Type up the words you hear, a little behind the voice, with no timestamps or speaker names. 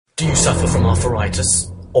you suffer from arthritis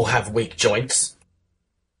or have weak joints?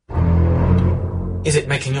 Is it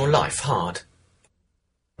making your life hard?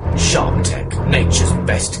 Sharp Tech, nature's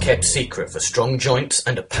best kept secret for strong joints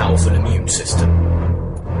and a powerful immune system.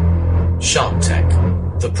 Sharp Tech,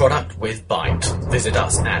 the product with bite. Visit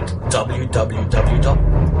us at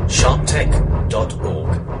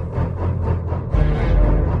www.sharptech.org.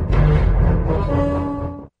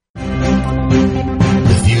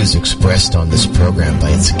 The views expressed on this program by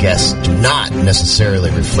its guests do not necessarily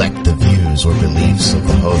reflect the views or beliefs of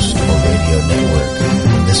the host or radio network.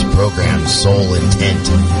 And this program's sole intent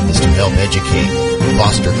is to help educate,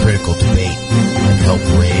 foster critical debate, and help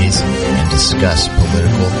raise and discuss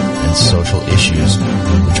political and social issues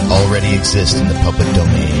which already exist in the public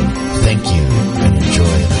domain. Thank you and enjoy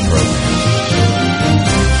the program.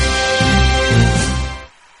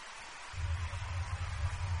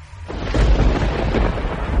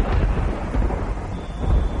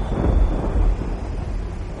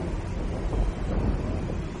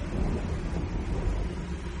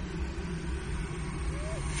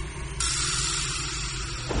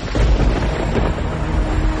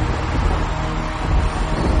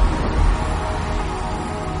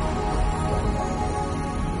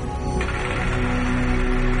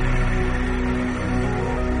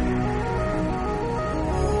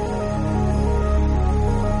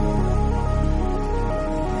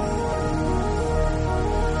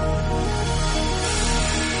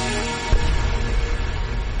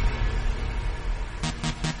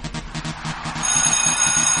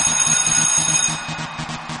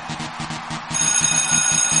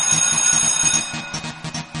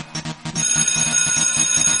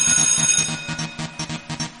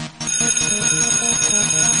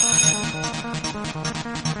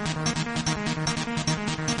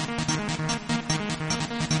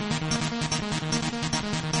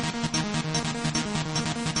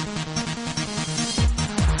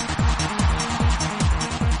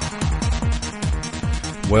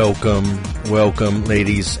 Welcome,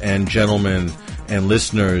 ladies and gentlemen and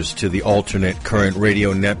listeners to the Alternate Current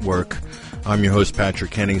Radio Network. I'm your host,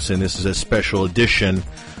 Patrick Henningsen. This is a special edition,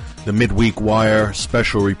 the Midweek Wire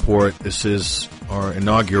special report. This is our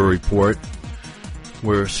inaugural report.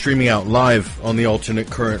 We're streaming out live on the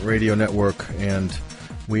Alternate Current Radio Network, and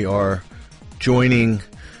we are joining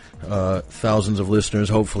thousands of listeners,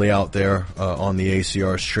 hopefully out there on the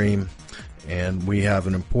ACR stream. And we have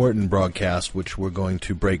an important broadcast which we're going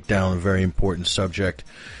to break down, a very important subject,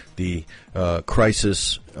 the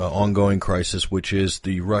ongoing crisis, which is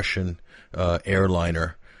the Russian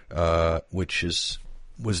Airliner, which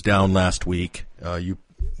was down last week. You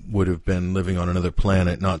would have been living on another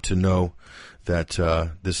planet not to know that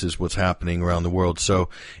this is what's happening around the world. So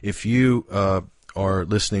if you are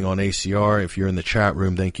listening on ACR, if you're in the chat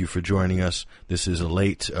room, thank you for joining us. This is a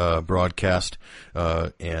late broadcast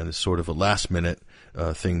and sort of a last-minute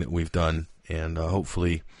thing that we've done, and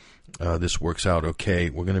hopefully this works out okay.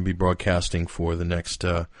 We're going to be broadcasting for the next,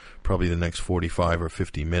 probably the next 45 or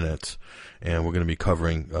 50 minutes, and we're going to be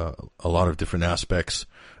covering a lot of different aspects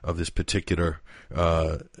of this particular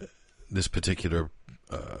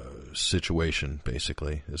situation.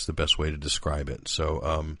 Basically, is the best way to describe it.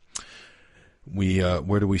 So.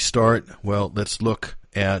 Where do we start? Well, let's look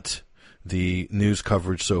at the news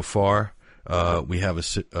coverage so far. We got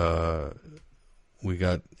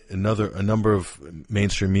a number of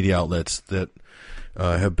mainstream media outlets that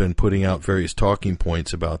have been putting out various talking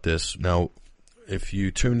points about this. Now, if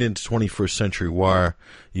you tuned into 21st Century Wire,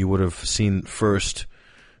 you would have seen first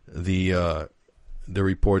the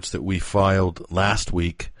reports that we filed last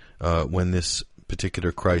week when this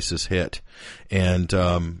particular crisis hit, and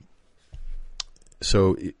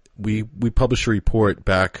so we published a report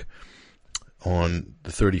back on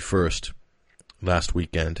the 31st last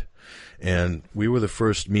weekend, and we were the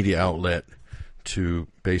first media outlet to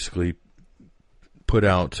basically put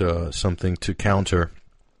out something to counter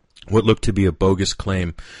what looked to be a bogus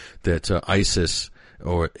claim that ISIS,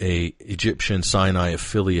 or a Egyptian Sinai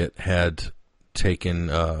affiliate, had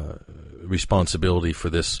taken responsibility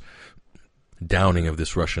for this downing of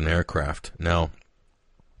this Russian aircraft. Now,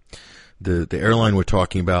 the airline we're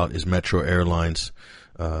talking about is Metro Airlines.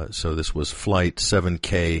 So this was flight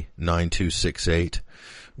 7K9268,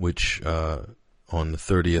 which on the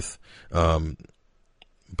 30th,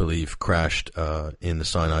 believe crashed in the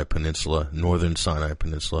Sinai Peninsula, northern Sinai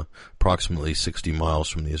Peninsula, approximately 60 miles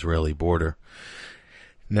from the Israeli border.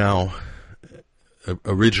 Now,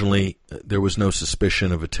 originally there was no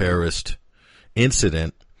suspicion of a terrorist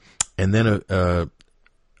incident, and then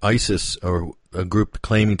ISIS, or a group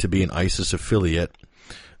claiming to be an ISIS affiliate,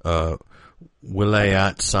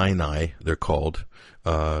 Wilayat Sinai, they're called,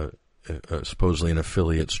 supposedly an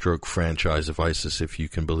affiliate stroke franchise of ISIS, if you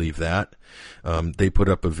can believe that. They put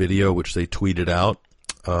up a video which they tweeted out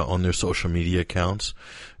on their social media accounts,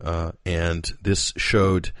 and this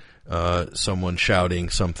showed someone shouting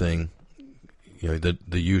something, the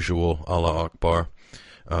usual Allah Akbar,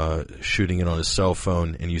 shooting it on his cell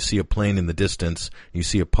phone, and you see a plane in the distance, you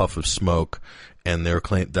see a puff of smoke, and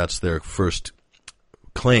that's their first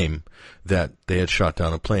claim that they had shot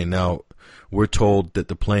down a plane. Now, we're told that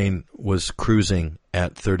the plane was cruising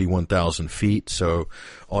at 31,000 feet, so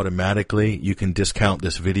automatically you can discount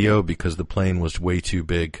this video because the plane was way too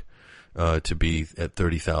big to be at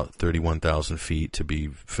 31,000 feet to be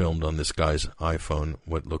filmed on this guy's iPhone,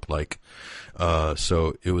 what looked like.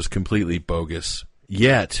 So it was completely bogus.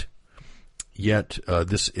 Yet,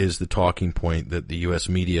 this is the talking point that the U.S.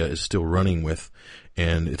 media is still running with,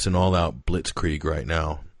 and it's an all-out blitzkrieg right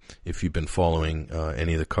now. If you've been following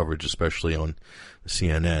any of the coverage, especially on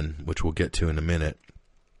CNN, which we'll get to in a minute.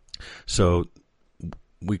 So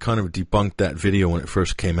we kind of debunked that video when it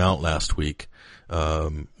first came out last week,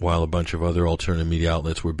 while a bunch of other alternative media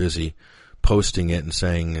outlets were busy posting it and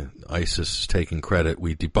saying ISIS is taking credit.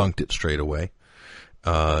 We debunked it straight away.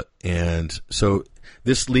 And so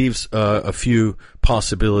this leaves a few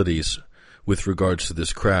possibilities with regards to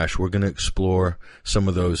this crash. We're going to explore some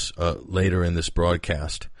of those later in this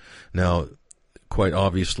broadcast. Now, quite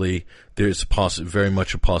obviously, there's very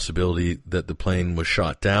much a possibility that the plane was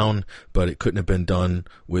shot down, but it couldn't have been done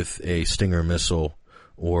with a Stinger missile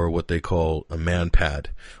or what they call a man-pad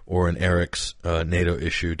or an Eric's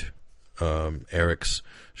NATO-issued Eric's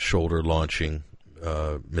shoulder-launching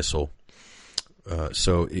missile.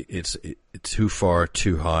 So it's too far,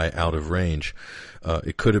 too high, out of range.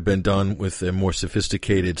 It could have been done with a more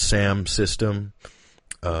sophisticated SAM system,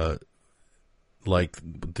 like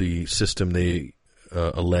the system they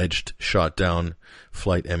alleged shot down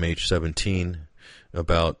flight MH17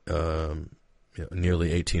 about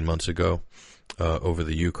nearly 18 months ago over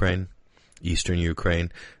the Ukraine, eastern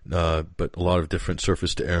Ukraine. But a lot of different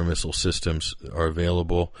surface-to-air missile systems are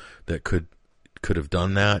available that could have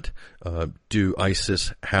done that. Do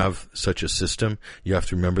ISIS have such a system? You have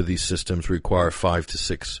to remember these systems require 5 to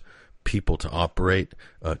 6 people to operate,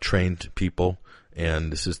 trained people,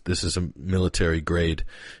 and this is a military grade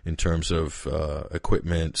in terms of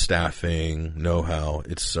equipment, staffing, know-how.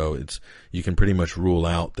 It's you can pretty much rule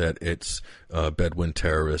out that it's Bedouin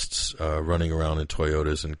terrorists running around in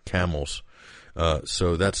Toyotas and Camels.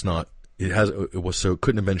 So that's not. So it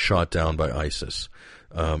couldn't have been shot down by ISIS.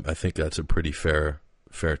 I think that's a pretty fair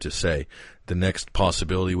to say. The next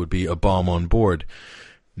possibility would be a bomb on board.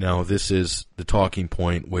 Now, this is the talking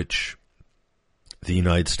point which the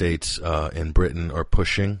United States and Britain are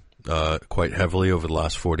pushing quite heavily over the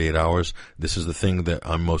last 48 hours. This is the thing that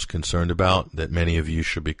I'm most concerned about, that many of you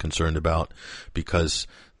should be concerned about, because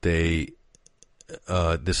this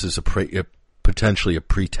is potentially a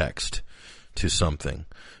pretext to something.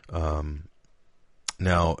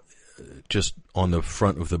 Now, just on the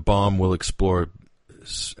front of the bomb, we'll explore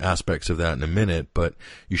aspects of that in a minute, but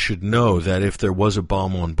you should know that if there was a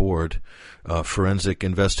bomb on board, forensic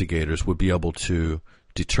investigators would be able to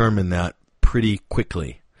determine that pretty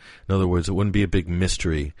quickly. In other words, it wouldn't be a big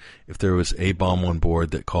mystery if there was a bomb on board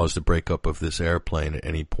that caused the breakup of this airplane at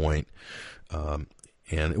any point.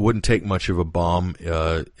 And it wouldn't take much of a bomb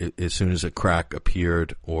as soon as a crack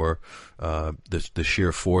appeared, or the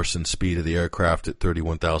sheer force and speed of the aircraft at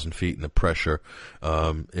 31,000 feet and the pressure.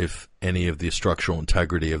 If any of the structural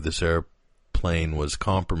integrity of this airplane was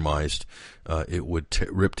compromised, it would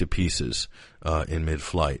rip to pieces in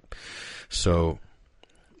mid-flight. So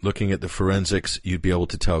looking at the forensics, you'd be able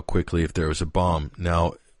to tell quickly if there was a bomb.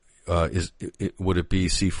 Now, would it be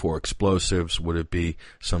C4 explosives? Would it be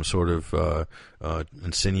some sort of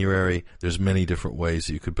incendiary? There's many different ways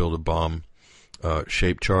that you could build a bomb.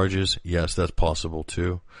 Shaped charges, yes, that's possible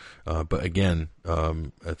too. But again,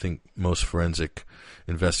 I think most forensic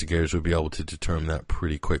investigators would be able to determine that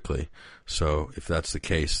pretty quickly. So if that's the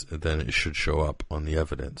case, then it should show up on the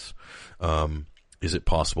evidence. Is it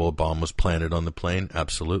possible a bomb was planted on the plane?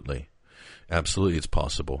 Absolutely. Absolutely, it's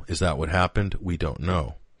possible. Is that what happened? We don't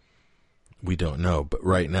know. We don't know. But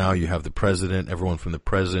right now you have the president, everyone from the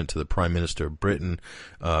president to the prime minister of Britain,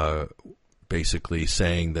 basically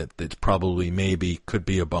saying that it probably maybe could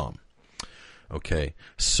be a bomb. Okay,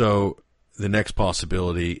 so the next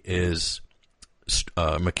possibility is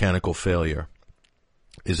mechanical failure.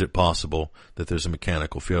 Is it possible that there's a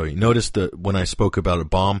mechanical failure? Notice that when I spoke about a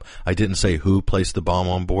bomb, I didn't say who placed the bomb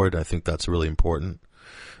on board. I think that's really important.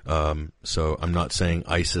 So I'm not saying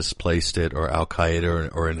ISIS placed it or Al Qaeda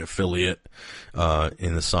or an affiliate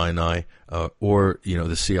in the Sinai, or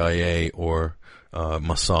the CIA or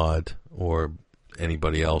Mossad or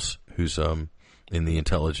anybody else who's in the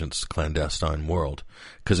intelligence clandestine world,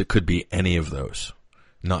 because it could be any of those,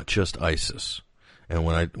 not just ISIS. And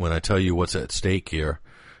when I tell you what's at stake here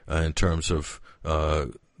in terms of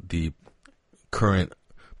the current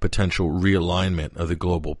potential realignment of the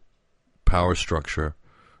global power structure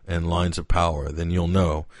and lines of power, then you'll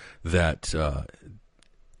know that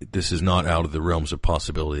this is not out of the realms of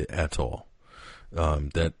possibility at all.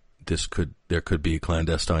 That there could be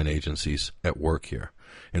clandestine agencies at work here.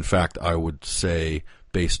 In fact, I would say,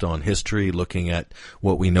 based on history, looking at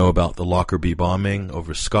what we know about the Lockerbie bombing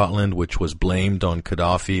over Scotland, which was blamed on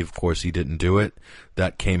Gaddafi. Of course, he didn't do it.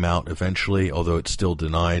 That came out eventually, although it's still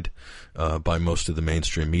denied by most of the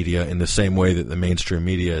mainstream media, in the same way that the mainstream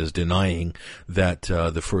media is denying that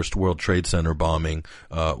the first World Trade Center bombing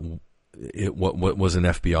what was an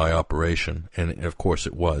FBI operation. And, of course,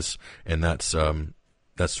 it was. And that's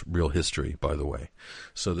real history, by the way.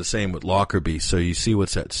 So the same with Lockerbie. So you see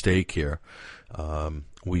what's at stake here.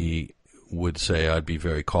 We would say I'd be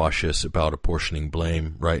very cautious about apportioning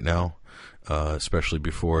blame right now, especially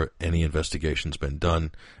before any investigation's been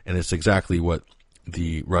done. And it's exactly what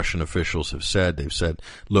the Russian officials have said. They've said,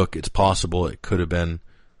 look, it's possible it could have been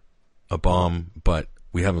a bomb, but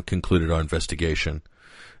we haven't concluded our investigation.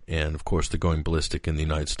 And, of course, they're going ballistic in the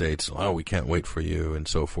United States. Oh, we can't wait for you, and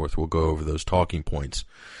so forth. We'll go over those talking points.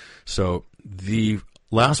 So the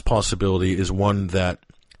last possibility is one that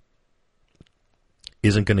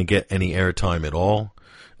isn't going to get any airtime at all,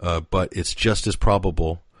 but it's just as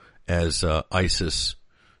probable as ISIS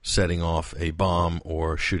setting off a bomb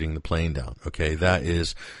or shooting the plane down. Okay, that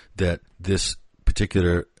is that this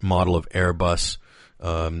particular model of Airbus,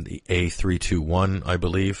 the A321, I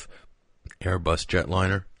believe, Airbus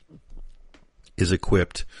jetliner, is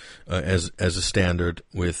equipped as a standard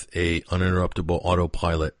with a uninterruptible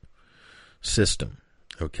autopilot system.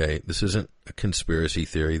 Okay, this isn't a conspiracy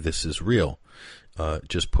theory. This is real.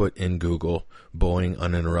 Just put in Google Boeing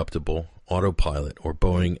uninterruptible autopilot or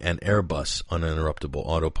Boeing and Airbus uninterruptible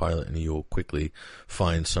autopilot, and you will quickly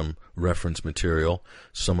find some reference material,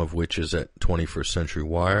 some of which is at 21st Century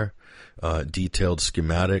Wire, detailed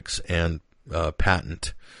schematics and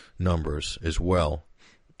patent numbers as well.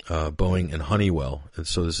 Boeing and Honeywell. And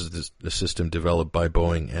so this is the system developed by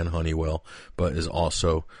Boeing and Honeywell, but is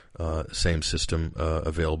also the same system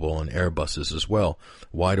available on Airbuses as well.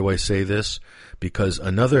 Why do I say this? Because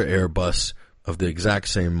another Airbus of the exact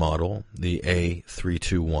same model, the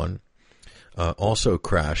A321, also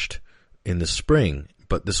crashed in the spring,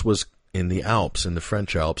 but this was in the Alps, in the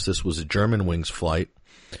French Alps. This was a Germanwings flight,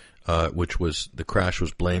 which was, the crash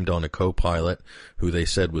was blamed on a co-pilot who they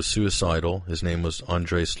said was suicidal. His name was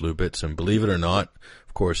Andres Lubitz, and believe it or not,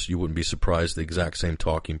 of course, you wouldn't be surprised, the exact same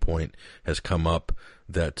talking point has come up,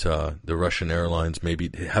 that the Russian airlines maybe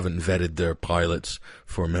haven't vetted their pilots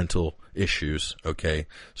for mental issues, okay?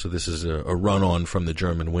 So this is a run-on from the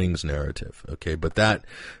Germanwings narrative, okay? But that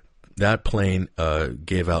plane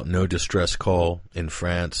gave out no distress call in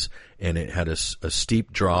France, and it had a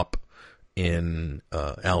steep drop in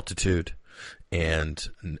altitude, and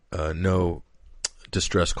no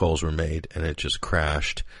distress calls were made, and it just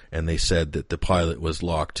crashed. And they said that the pilot was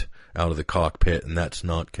locked out of the cockpit, and that's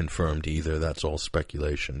not confirmed either. That's all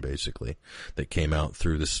speculation, basically, that came out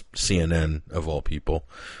through this CNN, of all people,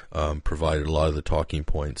 provided a lot of the talking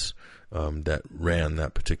points that ran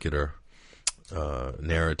that particular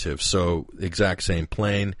narrative. So, exact same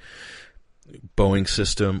plane, Boeing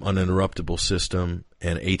system, uninterruptible system,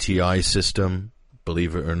 and ATI system,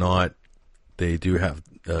 believe it or not, they do have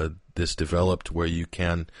this developed where you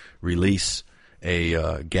can release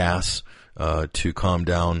a gas to calm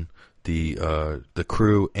down the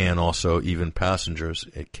crew and also even passengers.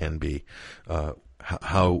 It can be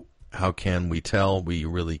how can we tell? We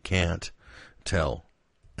really can't tell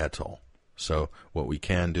at all. So what we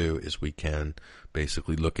can do is we can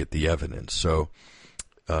basically look at the evidence. So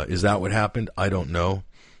is that what happened? I don't know.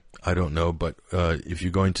 But if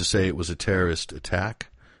you're going to say it was a terrorist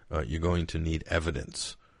attack, you're going to need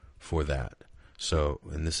evidence for that. So,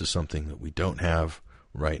 and this is something that we don't have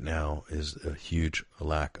right now, is a huge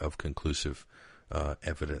lack of conclusive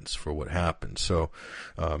evidence for what happened. So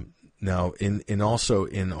now, in also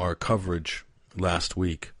in our coverage last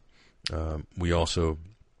week, we also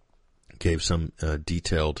gave some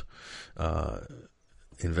detailed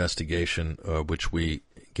investigation, which we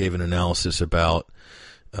gave an analysis about.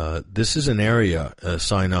 This is an area,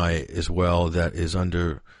 Sinai as well, that is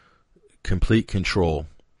under complete control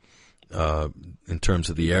in terms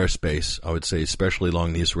of the airspace, I would say especially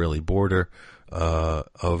along the Israeli border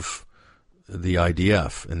of the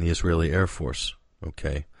IDF and the Israeli Air Force.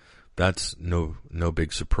 Okay, that's no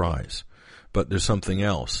big surprise. But there's something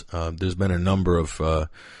else. There's been a number of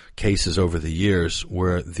cases over the years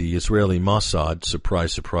where the Israeli Mossad,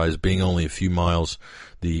 surprise, surprise, being only a few miles,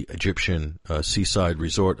 the Egyptian seaside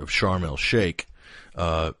resort of Sharm el-Sheikh,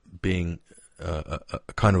 being a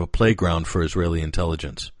kind of a playground for Israeli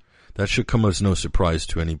intelligence. That should come as no surprise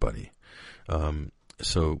to anybody.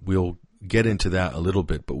 So we'll get into that a little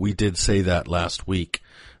bit, but we did say that last week,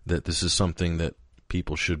 that this is something that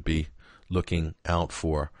people should be looking out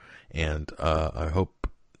for. And I hope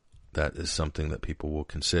that is something that people will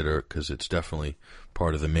consider, because it's definitely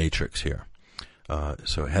part of the matrix here.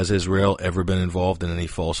 So has Israel ever been involved in any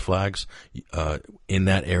false flags in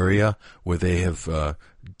that area where they have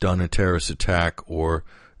done a terrorist attack or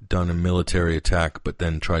done a military attack but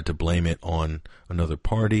then tried to blame it on another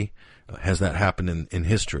party? Has that happened in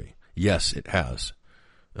history? Yes, it has.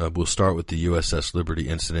 We'll start with the USS Liberty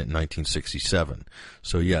incident in 1967.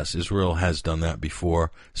 So yes, Israel has done that before,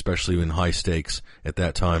 especially in high stakes. At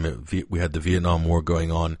that time, we had the Vietnam War going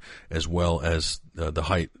on, as well as the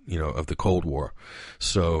height, of the Cold War.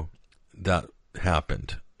 So that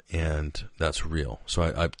happened, and that's real. So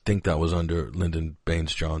I think that was under Lyndon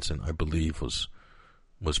Baines Johnson, I believe, was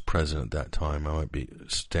president at that time. I might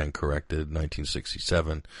stand corrected,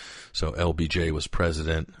 1967. So LBJ was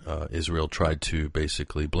president. Israel tried to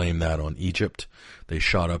basically blame that on Egypt. They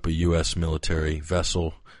shot up a U.S. military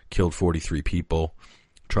vessel, killed 43 people,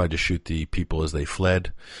 tried to shoot the people as they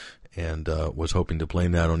fled, and was hoping to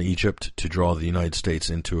blame that on Egypt to draw the United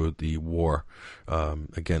States into the war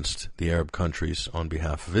against the Arab countries on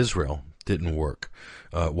behalf of Israel. Didn't work.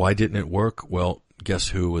 Why didn't it work? Well, guess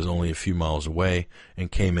who was only a few miles away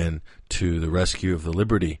and came in to the rescue of the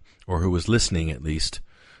Liberty, or who was listening at least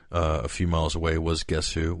a few miles away, was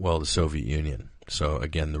guess who? Well, the Soviet Union. So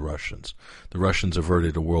again, the Russians. The Russians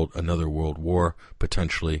averted another world war,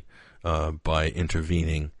 potentially by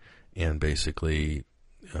intervening and basically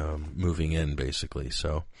moving in, basically.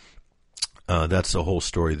 So that's the whole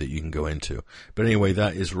story that you can go into. But anyway,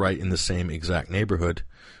 that is right in the same exact neighborhood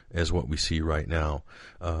as what we see right now.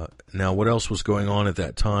 Now, what else was going on at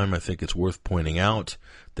that time? I think it's worth pointing out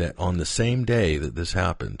that on the same day that this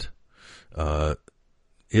happened,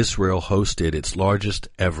 Israel hosted its largest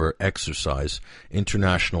ever exercise,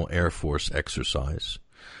 International Air Force exercise,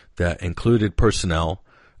 that included personnel,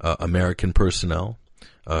 American personnel,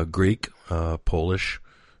 Greek, Polish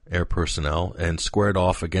air personnel, and squared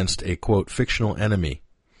off against a, quote, fictional enemy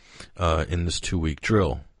in this 2-week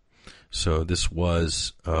drill. So this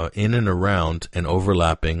was in and around and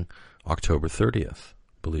overlapping October 30th,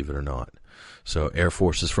 believe it or not. So air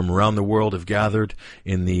forces from around the world have gathered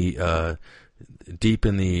in the deep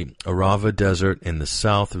in the Arava Desert in the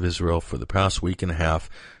south of Israel for the past week and a half,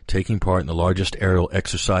 taking part in the largest aerial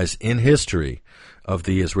exercise in history of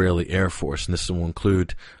the Israeli Air Force. And this will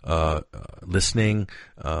include listening,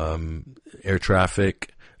 air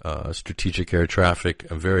traffic, strategic air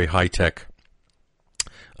traffic, and very high-tech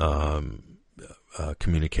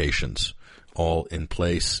communications, all in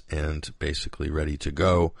place and basically ready to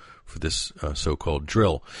go for this so-called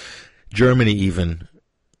drill. Germany even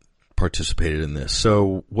participated in this.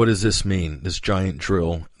 So what does this mean? This giant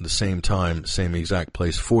drill, the same time, same exact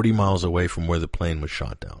place, 40 miles away from where the plane was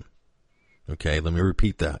shot down. Okay, let me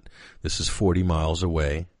repeat that. This is 40 miles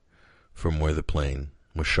away from where the plane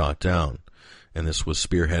was shot down. And this was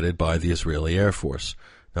spearheaded by the Israeli Air Force.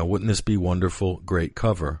 Now, wouldn't this be wonderful, great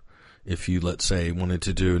cover if you, let's say, wanted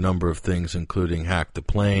to do a number of things, including hack the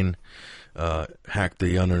plane, hack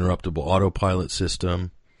the uninterruptible autopilot system,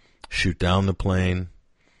 shoot down the plane,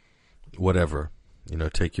 whatever.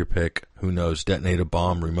 Take your pick. Who knows? Detonate a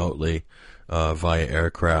bomb remotely via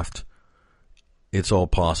aircraft. It's all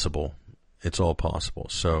possible. It's all possible.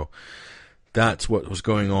 So that's what was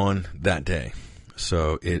going on that day.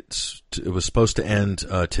 So it was supposed to end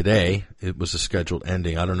today. It was a scheduled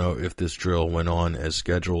ending. I don't know if this drill went on as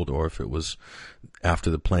scheduled or if it was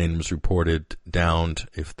after the plane was reported downed,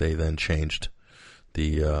 if they then changed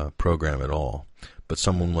the program at all. But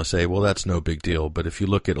someone will say, well, that's no big deal. But if you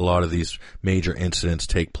look at a lot of these major incidents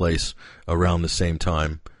take place around the same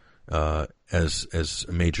time as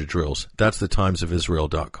major drills. That's the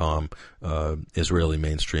timesofisrael.com, Israeli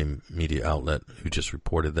mainstream media outlet, who just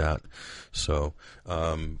reported that. So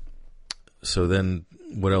then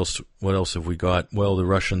what else have we got? Well, the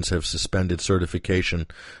Russians have suspended certification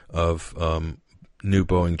of new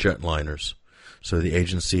Boeing jetliners. So the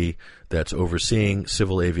agency that's overseeing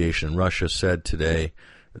civil aviation in Russia said today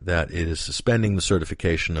that it is suspending the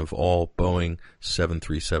certification of all Boeing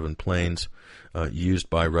 737 planes used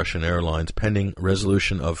by Russian airlines pending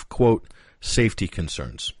resolution of, quote, safety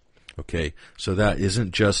concerns. Okay, so that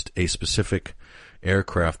isn't just a specific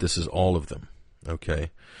aircraft, this is all of them.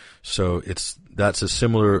 Okay, so that's a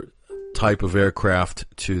similar type of aircraft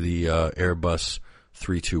to the Airbus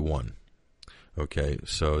 321. Okay,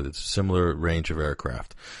 so it's a similar range of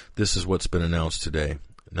aircraft. This is what's been announced today.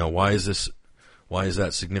 Now, why is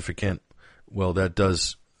that significant? Well, that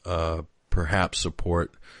does perhaps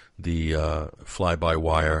support the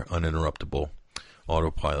fly-by-wire uninterruptible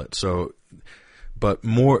autopilot. So, but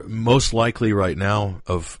most likely right now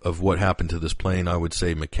of what happened to this plane, I would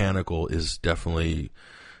say mechanical is definitely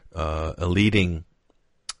a leading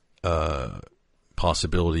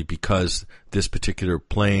possibility, because this particular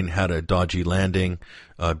plane had a dodgy landing.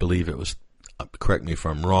 I believe it was, correct me if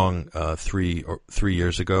I'm wrong, 3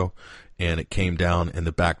 years ago, and it came down and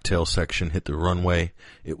the back tail section hit the runway.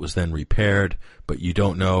 It was then repaired, but you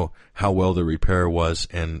don't know how well the repair was,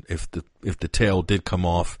 and if the tail did come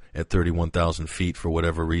off at 31,000 feet for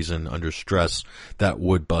whatever reason under stress, that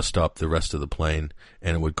would bust up the rest of the plane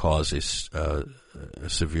and it would cause a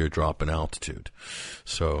severe drop in altitude.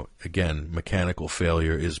 So again, mechanical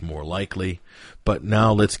failure is more likely. But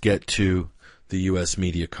now let's get to the U.S.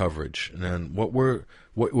 media coverage. And what we're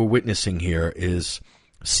witnessing here is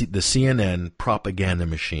the CNN propaganda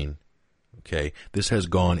machine. Okay, this has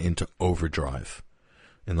gone into overdrive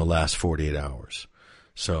in the last 48 hours.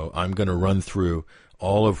 So I'm going to run through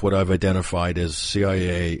all of what I've identified as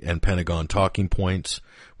CIA and Pentagon talking points,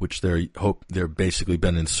 which they're basically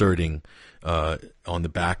been inserting on the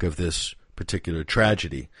back of this particular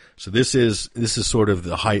tragedy. So this is sort of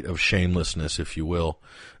the height of shamelessness, if you will,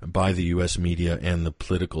 by the U.S. media and the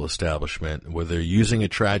political establishment, where they're using a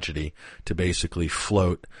tragedy to basically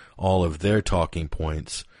float all of their talking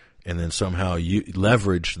points, and then somehow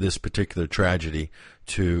leverage this particular tragedy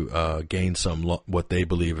to gain some what they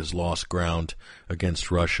believe is lost ground against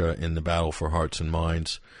Russia in the battle for hearts and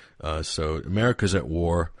minds. So America's at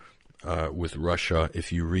war with Russia,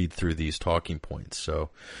 if you read through these talking points. So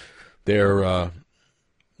they're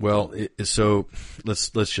so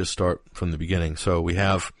let's just start from the beginning. So we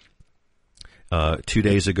have 2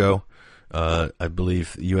 days ago, I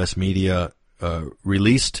believe, the U.S. media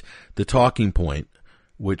released the talking point,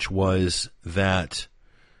 which was that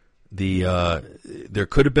there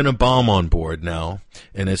could have been a bomb on board now,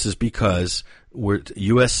 and this is because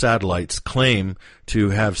U.S. satellites claim to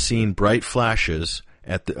have seen bright flashes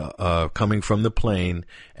at the coming from the plane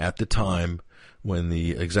at the time when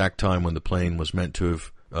the exact time when the plane was meant to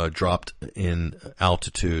have dropped in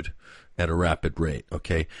altitude at a rapid rate.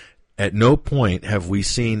 Okay, at no point have we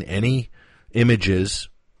seen any images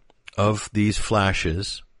of these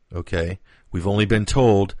flashes. Okay, we've only been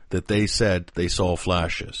told that they said they saw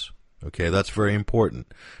flashes. Okay, that's very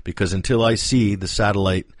important, because until I see the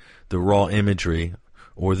satellite, the raw imagery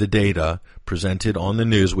or the data presented on the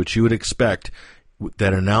news, which you would expect,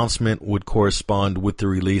 that announcement would correspond with the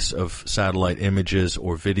release of satellite images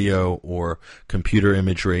or video or computer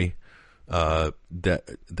imagery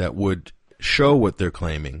that would show what they're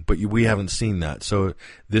claiming. But we haven't seen that. So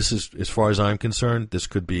this is, as far as I'm concerned, this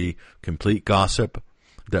could be complete gossip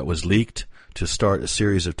that was leaked to start a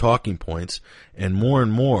series of talking points. And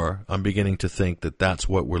more, I'm beginning to think that that's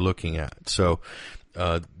what we're looking at. So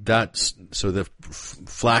the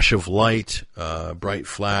flash of light, bright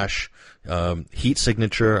flash, heat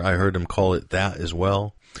signature, I heard him call it that as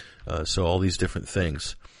well. So all these different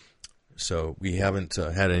things. So we haven't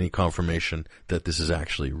had any confirmation that this is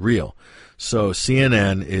actually real. So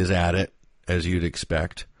CNN is at it, as you'd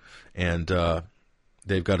expect, and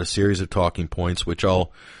they've got a series of talking points, which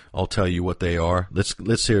I'll tell you what they are.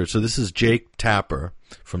 Let's hear it. So this is Jake Tapper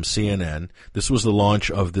from CNN. This was the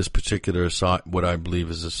launch of this particular what I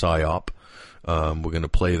believe is a PSYOP. We're going to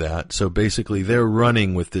play that. So basically, they're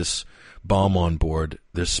running with this bomb on board.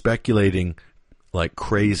 They're speculating like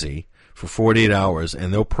crazy for 48 hours,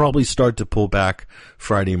 and they'll probably start to pull back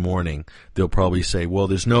Friday morning. They'll probably say,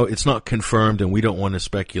 well, it's not confirmed, and we don't want to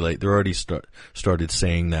speculate. They're already started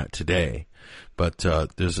saying that today. But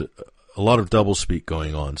there's a lot of doublespeak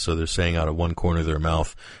going on. So they're saying out of one corner of their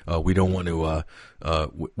mouth, we don't want to,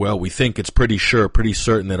 we think it's pretty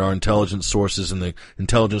certain that our intelligence sources in the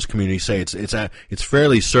intelligence community say it's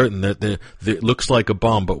fairly certain that it looks like a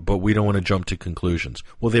bomb, but we don't want to jump to conclusions.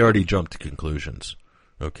 Well, they already jumped to conclusions.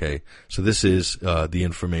 Okay, so this is the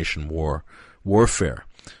information warfare.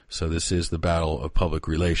 So this is the battle of public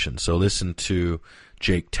relations. So listen to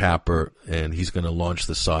Jake Tapper, and he's going to launch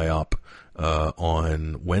the PSYOP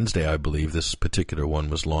on Wednesday, I believe. This particular one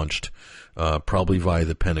was launched probably via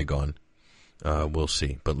the Pentagon. We'll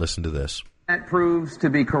see. But listen to this. That proves to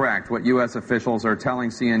be correct, what U.S. officials are telling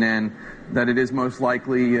CNN, that it is most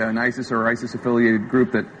likely an ISIS or ISIS-affiliated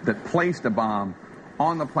group that placed a bomb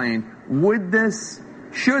on the plane.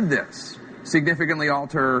 Should this significantly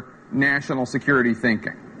alter national security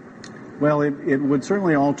thinking? Well, it would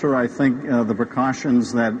certainly alter, I think, the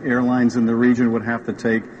precautions that airlines in the region would have to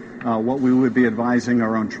take, what we would be advising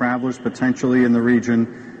our own travelers potentially in the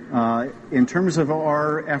region. In terms of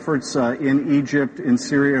our efforts in Egypt, in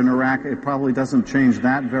Syria, and Iraq, it probably doesn't change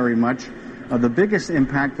that very much. The biggest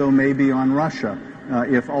impact, though, may be on Russia.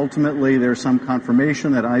 If ultimately there's some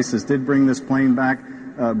confirmation that ISIS did bring this plane back,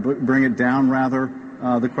 bring it down, rather,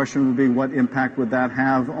 the question would be what impact would that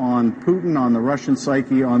have on Putin, on the Russian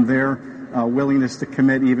psyche, on their willingness to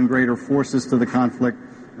commit even greater forces to the conflict.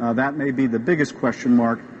 That may be the biggest question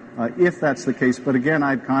mark if that's the case. But again,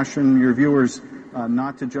 I'd caution your viewers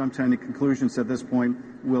not to jump to any conclusions at this point.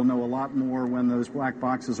 We'll know a lot more when those black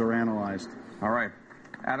boxes are analyzed. All right.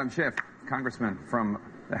 Adam Schiff, Congressman from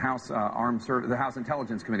the House the House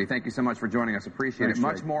Intelligence Committee. Thank you so much for joining us. Appreciate it.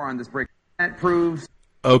 Much more on this break. That proves...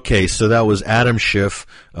 Okay, so that was Adam Schiff,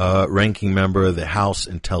 ranking member of the House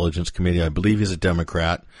Intelligence Committee. I believe he's a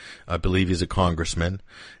Democrat. I believe he's a congressman.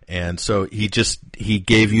 And so he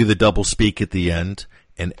gave you the double speak at the end.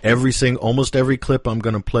 And almost every clip I'm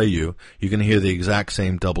going to play you're going to hear the exact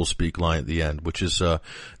same double speak line at the end, which is,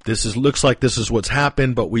 looks like this is what's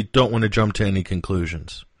happened, but we don't want to jump to any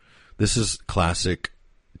conclusions. This is classic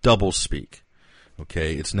double speak.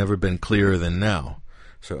 Okay, it's never been clearer than now.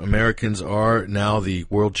 So Americans are now the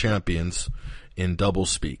world champions in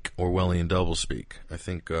doublespeak, Orwellian doublespeak. I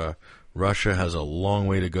think Russia has a long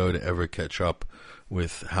way to go to ever catch up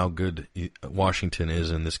with how good Washington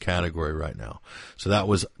is in this category right now. So that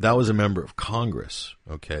was a member of Congress,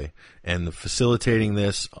 okay? And the facilitating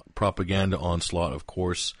this propaganda onslaught, of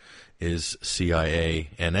course, is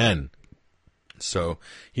CIA-NN. So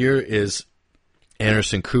here is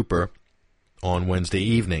Anderson Cooper on Wednesday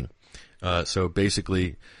evening. So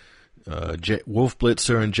basically, Wolf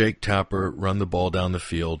Blitzer and Jake Tapper run the ball down the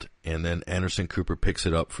field, and then Anderson Cooper picks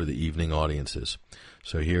it up for the evening audiences.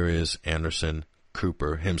 So here is Anderson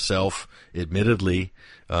Cooper himself, admittedly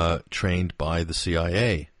trained by the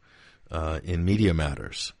CIA in media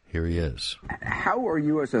matters. Here he is. How are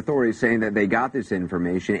U.S. authorities saying that they got this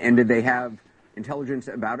information, and did they have intelligence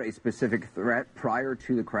about a specific threat prior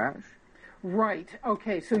to the crash? Right.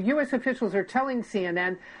 Okay. So U.S. officials are telling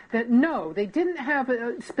CNN that no, they didn't have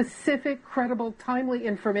a specific, credible, timely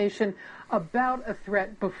information about a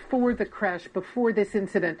threat before the crash, before this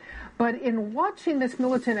incident. But in watching this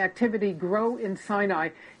militant activity grow in Sinai,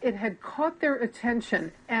 it had caught their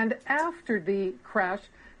attention. And after the crash,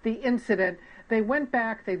 the incident, they went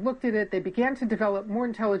back, they looked at it, they began to develop more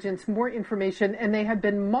intelligence, more information, and they had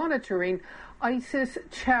been monitoring ISIS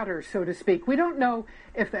chatter, so to speak. We don't know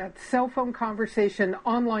if that's cell phone conversation,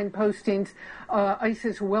 online postings.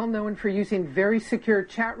 ISIS well known for using very secure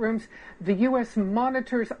chat rooms. The U.S.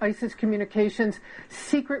 monitors ISIS communications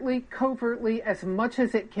secretly, covertly, as much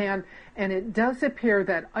as it can, and it does appear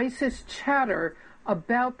that ISIS chatter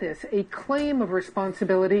about this, a claim of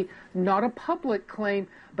responsibility, not a public claim,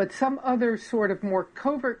 but some other sort of more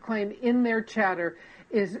covert claim in their chatter,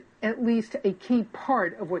 is at least a key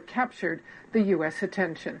part of what captured the U.S.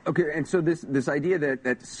 attention. Okay, and so this idea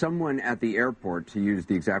that someone at the airport, to use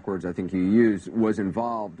the exact words I think you used, was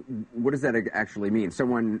involved, what does that actually mean?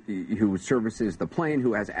 Someone who services the plane,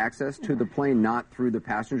 who has access to the plane, not through the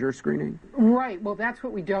passenger screening? Right, well, that's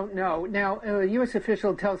what we don't know. Now, a U.S.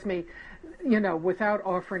 official tells me, without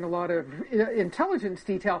offering a lot of intelligence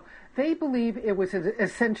detail, they believe it was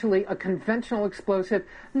essentially a conventional explosive,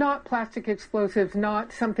 not plastic explosives,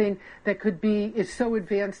 not something that is so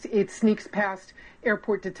advanced it sneaks past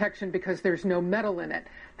airport detection because there's no metal in it.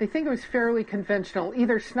 They think it was fairly conventional,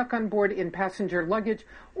 either snuck on board in passenger luggage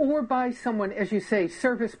or by someone, as you say,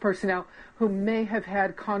 service personnel who may have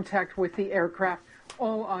had contact with the aircraft.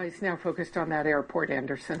 All eyes now focused on that airport,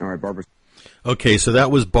 Anderson. All right, Barbara. Okay, so that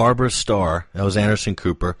was Barbara Starr. That was Anderson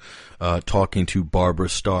Cooper talking to Barbara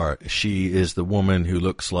Starr. She is the woman who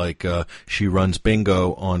looks like she runs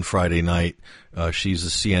bingo on Friday night. She's the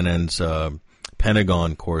CNN's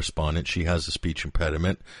Pentagon correspondent. She has a speech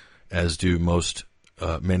impediment, as do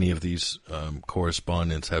many of these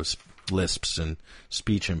correspondents have lisps and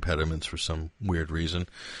speech impediments for some weird reason.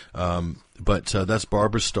 But that's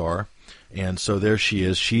Barbara Starr. And so there she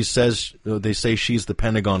is. She says, they say she's the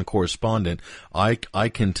Pentagon correspondent. I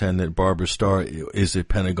contend that Barbara Starr is a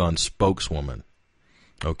Pentagon spokeswoman.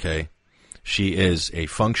 Okay? She is a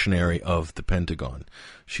functionary of the Pentagon.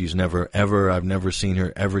 She's I've never seen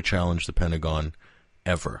her ever challenge the Pentagon,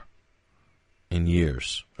 ever, in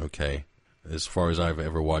years, okay? As far as I've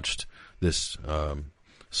ever watched this,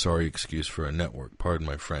 sorry excuse for a network, pardon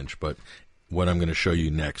my French, but what I'm going to show you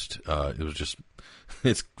next,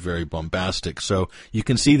 it's very bombastic. So you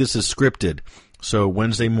can see this is scripted. So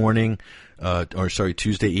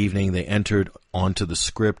Tuesday evening, they entered onto the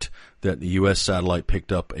script that the U.S. satellite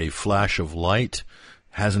picked up a flash of light.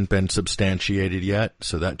 Hasn't been substantiated yet,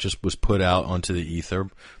 so that just was put out onto the ether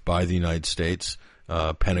by the United States,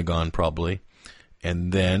 Pentagon probably.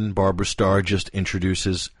 And then Barbara Starr just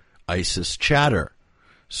introduces ISIS chatter.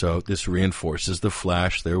 So this reinforces the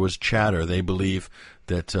flash. There was chatter. They believe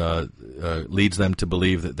that leads them to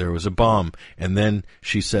believe that there was a bomb. And then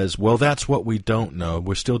she says, well, that's what we don't know.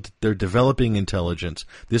 They're developing intelligence.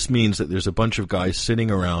 This means that there's a bunch of guys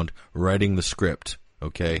sitting around writing the script,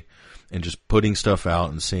 okay, and just putting stuff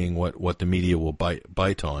out and seeing what the media will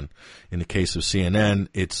bite on. In the case of CNN,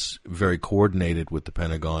 it's very coordinated with the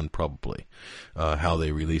Pentagon, probably, how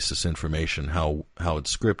they release this information, how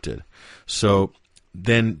it's scripted. So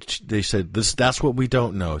then they said, that's what we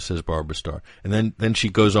don't know, says Barbara Starr. And then she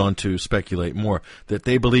goes on to speculate more, that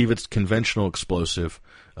they believe it's conventional explosive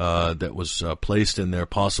that was placed in there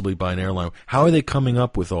possibly by an airline. How are they coming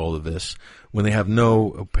up with all of this when they have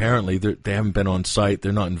apparently they haven't been on site,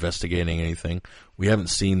 they're not investigating anything. We haven't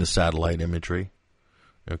seen the satellite imagery,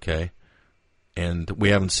 okay? And we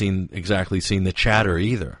haven't seen the chatter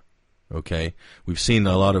either, okay? We've seen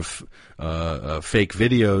a lot of fake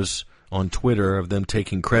videos on Twitter of them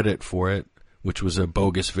taking credit for it, which was a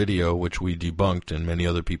bogus video, which we debunked and many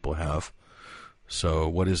other people have. So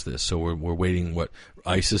what is this? So we're waiting. What,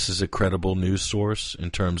 ISIS is a credible news source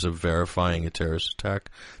in terms of verifying a terrorist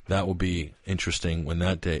attack? That will be interesting when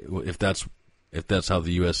that day, if that's how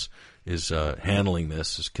the U.S. is handling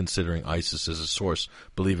this, is considering ISIS as a source.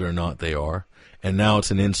 Believe it or not, they are. And now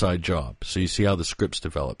it's an inside job. So you see how the script's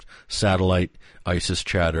developed. Satellite, ISIS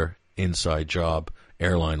chatter, inside job,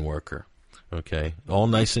 airline worker. Okay, all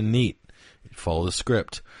nice and neat. Follow the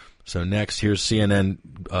script. So next, here's CNN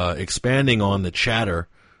expanding on the chatter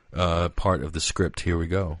part of the script. Here we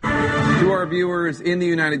go. To our viewers in the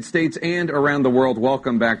United States and around the world,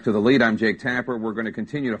 welcome back to The Lead. I'm Jake Tapper. We're going to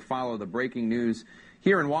continue to follow the breaking news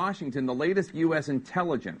here in Washington. The latest U.S.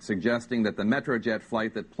 intelligence suggesting that the Metrojet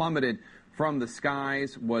flight that plummeted from the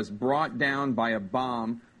skies was brought down by a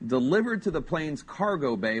bomb delivered to the plane's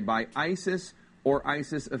cargo bay by ISIS or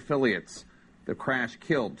ISIS affiliates. The crash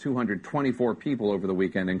killed 224 people over the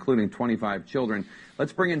weekend, including 25 children.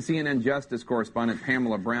 Let's bring in CNN Justice correspondent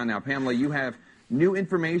Pamela Brown. Now, Pamela, you have new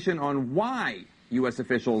information on why U.S.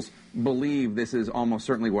 officials believe this is almost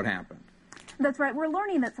certainly what happened. That's right. We're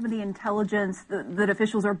learning that some of the intelligence that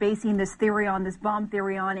officials are basing this theory on, this bomb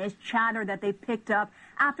theory on, is chatter that they picked up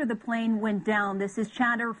after the plane went down. This is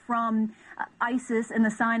chatter from ISIS in the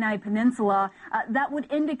Sinai Peninsula that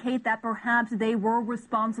would indicate that perhaps they were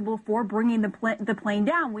responsible for bringing the plane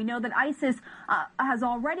down. We know that ISIS has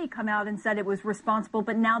already come out and said it was responsible,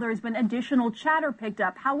 but now there's been additional chatter picked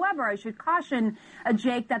up. However, I should caution,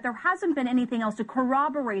 Jake, that there hasn't been anything else to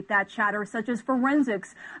corroborate that chatter, such as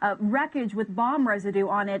forensics, wreckage with bomb residue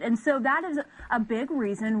on it. And so that is a big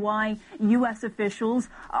reason why U.S. officials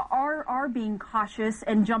are being cautious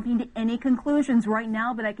and jumping to any conclusions right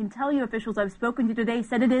now. But I can tell you, officials I've spoken to today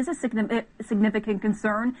said it is a significant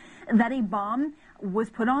concern that a bomb was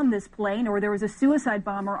put on this plane, or there was a suicide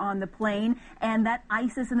bomber on the plane, and that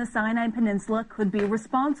ISIS in the Sinai Peninsula could be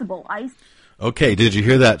responsible. Okay, did you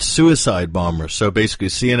hear that? Suicide bomber. So basically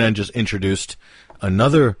CNN just introduced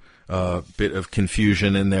another bit of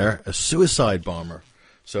confusion in there, a suicide bomber.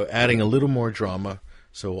 So adding a little more drama.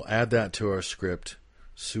 So we'll add that to our script.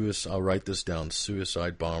 I'll write this down,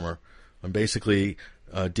 suicide bomber. I'm basically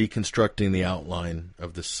deconstructing the outline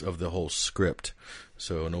of the whole script,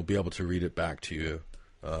 and I'll be able to read it back to you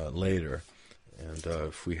later. And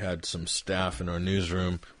if we had some staff in our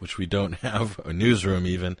newsroom, which we don't have a newsroom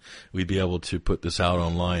even, we'd be able to put this out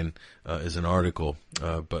online as an article.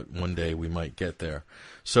 But one day we might get there.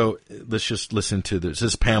 So let's just listen to this.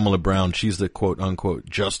 This is Pamela Brown. She's the quote-unquote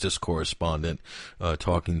justice correspondent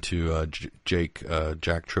talking to Jake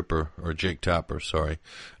Tapper,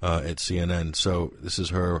 at CNN. So this is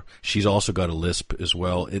her. She's also got a lisp as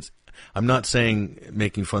well. I'm not saying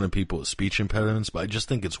making fun of people with speech impediments, but I just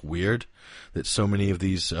think it's weird that so many of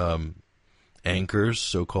these anchors,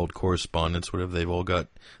 so-called correspondents, whatever, they've all got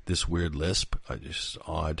this weird lisp. Just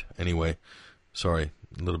odd. Anyway, sorry.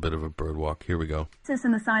 a little bit of a bird walk. Here we go. ISIS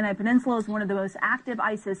in the Sinai Peninsula is one of the most active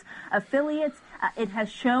ISIS affiliates. It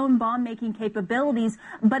has shown bomb-making capabilities,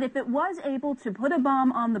 but if it was able to put a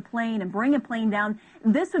bomb on the plane and bring a plane down,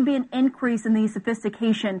 this would be an increase in the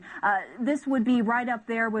sophistication. This would be right up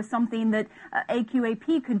there with something that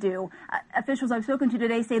AQAP could do. Officials I've spoken to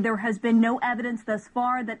today say there has been no evidence thus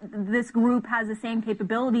far that this group has the same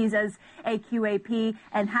capabilities as AQAP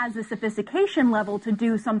and has the sophistication level to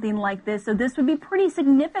do something like this. So this would be pretty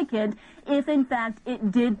significant if, in fact,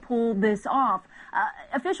 it did pull this off.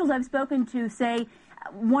 Officials I've spoken to say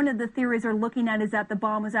one of the theories they're looking at is that the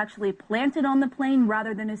bomb was actually planted on the plane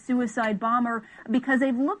rather than a suicide bomber, because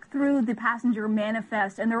they've looked through the passenger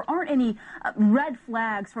manifest and there aren't any red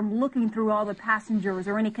flags from looking through all the passengers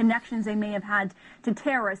or any connections they may have had to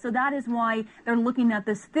terrorists. So that is why they're looking at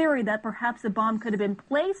this theory that perhaps the bomb could have been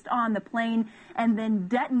placed on the plane and then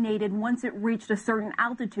detonated once it reached a certain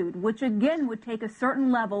altitude, which again would take a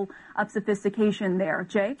certain level of sophistication there.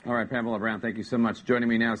 Jay? All right, Pamela Brown, thank you so much. Joining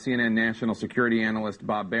me now, CNN national security analyst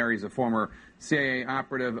Bob Baer. He's a former CIA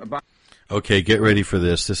operative. Okay, get ready for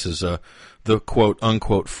this. This is the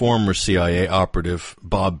quote-unquote former CIA operative,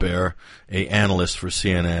 Bob Baer, a analyst for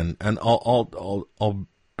CNN. And I'll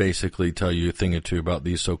basically tell you a thing or two about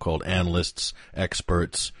these so-called analysts,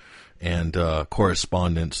 experts, and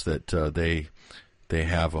correspondents that they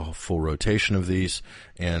have a full rotation of these.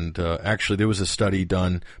 And actually, there was a study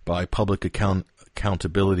done by Public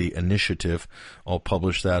Accountability Initiative. I'll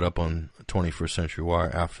publish that up on 21st Century Wire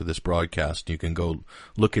after this broadcast. You can go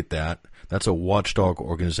look at that. That's a watchdog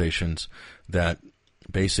organization that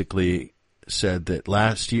basically said that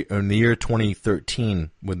last year, in the year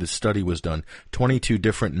 2013, when the study was done, 22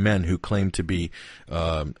 different men who claimed to be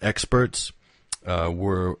experts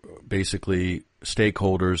were basically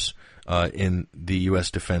stakeholders in the U.S.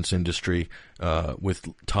 defense industry with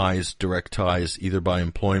ties, direct ties, either by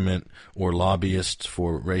employment or lobbyists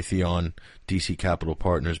for Raytheon, DC Capital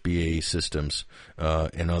Partners, BAE Systems,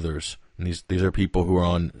 and others. And these are people who are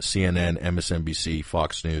on CNN, MSNBC,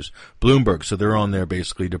 Fox News, Bloomberg. So they're on there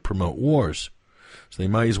basically to promote wars. So they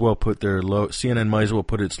might as well put their CNN might as well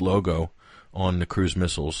put its logo on the cruise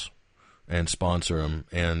missiles and sponsor them.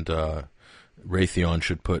 And Raytheon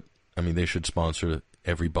should they should sponsor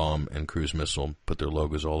every bomb and cruise missile, put their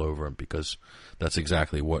logos all over them, because that's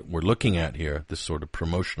exactly what we're looking at here, this sort of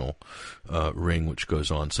promotional ring which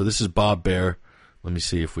goes on. So this is Bob Baer. Let me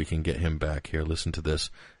see if we can get him back here. Listen to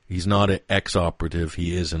this. He's not an ex-operative.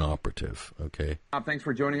 He is an operative, okay? Bob, thanks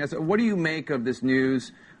for joining us. What do you make of this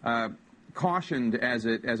news, cautioned, as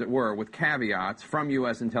it were, with caveats from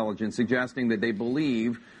U.S. intelligence suggesting that they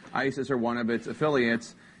believe ISIS or one of its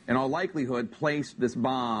affiliates in all likelihood placed this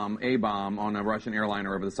bomb, a bomb, on a Russian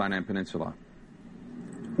airliner over the Sinai Peninsula?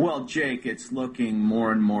 Well, Jake, it's looking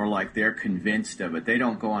more and more like they're convinced of it. They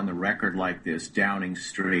don't go on the record like this, Downing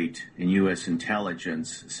Street in U.S.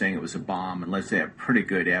 intelligence, saying it was a bomb unless they have pretty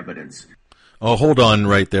good evidence. Oh, hold on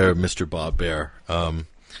right there, Mr. Bob Baer.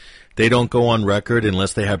 They don't go on record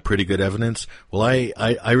unless they have pretty good evidence. Well,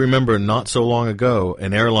 I remember not so long ago,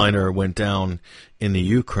 an airliner went down in the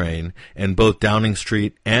Ukraine, and both Downing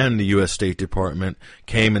Street and the U.S. State Department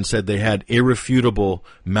came and said they had irrefutable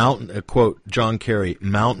quote, John Kerry,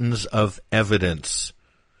 mountains of evidence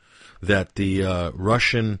that the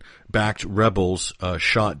Russian-backed rebels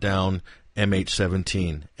shot down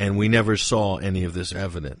MH17, and we never saw any of this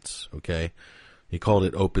evidence, okay? He called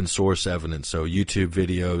it open source evidence, so YouTube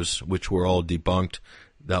videos, which were all debunked.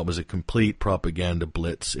 That was a complete propaganda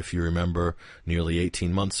blitz, if you remember, nearly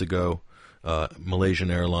 18 months ago.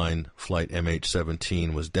 Malaysian airline flight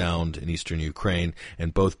MH17 was downed in eastern Ukraine,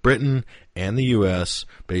 and both Britain and the U.S.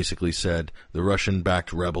 basically said the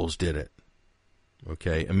Russian-backed rebels did it,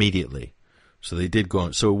 okay, immediately. So they did go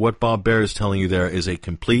on. So what Bob Baer is telling you there is a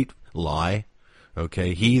complete lie,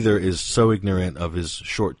 okay? He either is so ignorant of his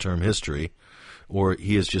short-term history, or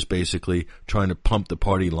he is just basically trying to pump the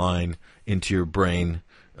party line into your brain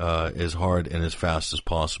as hard and as fast as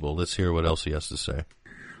possible. Let's hear what else he has to say.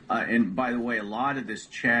 And by the way, a lot of this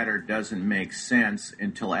chatter doesn't make sense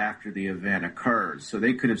until after the event occurs. So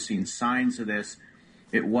they could have seen signs of this.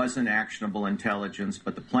 It wasn't actionable intelligence,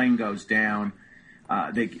 but the plane goes down.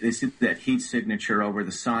 They see that heat signature over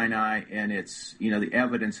the Sinai, and it's, the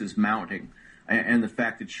evidence is mounting. And the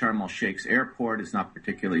fact that Sharm el-Sheikh's airport is not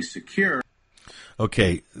particularly secure.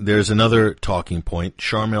 Okay, there's another talking point.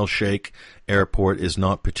 Sharm el-Sheikh airport is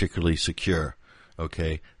not particularly secure.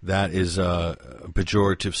 Okay, that is a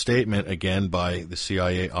pejorative statement, again, by the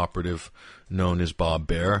CIA operative known as Bob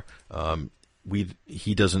Baer.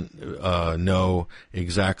 he doesn't know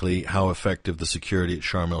exactly how effective the security at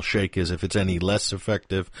Sharm el Sheikh is, if it's any less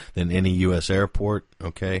effective than any U.S. airport,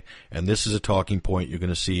 okay? And this is a talking point you're going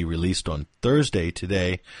to see released on Thursday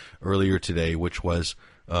earlier today, which was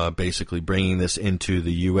basically bringing this into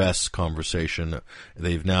the U.S. conversation.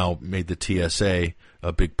 They've now made the TSA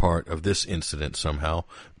a big part of this incident somehow.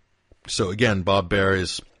 So again, Bob Baer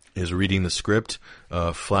is reading the script,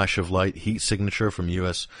 flash of light, heat signature from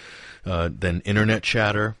U.S., then internet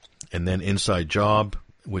chatter, and then inside job,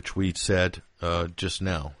 which we said just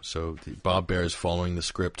now. So Bob Baer is following the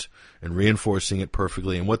script and reinforcing it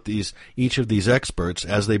perfectly. And what each of these experts,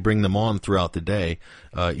 as they bring them on throughout the day,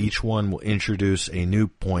 each one will introduce a new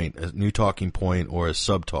point, a new talking point, or a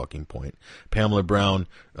sub-talking point. Pamela Brown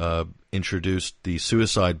introduced the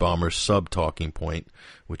suicide bomber sub-talking point,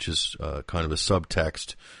 which is kind of a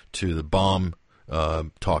subtext to the bomb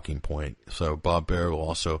talking point. So Bob Baer will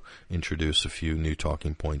also introduce a few new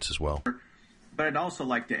talking points as well. But I'd also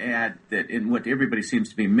like to add that what everybody seems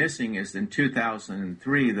to be missing is in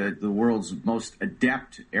 2003, the world's most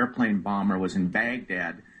adept airplane bomber was in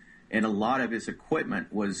Baghdad, and a lot of his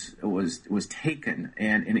equipment was taken,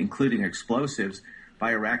 and including explosives,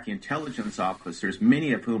 by Iraqi intelligence officers,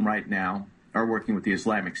 many of whom right now are working with the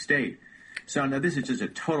Islamic State. So now this is just a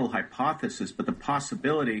total hypothesis, but the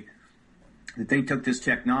possibility that they took this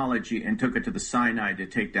technology and took it to the Sinai to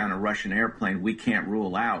take down a Russian airplane, we can't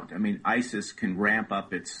rule out. I mean, ISIS can ramp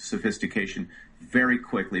up its sophistication very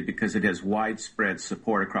quickly because it has widespread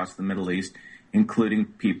support across the Middle East, including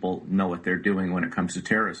people know what they're doing when it comes to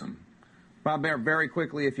terrorism. Bob Baer, very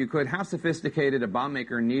quickly, if you could, how sophisticated a bomb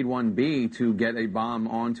maker need one be to get a bomb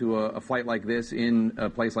onto a flight like this in a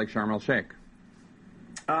place like Sharm el-Sheikh?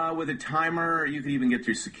 With a timer, you can even get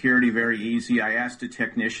through security very easy. I asked a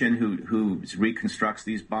technician who reconstructs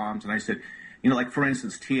these bombs, and I said, like for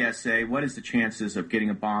instance, TSA, what is the chances of getting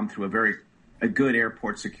a bomb through a good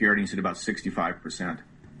airport security? He said about 65%.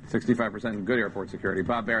 65% good airport security.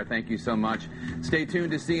 Bob Baer, thank you so much. Stay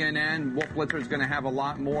tuned to CNN. Wolf Blitzer is going to have a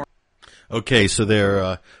lot more. Okay, so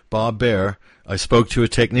there, Bob Baer, I spoke to a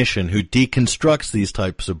technician who deconstructs these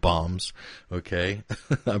types of bombs, okay?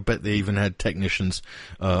 I bet they even had technicians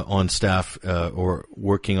on staff or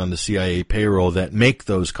working on the CIA payroll that make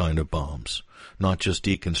those kind of bombs, not just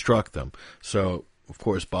deconstruct them. So, of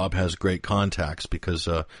course, Bob has great contacts because,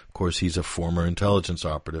 of course, he's a former intelligence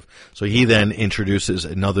operative. So he then introduces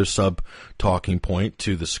another sub-talking point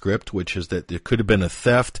to the script, which is that there could have been a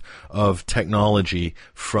theft of technology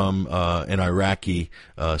from an Iraqi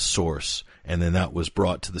source. And then that was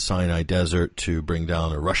brought to the Sinai Desert to bring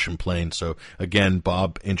down a Russian plane. So, again,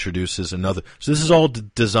 Bob introduces another. So this is all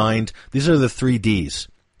designed. These are the 3Ds.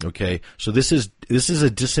 Okay, so this is a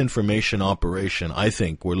disinformation operation. I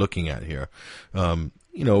think we're looking at here.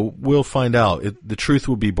 We'll find out. The truth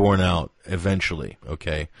will be borne out eventually.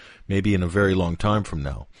 Okay, maybe in a very long time from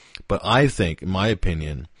now. But I think, in my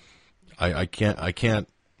opinion, I can't.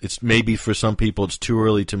 It's maybe for some people it's too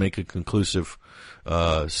early to make a conclusive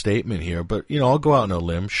statement here. But I'll go out on a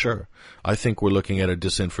limb. Sure, I think we're looking at a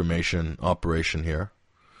disinformation operation here,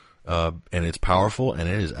 and it's powerful and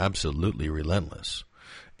it is absolutely relentless.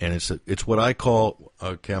 And it's what I call,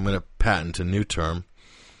 okay, I'm going to patent a new term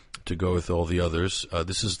to go with all the others.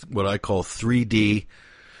 This is what I call 3D.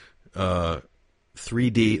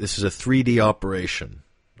 3D. This is a 3D operation.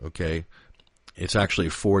 Okay, it's actually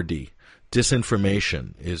 4D.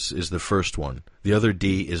 Disinformation is the first one. The other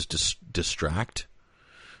D is distract,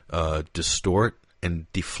 distort,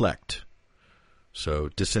 and deflect. So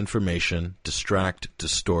disinformation, distract,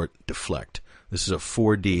 distort, deflect. This is a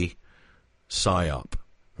 4D psyop.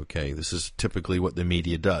 Okay, this is typically what the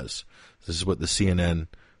media does. This is what the CNN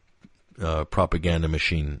propaganda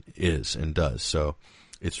machine is and does. So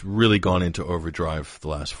it's really gone into overdrive the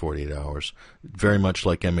last 48 hours, very much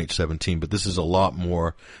like MH17. But this is a lot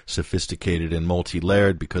more sophisticated and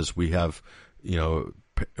multi-layered because we have,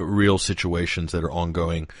 real situations that are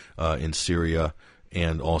ongoing in Syria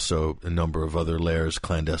and also a number of other layers,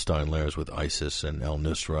 clandestine layers with ISIS and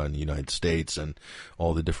al-Nusra in the United States and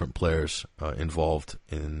all the different players involved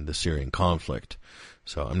in the Syrian conflict.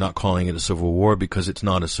 So I'm not calling it a civil war because it's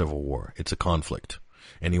not a civil war. It's a conflict.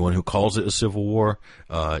 Anyone who calls it a civil war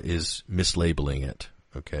is mislabeling it.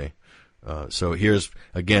 Okay? So here's,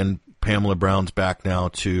 again, Pamela Brown's back now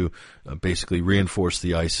to basically reinforce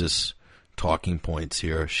the ISIS talking points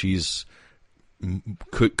here. She's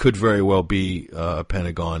could very well be a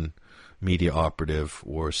Pentagon media operative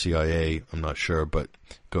or CIA, I'm not sure, but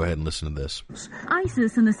go ahead and listen to this.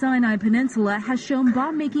 ISIS in the Sinai Peninsula has shown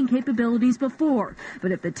bomb-making capabilities before,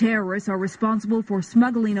 but if the terrorists are responsible for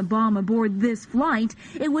smuggling a bomb aboard this flight,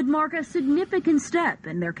 it would mark a significant step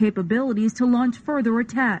in their capabilities to launch further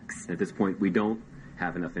attacks. At this point, we don't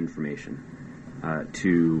have enough information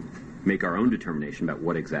to make our own determination about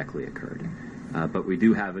what exactly occurred. But we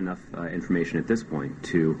do have enough information at this point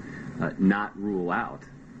to not rule out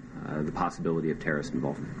the possibility of terrorist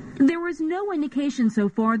involvement. There was no indication so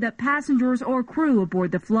far that passengers or crew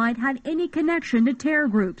aboard the flight had any connection to terror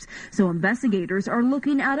groups, so investigators are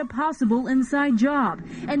looking at a possible inside job,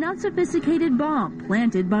 an unsophisticated bomb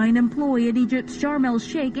planted by an employee at Egypt's Sharm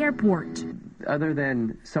el-Sheikh airport. Other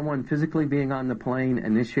than someone physically being on the plane,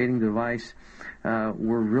 initiating the device,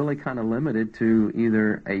 we're really kind of limited to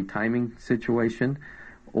either a timing situation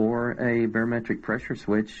or a barometric pressure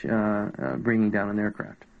switch bringing down an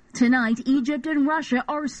aircraft. Tonight, Egypt and Russia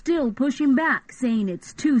are still pushing back, saying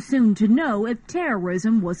it's too soon to know if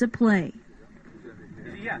terrorism was at play.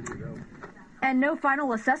 And no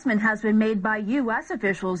final assessment has been made by U.S.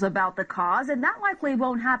 officials about the cause, and that likely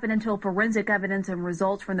won't happen until forensic evidence and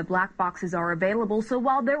results from the black boxes are available. So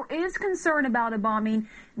while there is concern about a bombing,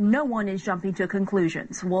 no one is jumping to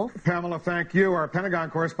conclusions. Wolf? Pamela, thank you. Our Pentagon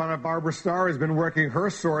correspondent Barbara Starr has been working her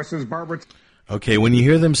sources. Barbara. Okay, when you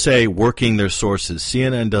hear them say working their sources,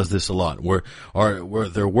 CNN does this a lot.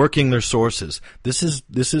 They're working their sources. This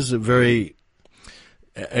is a very,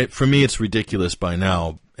 for me, it's ridiculous by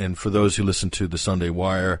now. And for those who listen to the Sunday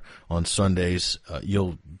Wire on Sundays,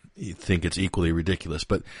 you'll think it's equally ridiculous.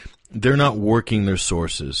 But they're not working their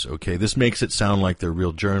sources. Okay, this makes it sound like they're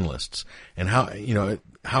real journalists. And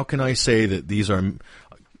how can I say that these are?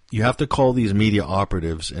 You have to call these media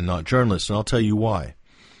operatives and not journalists. And I'll tell you why.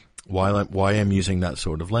 Why I'm using that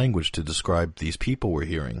sort of language to describe these people we're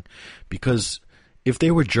hearing. Because if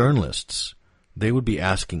they were journalists, they would be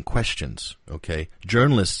asking questions, okay?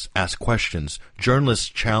 Journalists ask questions. Journalists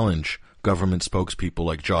challenge government spokespeople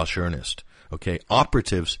like Josh Earnest, okay?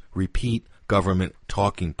 Operatives repeat government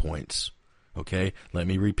talking points, okay? Let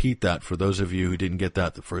me repeat that for those of you who didn't get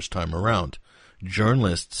that the first time around.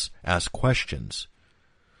 Journalists ask questions.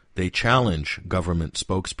 They challenge government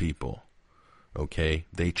spokespeople. Okay,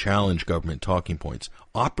 they challenge government talking points.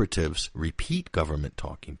 Operatives repeat government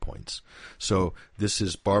talking points. So this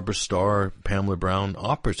is Barbara Starr, Pamela Brown,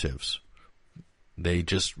 operatives. They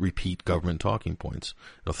just repeat government talking points.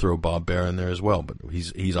 They'll throw Bob Baer in there as well, but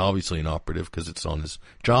he's obviously an operative because it's on his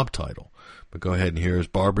job title. But go ahead and here's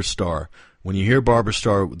Barbara Starr. When you hear Barbara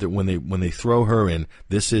Starr, when they throw her in,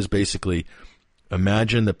 this is basically,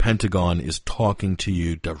 imagine the Pentagon is talking to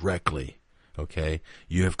you directly. Okay,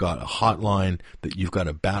 you have got a hotline, that you've got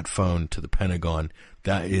a bat phone to the Pentagon.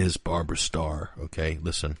 That is Barbara Starr. Okay,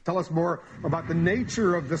 listen. Tell us more about the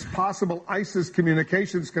nature of this possible ISIS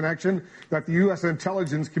communications connection that the U.S.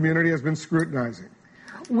 intelligence community has been scrutinizing.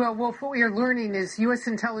 Well, Wolf, what we are learning is U.S.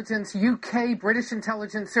 intelligence, UK, British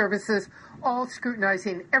intelligence services, all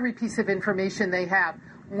scrutinizing every piece of information they have.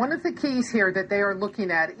 One of the keys here that they are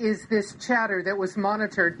looking at is this chatter that was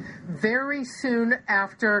monitored very soon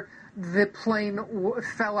after the plane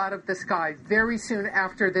fell out of the sky, very soon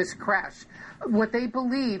after this crash. What they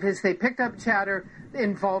believe is they picked up chatter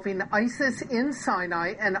involving ISIS in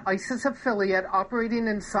Sinai, an ISIS affiliate operating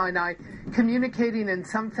in Sinai, communicating in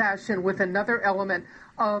some fashion with another element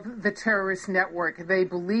of the terrorist network. They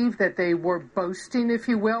believe that they were boasting, if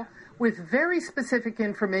you will, with very specific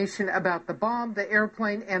information about the bomb, the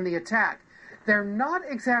airplane, and the attack. They're not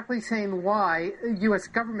exactly saying why, U.S.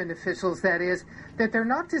 government officials, that is, that they're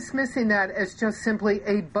not dismissing that as just simply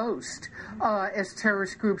a boast, as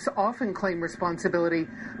terrorist groups often claim responsibility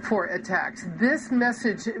for attacks. This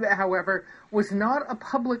message, however, was not a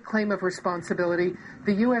public claim of responsibility.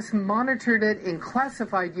 The U.S. monitored it in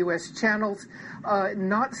classified U.S. channels,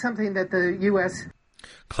 not something that the U.S.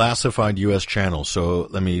 Classified U.S. channels. So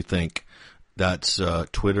let me think. That's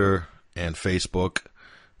Twitter and Facebook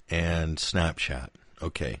and Snapchat.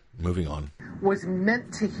 Okay, moving on. Was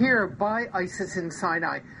meant to hear by ISIS in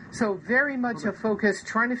Sinai. So very much a focus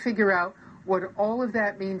trying to figure out what all of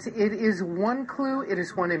that means. It is one clue. It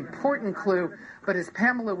is one important clue. But as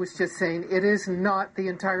Pamela was just saying, it is not the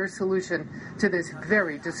entire solution to this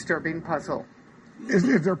very disturbing puzzle. Is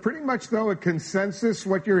there pretty much, though, a consensus,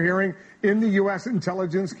 what you're hearing in the U.S.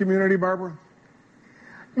 intelligence community, Barbara?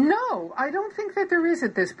 No, I don't think that there is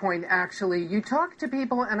at this point, actually. You talk to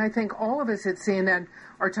people, and I think all of us at CNN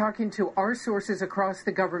are talking to our sources across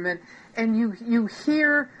the government, and you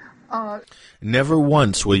hear... Never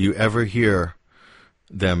once will you ever hear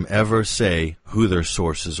them ever say who their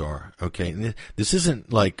sources are, okay? This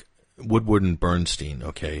isn't like Woodward and Bernstein,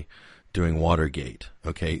 okay, doing Watergate,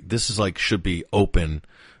 okay. This is should be open,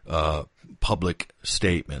 public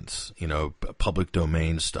statements, public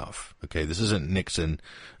domain stuff, okay. This isn't Nixon,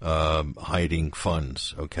 hiding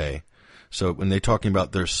funds, okay. So when they're talking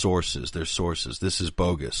about their sources, this is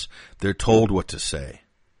bogus. They're told what to say,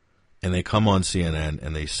 and they come on CNN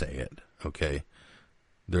and they say it, okay.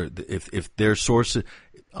 If their sources,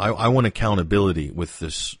 I want accountability with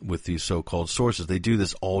these so-called sources. They do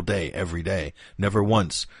this all day, every day. Never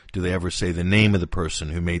once do they ever say the name of the person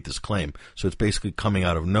who made this claim. So it's basically coming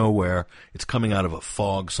out of nowhere. It's coming out of a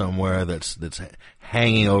fog somewhere that's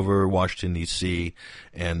hanging over Washington, D.C.,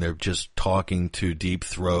 and they're just talking to Deep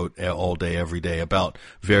Throat all day, every day about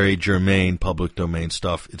very germane public domain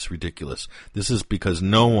stuff. It's ridiculous. This is because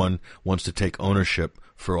no one wants to take ownership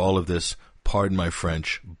for all of this, pardon my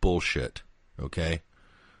French, bullshit, okay?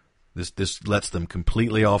 This lets them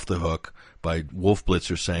completely off the hook by Wolf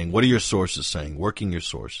Blitzer saying, what are your sources saying? Working your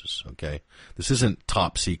sources, okay? This isn't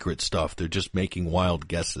top secret stuff. They're just making wild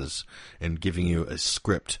guesses and giving you a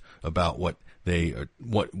script about what they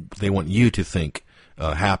want you to think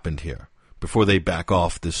happened here before they back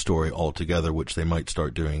off this story altogether, which they might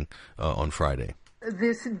start doing on Friday.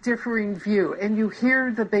 This differing view, and you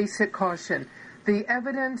hear the basic caution. The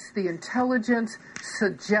evidence, the intelligence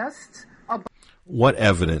suggests what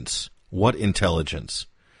evidence? What intelligence?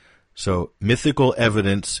 So mythical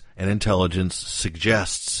evidence and intelligence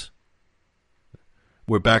suggests.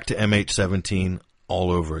 We're back to MH17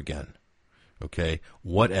 all over again. Okay?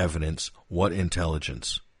 What evidence? What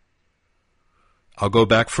intelligence? I'll go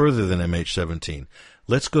back further than MH17.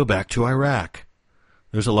 Let's go back to Iraq.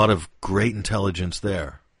 There's a lot of great intelligence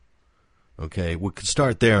there. Okay? We could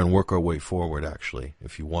start there and work our way forward, actually,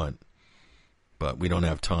 if you want. But we don't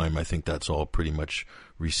have time. I think that's all pretty much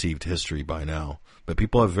received history by now. But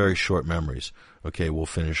people have very short memories. Okay, we'll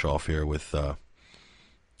finish off here with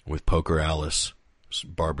Poker Alice,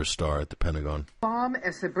 Barbara Starr at the Pentagon. Bomb,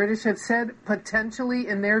 as the British have said, potentially,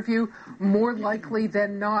 in their view, more likely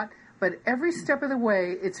than not. But every step of the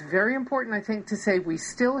way, it's very important, I think, to say we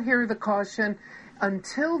still hear the caution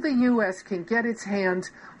until the U.S. can get its hands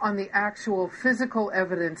on the actual physical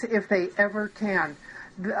evidence, if they ever can.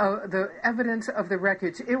 The evidence of the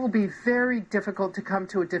wreckage, it will be very difficult to come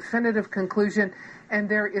to a definitive conclusion, and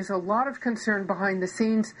there is a lot of concern behind the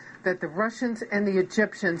scenes that the Russians and the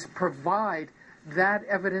Egyptians provide that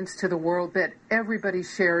evidence to the world, that everybody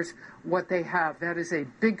shares what they have. That is a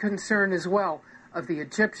big concern as well of the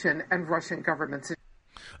Egyptian and Russian governments.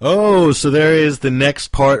 Oh, so there is the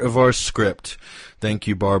next part of our script. Thank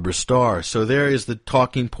you, Barbara Starr. So there is the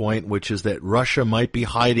talking point, which is that Russia might be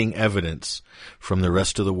hiding evidence from the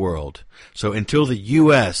rest of the world. So until the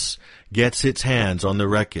U.S. gets its hands on the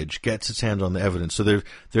wreckage, gets its hands on the evidence. So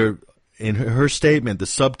they're in her statement, the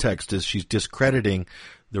subtext is she's discrediting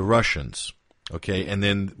the Russians. Okay, and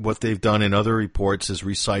then what they've done in other reports is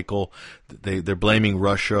recycle. They're blaming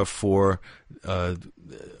Russia for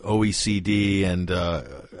OECD and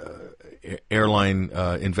airline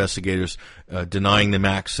investigators denying them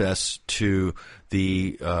access to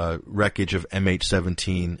the wreckage of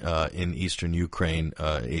MH17 in eastern Ukraine,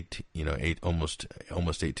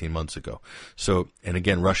 almost 18 months ago. So, and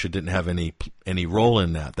again, Russia didn't have any role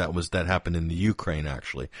in that. That happened in the Ukraine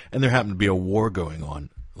actually, and there happened to be a war going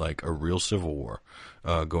on. Like a real civil war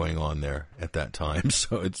going on there at that time.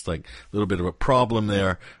 So it's like a little bit of a problem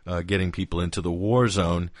there, getting people into the war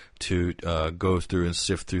zone to go through and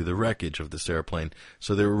sift through the wreckage of this airplane.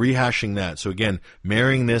 So they're rehashing that. So again,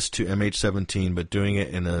 marrying this to MH17, but doing it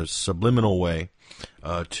in a subliminal way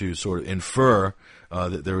to sort of infer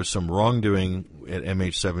that there was some wrongdoing at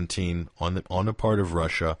MH17 on the part of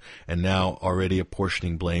Russia, and now already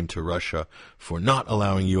apportioning blame to Russia for not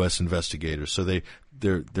allowing U.S. investigators. So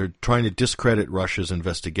they're trying to discredit Russia's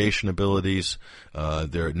investigation abilities,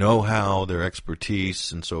 their know-how, their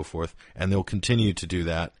expertise, and so forth, and they'll continue to do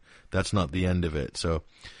that. That's not the end of it. So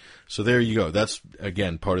there you go. That's,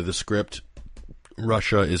 again, part of the script.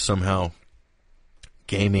 Russia is somehow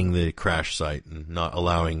gaming the crash site and not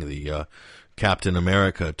allowing the Captain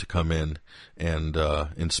America to come in and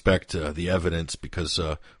inspect the evidence because,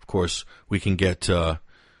 of course, we can get,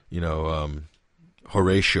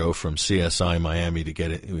 Horatio from CSI Miami to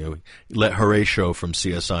get it. Let Horatio from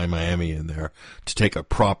CSI Miami in there to take a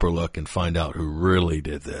proper look and find out who really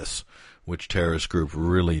did this, which terrorist group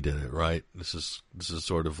really did it. Right? This is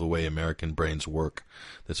sort of the way American brains work.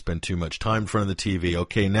 They spend too much time in front of the TV.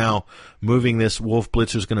 Okay, now moving this, Wolf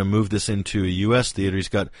Blitzer's going to move this into a U.S. theater. He's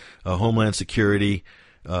got a Homeland Security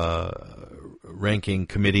ranking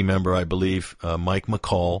committee member, I believe, Mike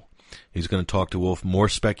McCall. He's going to talk to Wolf. More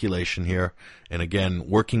speculation here. And again,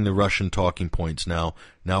 working the Russian talking points now.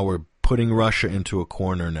 Now we're putting Russia into a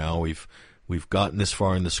corner now. We've gotten this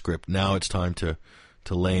far in the script. Now it's time to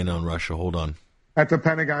lay in on Russia. Hold on. At the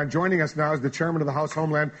Pentagon, joining us now is the chairman of the House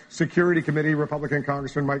Homeland Security Committee, Republican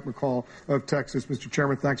Congressman Mike McCall of Texas. Mr.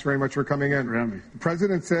 Chairman, thanks very much for coming in. The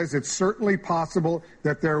president says it's certainly possible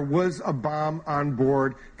that there was a bomb on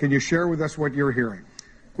board. Can you share with us what you're hearing?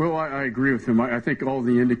 Well, I agree with him. I think all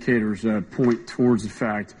the indicators point towards the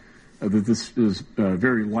fact that this is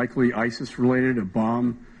very likely ISIS-related, a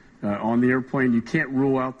bomb on the airplane. You can't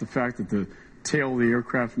rule out the fact that the tail of the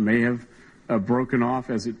aircraft may have broken off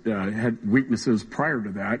as it had weaknesses prior to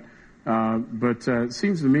that. But it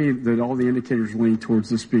seems to me that all the indicators lean towards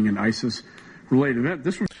this being an ISIS-related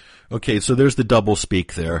event. Okay, so there's the double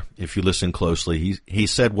speak there, if you listen closely. He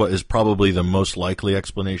said what is probably the most likely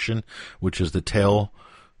explanation, which is the tail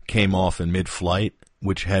came off in mid-flight,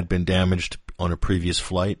 which had been damaged on a previous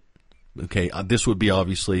flight. Okay, this would be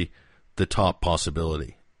obviously the top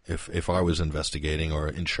possibility. If I was investigating or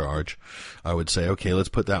in charge, I would say, okay, let's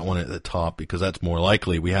put that one at the top because that's more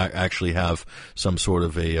likely. We actually have some sort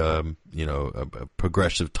of a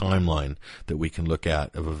progressive timeline that we can look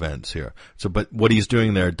at of events here. So, but what he's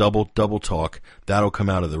doing there, double talk, that'll come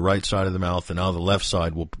out of the right side of the mouth, and now the left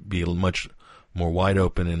side will be much more wide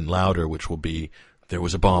open and louder, which will be there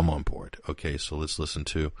was a bomb on board. Okay, so let's listen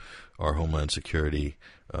to our Homeland Security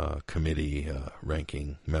Committee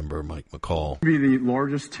ranking member, Mike McCall. It would be the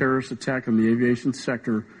largest terrorist attack on the aviation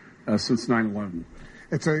sector since 9/11.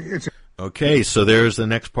 Okay, so there's the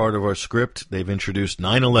next part of our script. They've introduced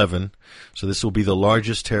 9/11, so this will be the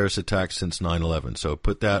largest terrorist attack since 9/11. So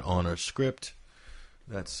put that on our script.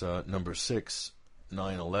 That's number 6,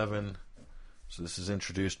 9/11. So this is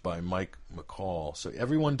introduced by Mike McCall. So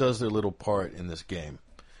everyone does their little part in this game.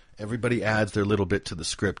 Everybody adds their little bit to the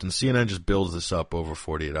script, and CNN just builds this up over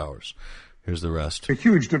 48 hours. Here's the rest. A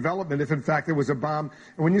huge development if, in fact, there was a bomb.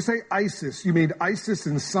 And when you say ISIS, you mean ISIS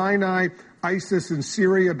in Sinai, ISIS in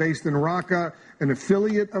Syria based in Raqqa, an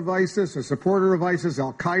affiliate of ISIS, a supporter of ISIS,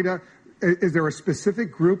 Al-Qaeda. Is there a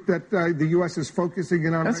specific group that the U.S. is focusing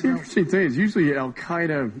in on That's right the now? interesting thing. Is usually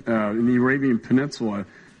Al-Qaeda in the Arabian Peninsula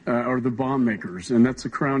are the bomb makers, and that's the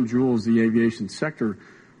crown jewels of the aviation sector.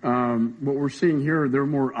 What we're seeing here,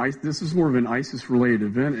 this is more of an ISIS-related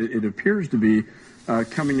event. It appears to be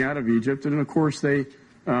coming out of Egypt, and of course they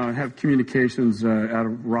have communications out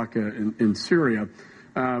of Raqqa in Syria.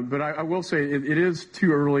 But I will say it is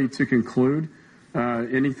too early to conclude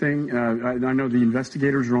anything. I know the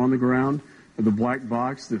investigators are on the ground, the black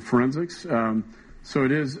box, the forensics. So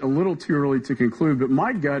it is a little too early to conclude. But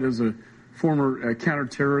my gut as a former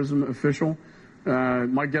counterterrorism official,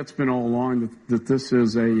 my gut's been all along that this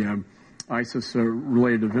is a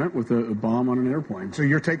ISIS-related event with a bomb on an airplane. So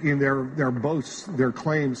you're taking their boasts, their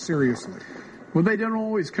claims seriously? Well, they don't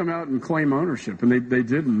always come out and claim ownership, and they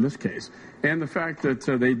did in this case. And the fact that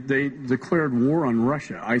they declared war on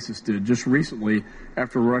Russia, ISIS did, just recently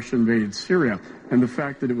after Russia invaded Syria, and the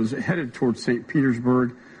fact that it was headed towards St.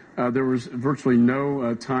 Petersburg, there was virtually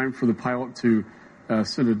no time for the pilot to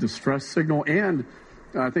send a distress signal, and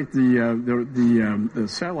I think the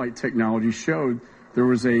satellite technology showed there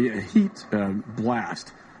was a heat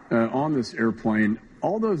blast on this airplane.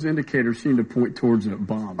 All those indicators seem to point towards a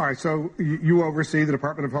bomb. All right, so you oversee the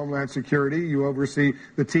Department of Homeland Security. You oversee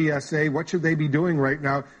the TSA. What should they be doing right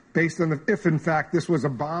now based on if, in fact, this was a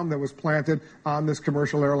bomb that was planted on this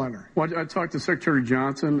commercial airliner? Well, I talked to Secretary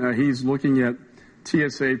Johnson. He's looking at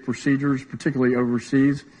TSA procedures, particularly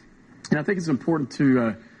overseas. And I think it's important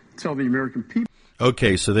to tell the American people.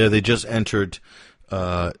 Okay, so there they just entered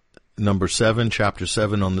number 7, chapter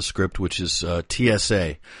 7 on the script, which is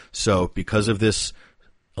TSA. So because of this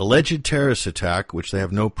alleged terrorist attack, which they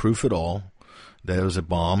have no proof at all that it was a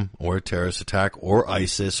bomb or a terrorist attack or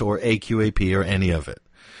ISIS or AQAP or any of it,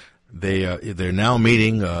 they're now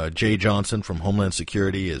meeting. Jay Johnson from Homeland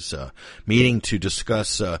Security is meeting to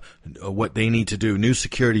discuss what they need to do, new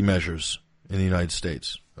security measures in the United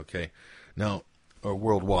States. Okay, now or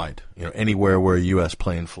worldwide, anywhere where a U.S.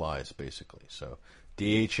 plane flies, basically. So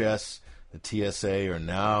DHS, the TSA are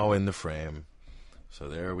now in the frame. So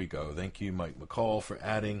there we go. Thank you, Mike McCall, for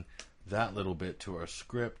adding that little bit to our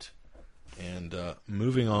script. And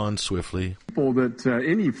moving on swiftly. People that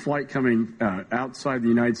any flight coming outside the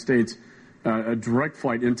United States, a direct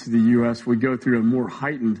flight into the U.S., would go through a more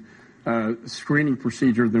heightened screening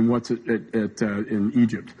procedure than what's in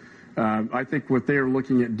Egypt. I think what they are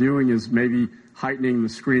looking at doing is maybe heightening the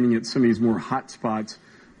screening at some of these more hot spots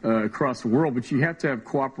across the world. But you have to have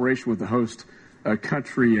cooperation with the host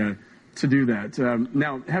country to do that.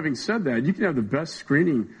 Now, having said that, you can have the best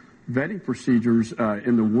screening vetting procedures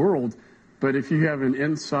in the world. But if you have an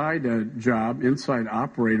inside inside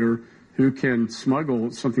operator who can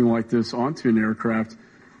smuggle something like this onto an aircraft,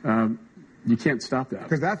 you can't stop that.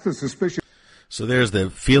 Because that's the suspicion. So there's the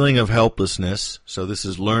feeling of helplessness. So this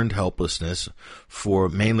is learned helplessness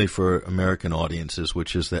mainly for American audiences,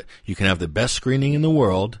 which is that you can have the best screening in the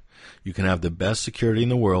world, you can have the best security in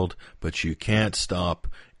the world, but you can't stop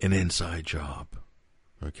an inside job.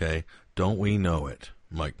 Okay? Don't we know it,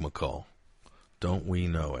 Mike McCall? Don't we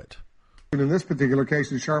know it? In this particular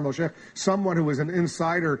case in Sharm el-Sheikh, someone who was an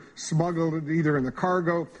insider smuggled it either in the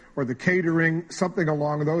cargo or the catering, something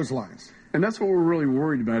along those lines. And that's what we're really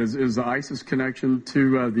worried about is the ISIS connection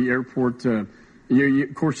to the airport. Of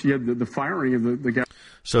course, you had the firing of the guy.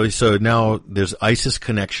 So now there's ISIS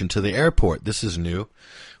connection to the airport. This is new.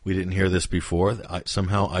 We didn't hear this before.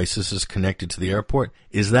 Somehow ISIS is connected to the airport.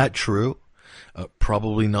 Is that true?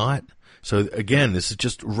 Probably not. So again, this is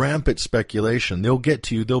just rampant speculation. They'll get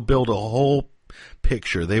to you. They'll build a whole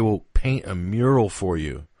picture. They will paint a mural for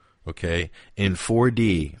you, okay, in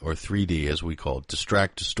 4D or 3D as we call it,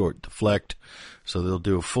 distract, distort, deflect. So they'll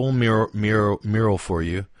do a full mural for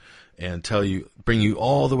you and bring you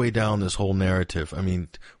all the way down this whole narrative. I mean,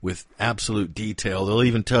 with absolute detail. They'll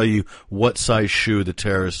even tell you what size shoe the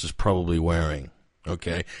terrorist is probably wearing,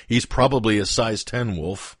 okay. He's probably a size 10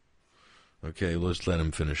 wolf. Okay, let's let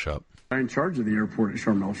him finish up. In charge of the airport at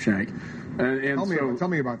Sharm el-Sheikh, and tell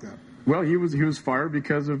me about that. Well, he was fired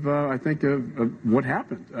because of I think of what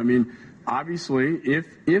happened. I mean, obviously,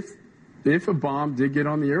 if a bomb did get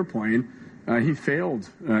on the airplane, he failed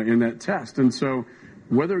in that test, and so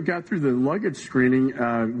whether it got through the luggage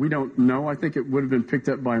screening, we don't know. I think it would have been picked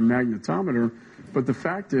up by a magnetometer, but the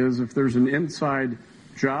fact is, if there's an inside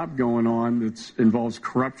job going on that involves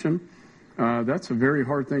corruption, that's a very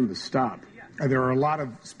hard thing to stop. There are a lot of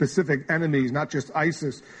specific enemies, not just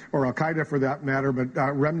ISIS or Al-Qaeda for that matter, but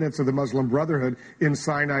remnants of the Muslim Brotherhood in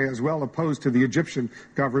Sinai as well, opposed to the Egyptian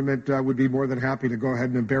government, would be more than happy to go ahead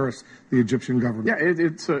and embarrass the Egyptian government. Yeah,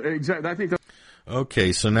 it's exactly. I think that's...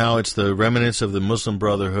 Okay, so now it's the remnants of the Muslim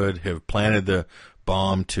Brotherhood have planted the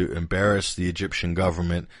bomb to embarrass the Egyptian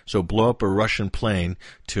government, so blow up a Russian plane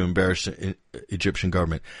to embarrass the Egyptian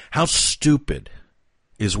government. How stupid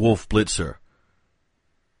is Wolf Blitzer?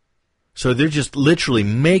 So they're just literally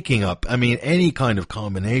making up, I mean, any kind of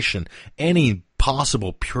combination, any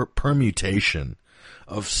possible permutation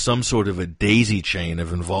of some sort of a daisy chain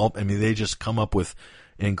of involved. I mean, they just come up with,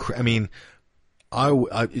 I'll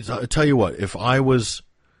tell you what, if I was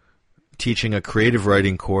teaching a creative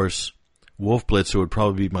writing course, Wolf Blitzer would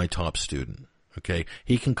probably be my top student. Okay.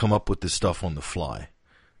 He can come up with this stuff on the fly.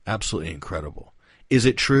 Absolutely incredible. Is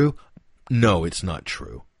it true? No, it's not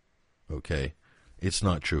true. Okay. It's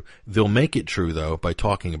not true. They'll make it true, though, by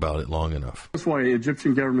talking about it long enough. That's why the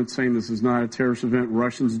Egyptian government's saying this is not a terrorist event.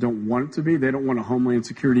 Russians don't want it to be. They don't want a homeland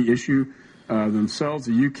security issue themselves.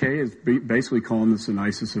 The UK is basically calling this an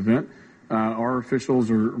ISIS event. Our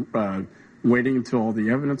officials are waiting until all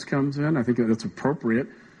the evidence comes in. I think that's appropriate.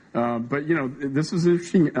 But, this is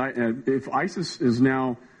interesting. If ISIS is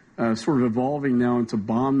now sort of evolving now into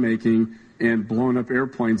bomb making and blowing up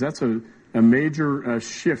airplanes, that's a major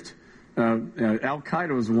shift.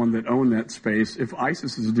 Al-Qaeda was the one that owned that space. If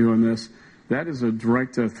ISIS is doing this, that is a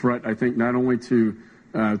direct threat, I think, not only to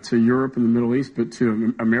Europe and the Middle East, but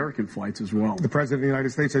to American flights as well. The President of the United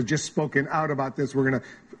States has just spoken out about this. We're going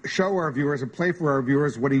to show our viewers and play for our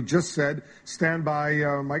viewers what he just said. Stand by.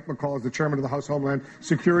 Mike McCall is the chairman of the House Homeland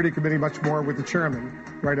Security Committee. Much more with the chairman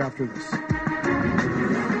right after this.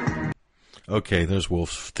 Okay, there's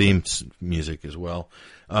Wolf's theme music as well.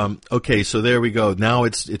 Okay, so there we go. Now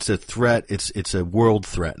it's a threat. It's a world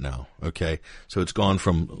threat now. Okay, so it's gone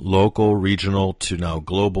from local, regional to now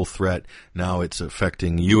global threat. Now it's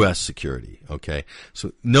affecting U.S. security. Okay,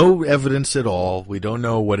 so no evidence at all. We don't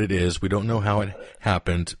know what it is. We don't know how it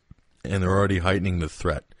happened, and they're already heightening the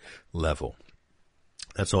threat level.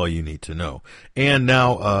 That's all you need to know. And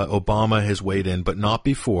now Obama has weighed in, but not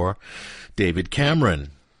before. David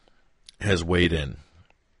Cameron has weighed in.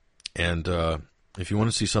 And if you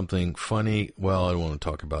want to see something funny, well, I don't want to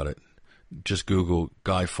talk about it. Just Google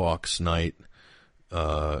Guy Fawkes Night,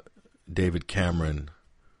 David Cameron,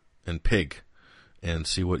 and Pig, and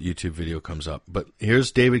see what YouTube video comes up. But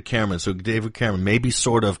here's David Cameron. So David Cameron, maybe,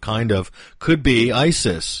 sort of, kind of, could be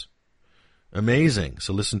ISIS. Amazing.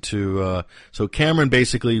 So listen to, so Cameron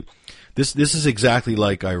basically, this is exactly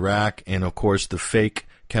like Iraq and, of course, the fake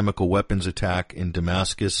chemical weapons attack in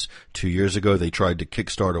Damascus 2 years ago. They tried to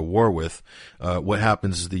kickstart a war with. What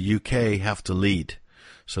happens is the UK have to lead.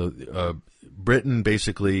 So Britain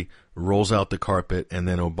basically rolls out the carpet, and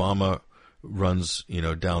then Obama runs,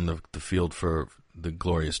 down the field for the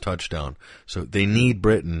glorious touchdown. So they need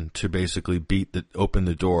Britain to basically open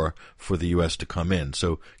the door for the U.S. to come in.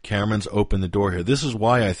 So Cameron's opened the door here. This is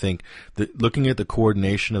why I think that looking at the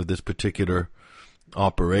coordination of this particular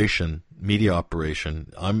media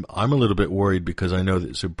operation, I'm a little bit worried, because I know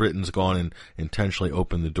that so Britain's gone and intentionally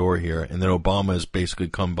opened the door here, and then Obama has basically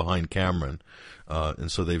come behind Cameron,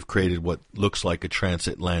 and so they've created what looks like a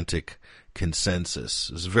transatlantic consensus.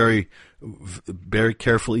 It's very, very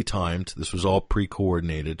carefully timed. This was all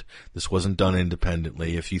pre-coordinated. This wasn't done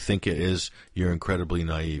independently. If you think it is, you're incredibly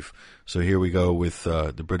naive. So here we go with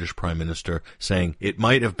the British Prime Minister saying it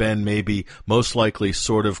might have been, maybe, most likely,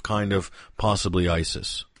 sort of, kind of, possibly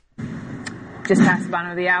ISIS. Just past the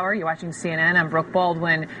bottom of the hour, you're watching CNN. I'm Brooke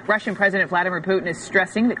Baldwin. Russian President Vladimir Putin is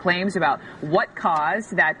stressing the claims about what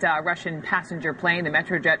caused that Russian passenger plane, the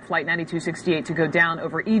Metrojet Flight 9268, to go down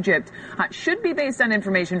over Egypt, should be based on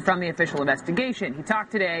information from the official investigation. He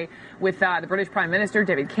talked today with the British Prime Minister,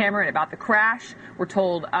 David Cameron, about the crash. We're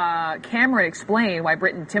told Cameron explained why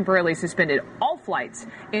Britain temporarily suspended all flights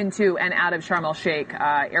into and out of Sharm el-Sheikh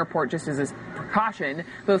airport just as a precaution.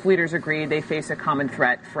 Both leaders agreed they face a common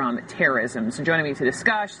threat from terrorism. So joining me to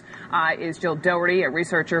discuss is Jill Doherty, a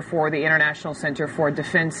researcher for the International Center for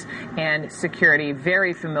Defense and Security,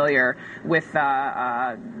 very familiar with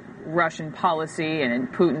Russian policy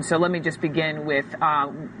and Putin. So let me just begin with,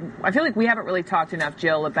 I feel like we haven't really talked enough,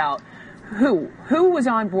 Jill, about who was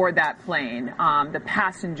on board that plane, the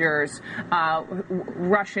passengers,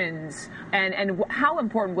 Russians, and how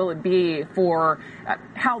important will it be for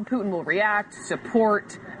how Putin will react,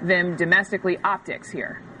 support them domestically, optics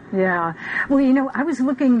here? Yeah. Well, I was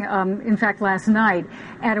looking, in fact, last night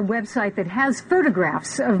at a website that has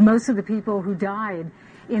photographs of most of the people who died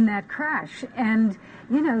in that crash. And,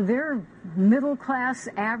 they're middle-class,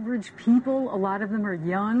 average people. A lot of them are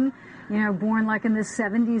young, born like in the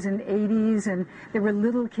 70s and 80s, and they were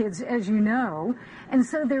little kids, as you know. And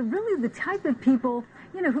so they're really the type of people,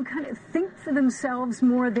 who kind of think for themselves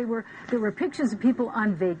more. There were pictures of people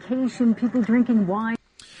on vacation, people drinking wine.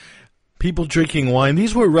 People drinking wine.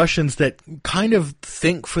 These were Russians that kind of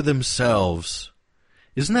think for themselves.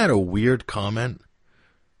 Isn't that a weird comment?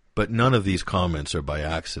 But none of these comments are by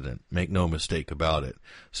accident. Make no mistake about it.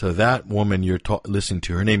 So that woman you're listening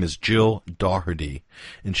to, her name is Jill Doherty,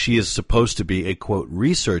 and she is supposed to be a, quote,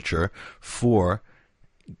 researcher for,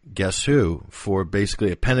 guess who? For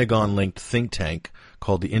basically a Pentagon-linked think tank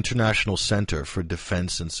called the International Center for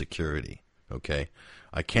Defense and Security. Okay?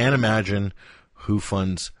 I can't imagine who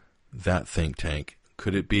funds that think tank.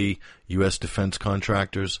 Could it be U.S. defense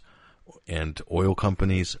contractors and oil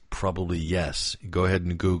companies? Probably yes. Go ahead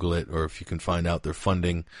and Google it, or if you can find out their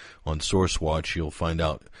funding on SourceWatch, you'll find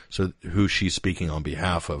out who she's speaking on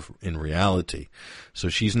behalf of in reality. So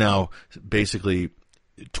she's now basically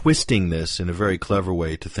twisting this in a very clever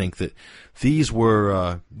way to think that these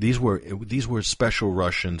were special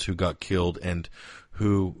Russians who got killed and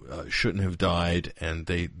who shouldn't have died, and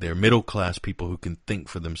they're middle-class people who can think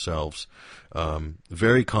for themselves.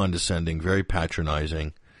 Very condescending, very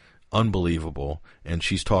patronizing, unbelievable. And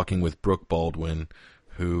she's talking with Brooke Baldwin,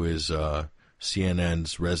 who is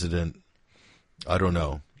CNN's resident. I don't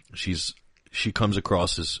know. She comes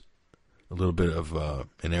across as a little bit of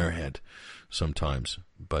an airhead sometimes,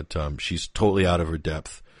 but she's totally out of her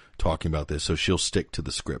depth talking about this, so she'll stick to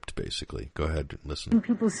the script, basically. Go ahead and listen.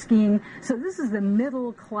 People skiing. So this is the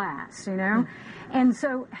middle class, And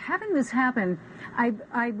so having this happen,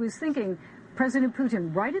 I was thinking, President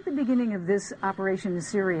Putin, right at the beginning of this operation in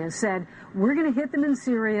Syria, said, we're going to hit them in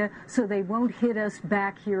Syria so they won't hit us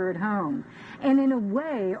back here at home. And in a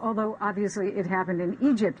way, although obviously it happened in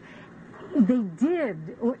Egypt, they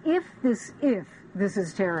did, or if this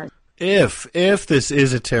is terrorism. If this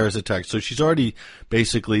is a terrorist attack, so she's already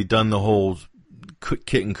basically done the whole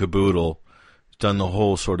kit and caboodle, done the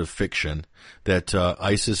whole sort of fiction that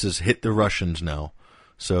ISIS has hit the Russians now.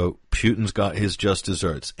 So Putin's got his just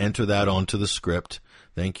desserts. Enter that onto the script.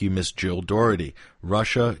 Thank you, Miss Jill Doherty.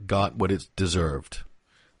 Russia got what it deserved.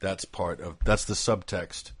 That's the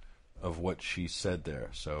subtext of what she said there.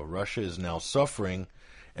 So Russia is now suffering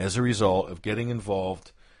as a result of getting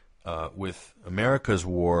involved with America's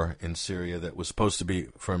war in Syria that was supposed to be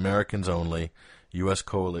for Americans only, U.S.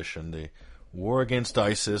 coalition, the war against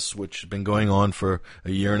ISIS, which has been going on for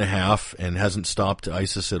a year and a half and hasn't stopped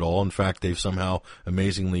ISIS at all. In fact, they've somehow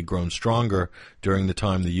amazingly grown stronger during the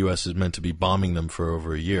time the U.S. is meant to be bombing them for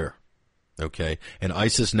over a year. Okay? And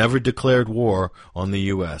ISIS never declared war on the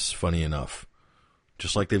U.S., funny enough.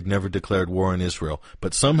 Just like they've never declared war on Israel.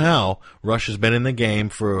 But somehow, Russia's been in the game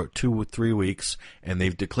for 2 or 3 weeks, and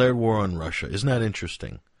they've declared war on Russia. Isn't that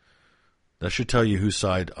interesting? That should tell you whose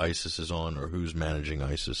side ISIS is on or who's managing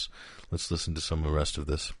ISIS. Let's listen to some of the rest of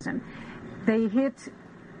this. They hit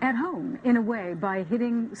at home, in a way, by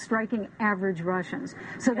striking average Russians.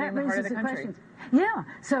 So that raises the question. Yeah.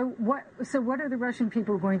 So what are the Russian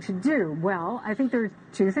people going to do? Well, I think there are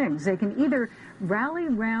two things. They can either rally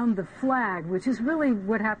around the flag, which is really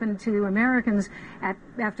what happened to Americans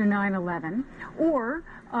after 9/11, or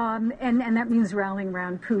and that means rallying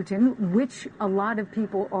around Putin, which a lot of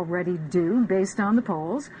people already do based on the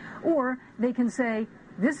polls, or they can say,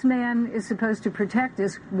 this man is supposed to protect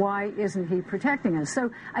us. Why isn't he protecting us?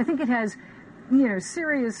 So I think it has,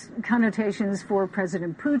 serious connotations for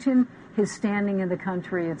President Putin, his standing in the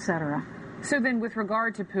country, etc. So then with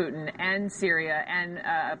regard to Putin and Syria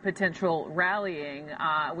and potential rallying,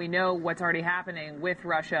 we know what's already happening with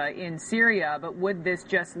Russia in Syria, but would this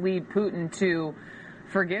just lead Putin to,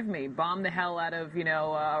 forgive me, bomb the hell out of,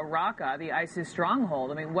 Raqqa, the ISIS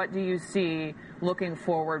stronghold? I mean, what do you see looking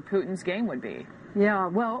forward Putin's game would be? Yeah,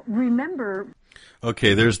 well, remember...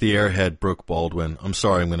 Okay, there's the airhead, Brooke Baldwin. I'm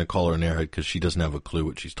sorry, I'm going to call her an airhead because she doesn't have a clue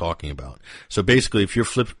what she's talking about. So basically,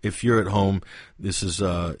 if you're at home, this is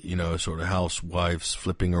sort of housewives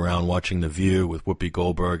flipping around watching The View with Whoopi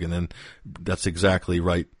Goldberg, and then that's exactly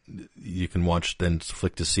right. You can then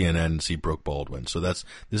flick to CNN and see Brooke Baldwin. So this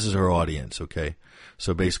is her audience, okay?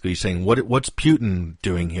 So basically saying, what's Putin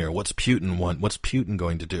doing here? What's Putin want? What's Putin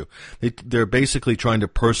going to do? They're basically trying to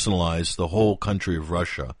personalize the whole country of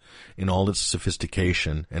Russia in all its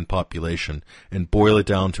sophistication and population and boil it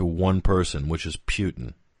down to one person, which is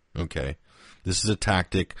Putin, okay? This is a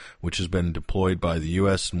tactic which has been deployed by the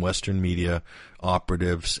U.S. and Western media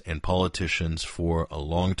operatives and politicians for a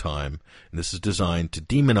long time. And this is designed to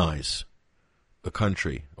demonize a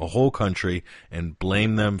whole country, and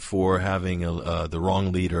blame them for having the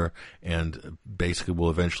wrong leader, and basically will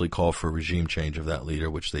eventually call for regime change of that leader,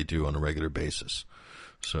 which they do on a regular basis.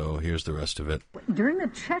 So here's the rest of it. During the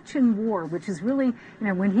Chechen War, which is really,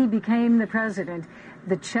 when he became the president,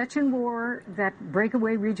 the Chechen War, that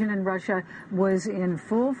breakaway region in Russia, was in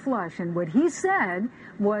full flush. And what he said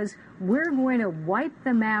was, we're going to wipe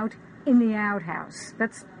them out in the outhouse.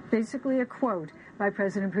 That's basically a quote by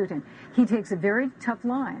President Putin. He takes a very tough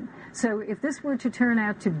line. So if this were to turn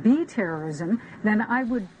out to be terrorism, then I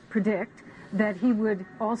would predict that he would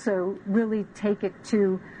also really take it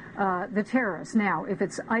to the terrorists. Now, if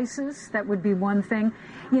it's ISIS, that would be one thing.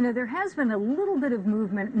 There has been a little bit of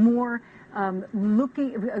movement, more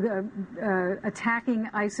attacking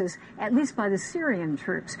ISIS, at least by the Syrian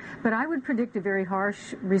troops. But I would predict a very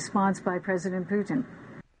harsh response by President Putin.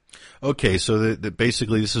 Okay, so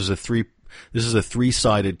basically this is a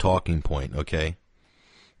three-sided talking point, okay?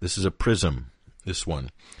 This is a prism, this one.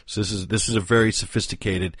 So this is a very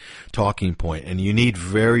sophisticated talking point, and you need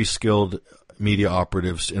very skilled media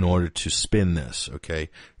operatives in order to spin this, okay?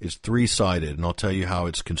 It's three-sided, and I'll tell you how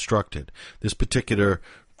it's constructed. This particular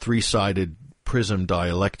three-sided prism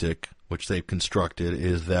dialectic, which they've constructed,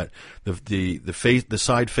 is that the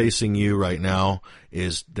side facing you right now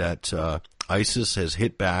is that ISIS has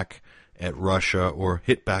hit back at Russia, or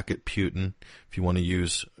hit back at Putin, if you want to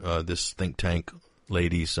use this think tank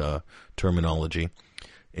lady's terminology.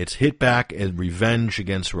 It's hit back as revenge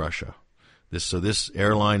against Russia. This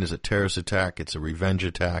airline is a terrorist attack. It's a revenge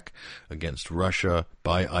attack against Russia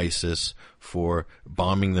by ISIS for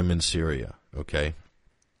bombing them in Syria. Okay,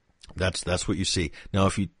 that's what you see.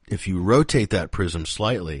 Now, if you rotate that prism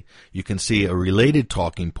slightly, you can see a related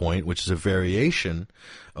talking point, which is a variation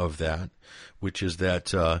of that, which is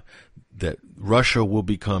that that Russia will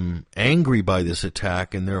become angry by this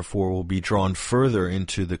attack and therefore will be drawn further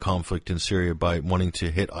into the conflict in Syria by wanting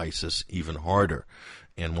to hit ISIS even harder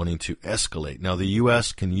and wanting to escalate. Now, the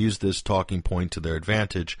U.S. can use this talking point to their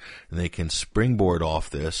advantage, and they can springboard off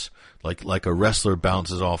this like a wrestler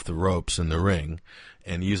bounces off the ropes in the ring,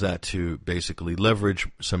 and use that to basically leverage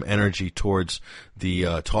some energy towards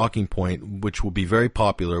the talking point, which will be very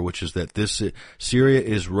popular, which is that Syria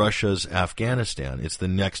is Russia's Afghanistan. It's the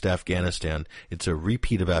next Afghanistan. It's a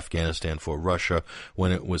repeat of Afghanistan for Russia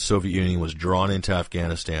when it was Soviet Union was drawn into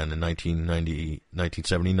Afghanistan in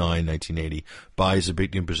 1979, 1980 by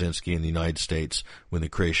Zbigniew Brzezinski in the United States when the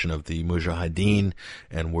creation of the Mujahideen,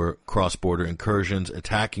 and were cross-border incursions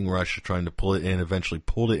attacking Russia, trying to pull it in, eventually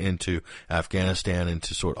pulled it into Afghanistan,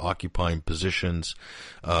 into sort of occupying positions,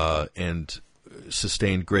 and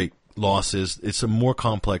sustained great losses. It's a more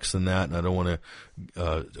complex than that, and I don't want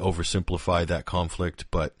to oversimplify that conflict,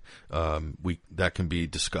 but that can be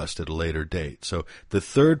discussed at a later date. So the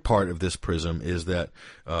third part of this prism is that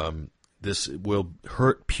this will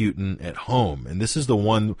hurt Putin at home, and this is the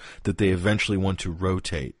one that they eventually want to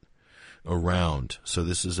rotate. around. So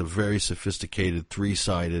this is a very sophisticated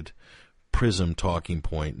three-sided prism talking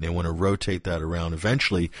point. They want to rotate that around,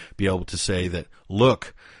 eventually be able to say that,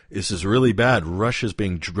 look, this is really bad. Russia's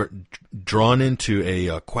being drawn into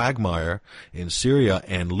a quagmire in Syria,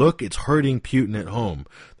 and look, it's hurting Putin at home.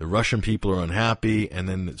 The Russian people are unhappy, and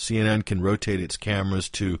then CNN can rotate its cameras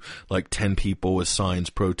to like 10 people with signs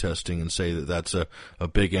protesting and say that that's a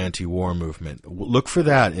big anti-war movement. Look for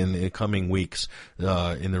that in the coming weeks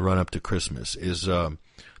in the run-up to Christmas, is the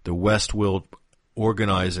West will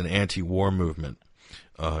organize an anti-war movement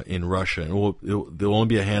in Russia, and there'll only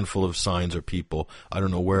be a handful of signs or people. I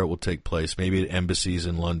don't know where it will take place. Maybe at embassies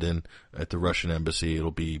in London, at the Russian embassy.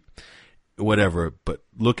 It'll be whatever, but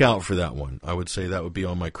look out for that one. I would say that would be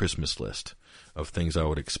on my Christmas list of things I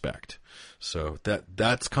would expect. So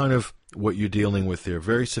that's kind of what you're dealing with there.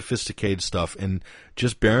 Very sophisticated stuff, and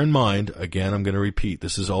just bear in mind, again, I'm going to repeat,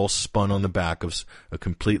 this is all spun on the back of a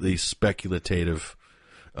completely speculative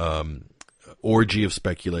orgy of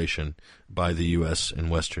speculation by the U.S.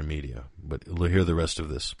 and Western media. But we'll hear the rest of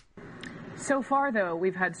this. So far, though,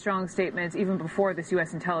 we've had strong statements even before this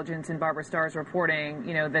U.S. intelligence and Barbara Starr's reporting,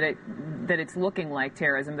 that it's looking like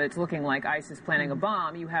terrorism, that it's looking like ISIS planning a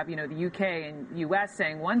bomb. You have, the U.K. and U.S.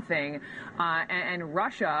 saying one thing, and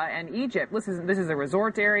Russia and Egypt. This is a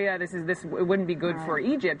resort area. It wouldn't be good for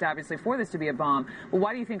Egypt, obviously, for this to be a bomb. Well,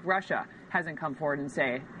 why do you think Russia hasn't come forward and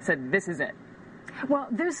said this is it? Well,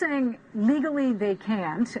 they're saying legally they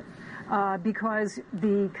can't because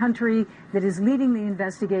the country that is leading the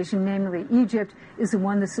investigation, namely Egypt, is the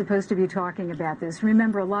one that's supposed to be talking about this.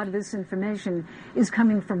 Remember, a lot of this information is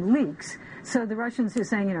coming from leaks. So the Russians are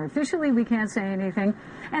saying, officially we can't say anything.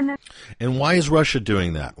 And why is Russia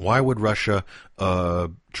doing that? Why would Russia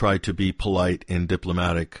try to be polite in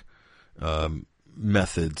diplomatic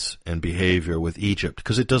methods and behavior with Egypt?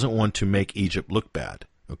 Because it doesn't want to make Egypt look bad.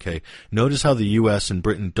 Okay. Notice how the U.S. and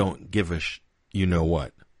Britain don't give a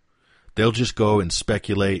you-know-what. They'll just go and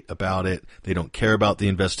speculate about it. They don't care about the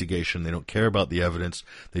investigation. They don't care about the evidence.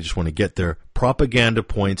 They just want to get their propaganda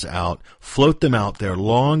points out, float them out there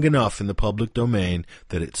long enough in the public domain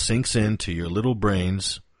that it sinks into your little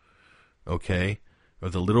brains, okay, or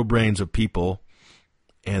the little brains of people,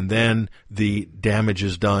 and then the damage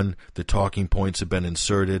is done. The talking points have been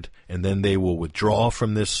inserted, and then they will withdraw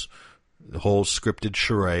from this the whole scripted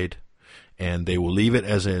charade, and they will leave it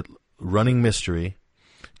as a running mystery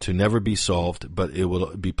to never be solved, but it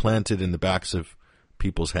will be planted in the backs of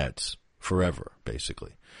people's heads forever,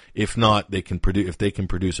 basically. If not, if they can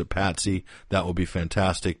produce a patsy, that will be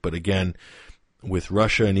fantastic. But again, with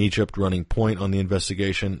Russia and Egypt running point on the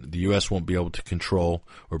investigation, the U.S. won't be able to control,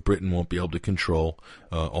 or Britain won't be able to control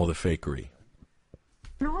all the fakery.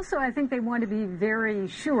 And also, I think they want to be very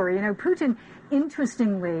sure. Putin,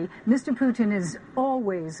 interestingly, Mr. Putin is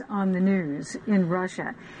always on the news in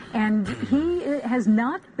Russia. And he has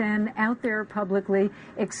not been out there publicly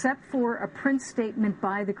except for a print statement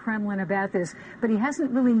by the Kremlin about this. But he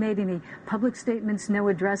hasn't really made any public statements, no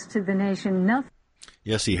address to the nation, nothing.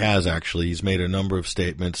 Yes, he has, actually. He's made a number of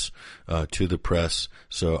statements to the press,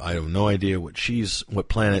 so I have no idea what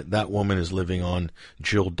planet that woman is living on,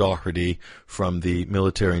 Jill Doherty, from the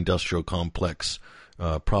military-industrial complex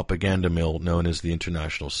propaganda mill known as the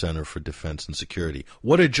International Center for Defense and Security.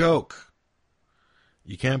 What a joke!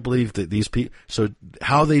 You can't believe that these people... So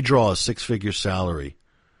how they draw a six-figure salary,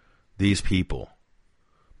 these people,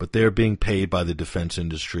 but they're being paid by the defense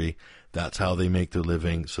industry. That's how they make their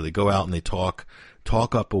living. So they go out and they talk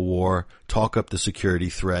up a war, talk up the security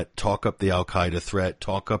threat, talk up the Al-Qaeda threat,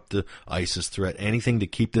 talk up the ISIS threat, anything to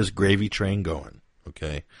keep this gravy train going.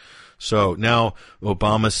 Okay. So now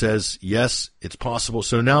Obama says, yes, it's possible.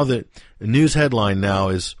 So now the news headline now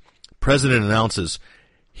is President announces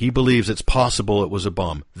he believes it's possible it was a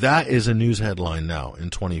bomb. That is a news headline now in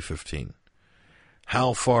 2015.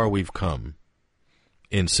 How far we've come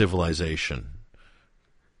in civilization.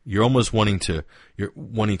 You're almost wanting to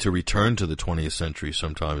return to the 20th century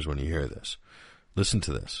sometimes when you hear this. Listen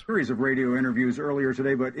to this. Series of radio interviews earlier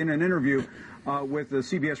today, but in an interview with the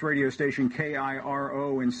CBS radio station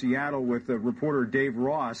KIRO in Seattle with reporter Dave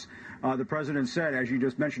Ross, the president said, as you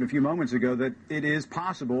just mentioned a few moments ago, that it is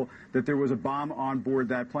possible that there was a bomb on board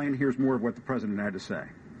that plane. Here's more of what the president had to say.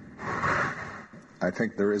 I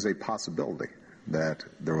think there is a possibility that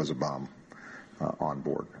there was a bomb on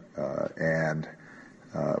board, and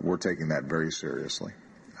we're taking that very seriously.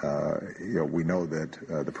 We know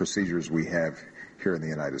that the procedures we have here in the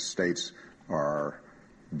United States are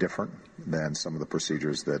different than some of the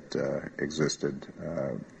procedures that existed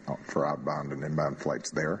for outbound and inbound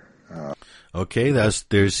flights there. Okay,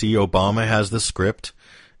 Obama has the script,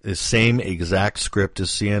 the same exact script as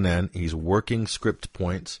CNN. He's working script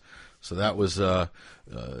points. So that was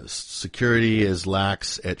security is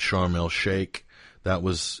lax at Sharm el-Sheikh. That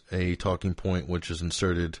was a talking point which was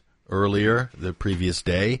inserted earlier the previous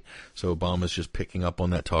day. So Obama's just picking up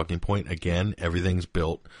on that talking point. Again, everything's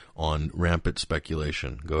built on rampant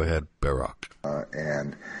speculation. Go ahead, Barack.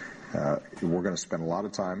 And we're going to spend a lot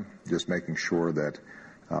of time just making sure that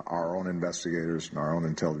our own investigators and our own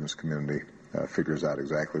intelligence community figures out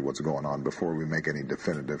exactly what's going on before we make any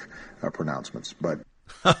definitive pronouncements. But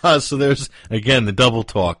so there's, again, the double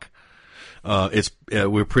talk.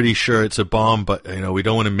 We're pretty sure it's a bomb, but we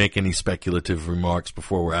don't want to make any speculative remarks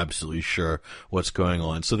before we're absolutely sure what's going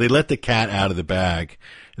on. So they let the cat out of the bag,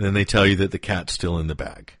 and then they tell you that the cat's still in the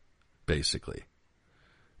bag, basically.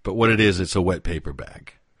 But what it is, it's a wet paper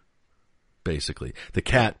bag, basically. The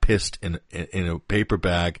cat pissed in a paper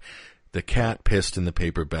bag. The cat pissed in the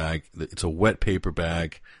paper bag. It's a wet paper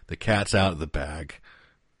bag. The cat's out of the bag.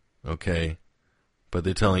 Okay? But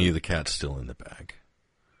they're telling you the cat's still in the bag.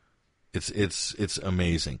 It's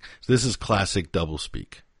amazing. So this is classic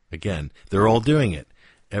doublespeak. Again, they're all doing it.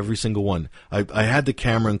 Every single one. I had the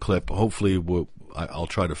Cameron clip. Hopefully I'll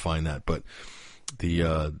try to find that. But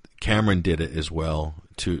the Cameron did it as well,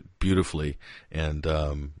 too, beautifully. And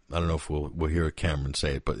I don't know if we'll hear Cameron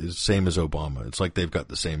say it, but it's the same as Obama. It's like they've got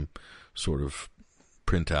the same sort of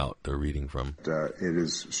printout they're reading from. It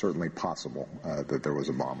is certainly possible that there was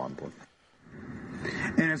a bomb on board.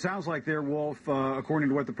 And it sounds like there, Wolf, according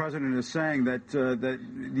to what the president is saying, that the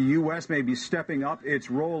U.S. may be stepping up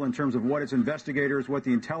its role in terms of what its investigators, what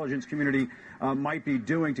the intelligence community might be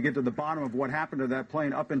doing to get to the bottom of what happened to that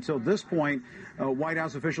plane. Up until this point, White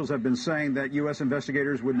House officials have been saying that U.S.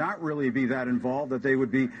 investigators would not really be that involved, that they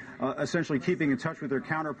would be essentially keeping in touch with their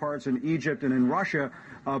counterparts in Egypt and in Russia.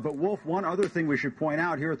 But, Wolf, one other thing we should point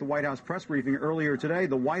out here at the White House press briefing earlier today,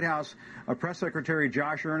 the White House press secretary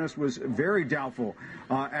Josh Earnest was very doubtful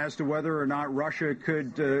as to whether or not Russia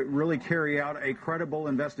could really carry out a credible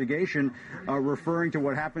investigation, referring to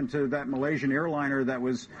what happened to that Malaysian airliner that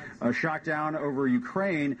was shot down over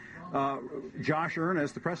Ukraine. Josh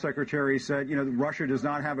Earnest, the press secretary, said, Russia does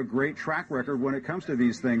not have a great track record when it comes to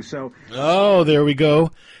these things. So, there we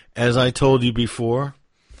go. As I told you before,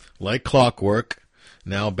 like clockwork.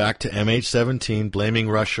 Now back to MH17, blaming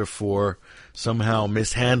Russia for somehow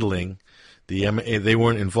mishandling they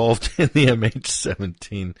weren't involved in the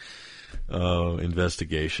MH17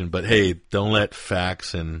 investigation. But hey, don't let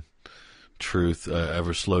facts and truth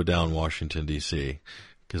ever slow down Washington, D.C.,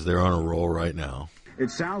 because they're on a roll right now. It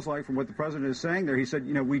sounds like, from what the president is saying there, he said,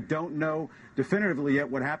 we don't know definitively yet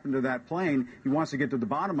what happened to that plane. He wants to get to the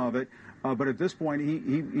bottom of it. But at this point,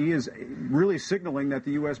 he is really signaling that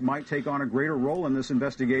the U.S. might take on a greater role in this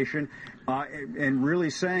investigation, and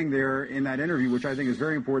really saying there in that interview, which I think is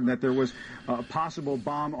very important, that there was a possible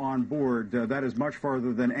bomb on board. That is much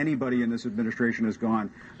farther than anybody in this administration has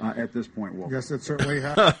gone at this point, Wolf. Yes, it certainly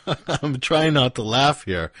has. I'm trying not to laugh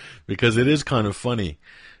here because it is kind of funny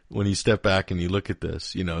when you step back and you look at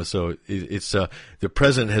this, so it's the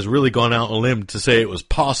president has really gone out on a limb to say it was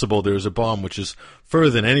possible there was a bomb, which is further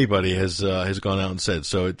than anybody has gone out and said.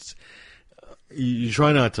 So it's you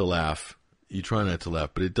try not to laugh,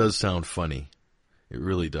 but it does sound funny. It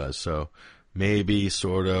really does. So maybe,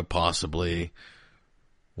 sort of, possibly.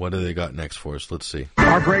 What do they got next for us? Let's see.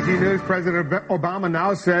 Our breaking news: President Obama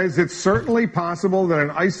now says it's certainly possible that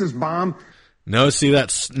an ISIS bomb. No, see,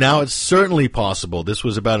 now it's certainly possible. This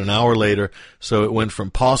was about an hour later, so it went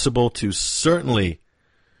from possible to certainly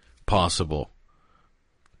possible.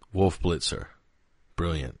 Wolf Blitzer.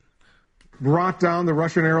 Brilliant. Brought down the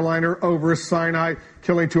Russian airliner over Sinai,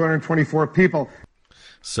 killing 224 people.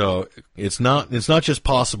 So it's not just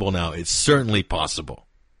possible now, it's certainly possible.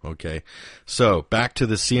 Okay? So back to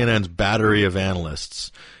the CNN's battery of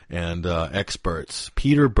analysts and experts.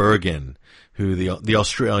 Peter Bergen, who the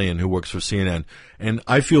Australian who works for CNN, and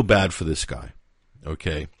I feel bad for this guy.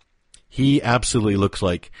 Okay, he absolutely looks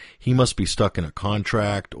like he must be stuck in a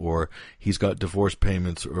contract, or he's got divorce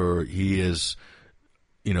payments, or he is,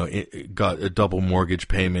 got a double mortgage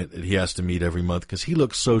payment that he has to meet every month, because he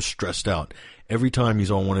looks so stressed out every time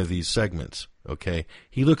he's on one of these segments. Okay,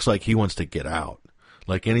 he looks like he wants to get out.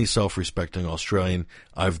 Like any self-respecting Australian,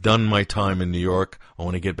 I've done my time in New York. I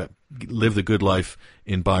want to get back, live the good life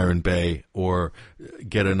in Byron Bay, or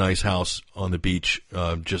get a nice house on the beach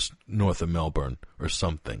just north of Melbourne or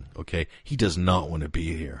something. Okay, he does not want to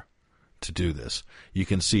be here. to do this. You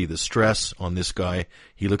can see the stress on this guy.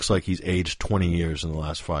 He looks like he's aged 20 years in the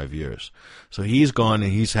last 5 years. So he's gone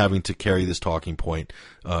and he's having to carry this talking point.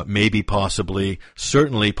 Maybe, possibly,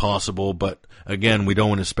 certainly possible, but again, we don't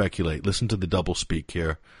want to speculate. Listen to the doublespeak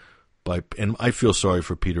here. And I feel sorry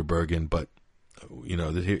for Peter Bergen, but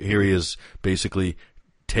here he is basically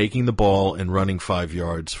taking the ball and running 5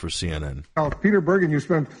 yards for CNN. Now, Peter Bergen, you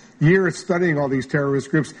spent years studying all these terrorist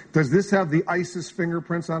groups. Does this have the ISIS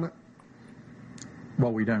fingerprints on it?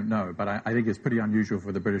 Well, we don't know, but I think it's pretty unusual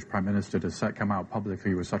for the British Prime Minister to come out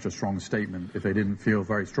publicly with such a strong statement if they didn't feel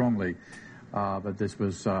very strongly that this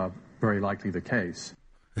was very likely the case.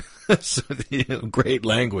 So, great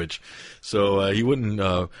language. So he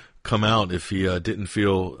wouldn't come out if he didn't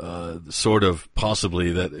feel sort of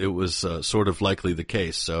possibly that it was sort of likely the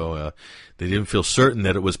case. So they didn't feel certain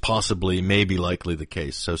that it was possibly, maybe likely the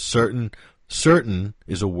case. So certain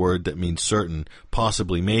is a word that means certain.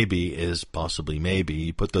 Possibly maybe is possibly maybe.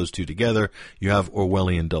 You put those two together, you have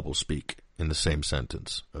Orwellian doublespeak in the same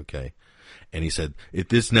sentence. Okay, and he said if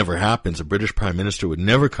this never happens, a British Prime Minister would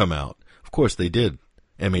never come out. Of course they did.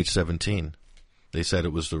 MH17. They said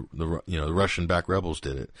it was the Russian-backed rebels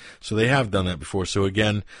did it. So they have done that before. So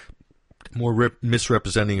again, more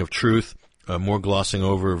misrepresenting of truth, more glossing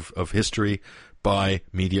over of history by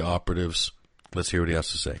media operatives. Let's hear what he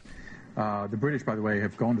has to say. The British, by the way,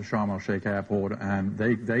 have gone to Sharm el-Sheikh airport, and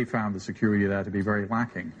they found the security there to be very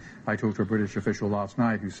lacking. I talked to a British official last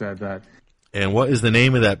night who said that... And what is the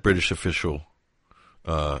name of that British official,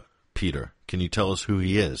 Peter? Can you tell us who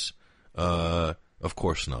he is? Of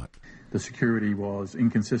course not. The security was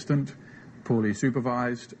inconsistent, poorly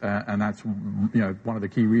supervised, and that's one of the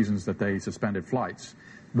key reasons that they suspended flights.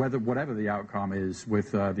 Whatever the outcome is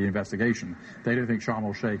with the investigation, they don't think Sharm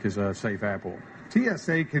el-Sheikh is a safe airport.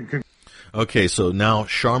 TSA can... Okay, so now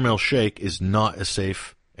Sharm el-Sheikh is not a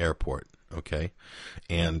safe airport. Okay,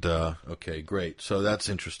 and okay, great. So that's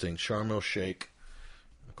interesting. Sharm el-Sheikh,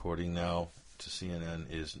 according now to CNN,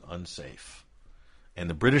 is unsafe, and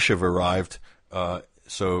the British have arrived.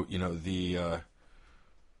 So, the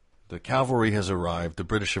cavalry has arrived, the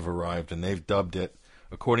British have arrived, and they've dubbed it,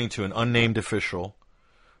 according to an unnamed official,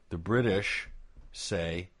 the British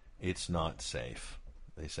say it's not safe.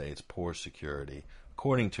 They say it's poor security.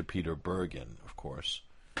 According to Peter Bergen, of course.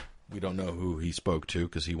 We don't know who he spoke to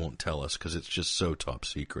because he won't tell us because it's just so top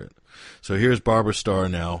secret. So here's Barbara Starr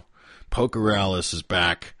now. Poker Alice is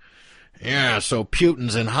back. Yeah, so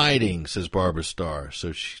Putin's in hiding, says Barbara Starr.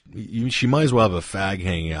 So she might as well have a fag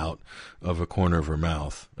hanging out of a corner of her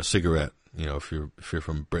mouth. A cigarette, if you're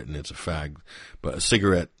from Britain, it's a fag. But a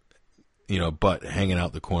cigarette, butt hanging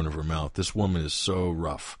out the corner of her mouth. This woman is so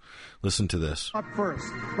rough. Listen to this. Up first,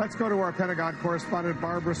 let's go to our Pentagon correspondent,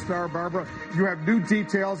 Barbara Starr. Barbara, you have new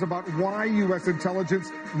details about why U.S.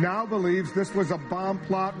 intelligence now believes this was a bomb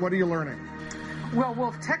plot. What are you learning?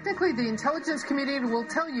 Well, technically, the intelligence community will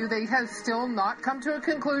tell you they have still not come to a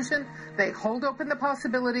conclusion. They hold open the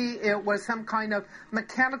possibility it was some kind of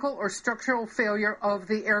mechanical or structural failure of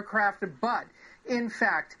the aircraft. But, in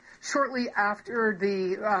fact, shortly after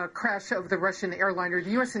the crash of the Russian airliner,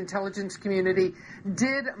 the U.S. intelligence community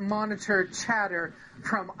did monitor chatter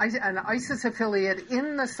from an ISIS affiliate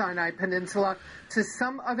in the Sinai Peninsula to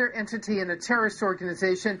some other entity in a terrorist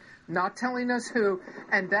organization, not telling us who,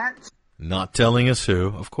 and that... Not telling us who,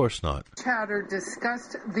 of course not. Chatter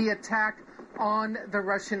discussed the attack on the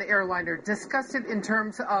Russian airliner, discussed it in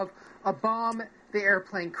terms of a bomb, the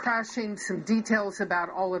airplane crashing, some details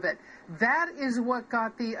about all of it. That is what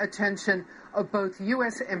got the attention of both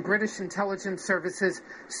U.S. and British intelligence services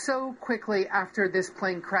so quickly after this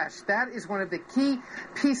plane crash. That is one of the key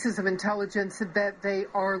pieces of intelligence that they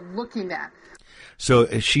are looking at.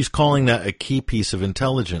 So she's calling that a key piece of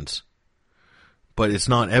intelligence. But it's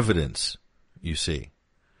not evidence, you see.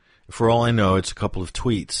 For all I know, it's a couple of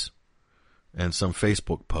tweets and some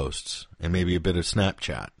Facebook posts and maybe a bit of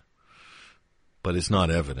Snapchat. But it's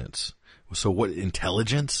not evidence. So what,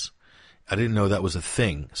 intelligence? I didn't know that was a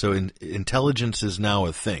thing. So intelligence is now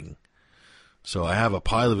a thing. So I have a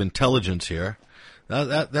pile of intelligence here.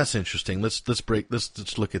 That's interesting. Let's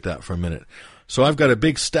look at that for a minute. So I've got a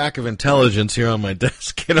big stack of intelligence here on my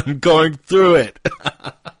desk and I'm going through it.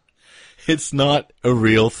 It's not a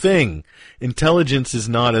real thing. Intelligence is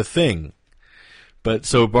not a thing. But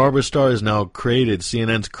so Barbara Starr has now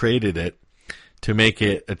CNN's created it to make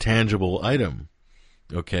it a tangible item.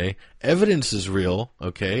 Okay? Evidence is real.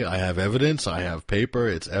 Okay? I have evidence. I have paper.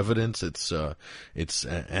 It's evidence. It's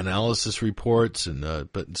analysis reports.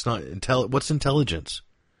 But it's not what's intelligence?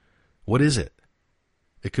 What is it?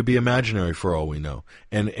 It could be imaginary for all we know.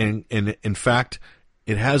 And in fact,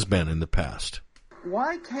 it has been in the past.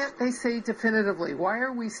 why can't they say definitively? Why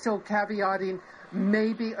are we still caveating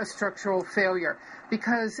maybe a structural failure?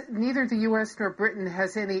 Because neither the U.S. nor Britain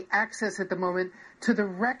has any access at the moment to the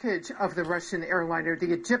wreckage of the Russian airliner.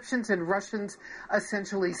 The Egyptians and Russians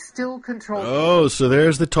essentially still control... Oh, so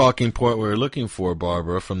there's the talking point we're looking for,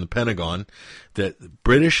 Barbara, from the Pentagon, that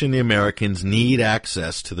British and the Americans need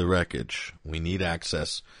access to the wreckage. We need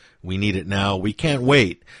access. We need it now. We can't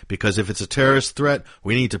wait, because if it's a terrorist threat,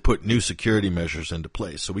 we need to put new security measures into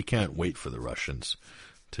place. So we can't wait for the Russians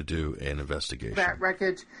to do an investigation. That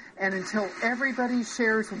wreckage, and until everybody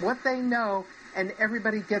shares what they know and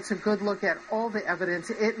everybody gets a good look at all the evidence,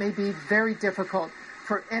 it may be very difficult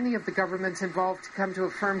for any of the governments involved to come to a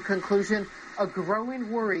firm conclusion. A growing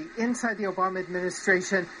worry inside the Obama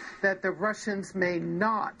administration that the Russians may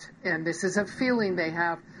not, and this is a feeling they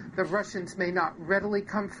have, the Russians may not readily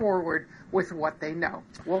come forward with what they know.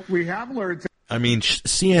 Well, we have learned... I mean,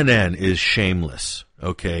 CNN is shameless,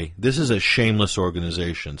 okay? This is a shameless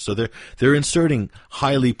organization. So they're inserting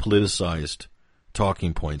highly politicized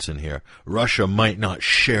talking points in here. Russia might not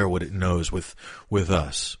share what it knows with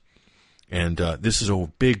us. And this is a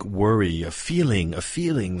big worry, a feeling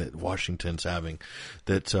that Washington's having.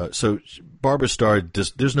 That so Barbara Starr,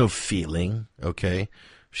 there's no feeling, okay?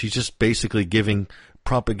 She's just basically giving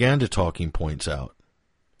propaganda talking points out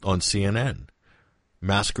on CNN,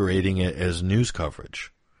 masquerading it as news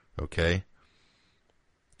coverage, okay?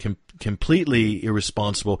 Completely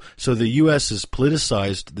irresponsible. So the U.S. has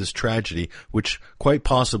politicized this tragedy, which quite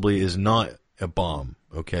possibly is not a bomb,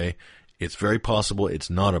 okay? It's very possible it's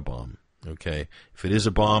not a bomb, okay? If it is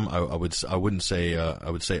a bomb, I would say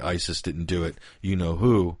ISIS didn't do it. You know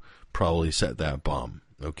who probably set that bomb,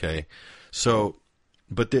 okay? So,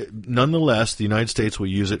 but nonetheless, the United States will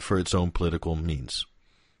use it for its own political means.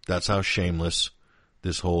 That's how shameless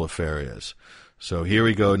this whole affair is. So here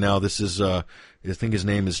we go. Now this is, I think his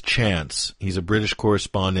name is Chance. He's a British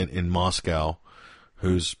correspondent in Moscow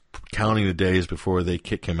who's counting the days before they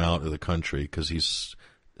kick him out of the country because he's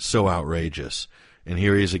so outrageous. And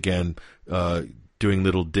here he is again doing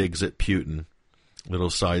little digs at Putin, little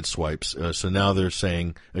side swipes. So now they're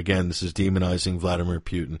saying, again, this is demonizing Vladimir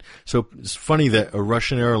Putin. So it's funny that a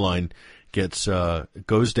Russian airline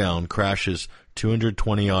goes down, crashes,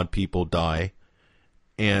 220-odd people die,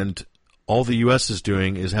 and all the U.S. is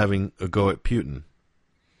doing is having a go at Putin.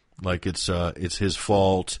 Like it's his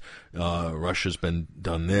fault. Russia's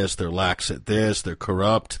done this. They're lax at this. They're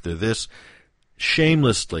corrupt. They're this.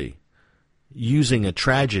 Shamelessly using a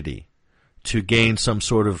tragedy to gain some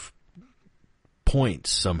sort of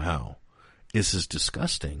points somehow. This is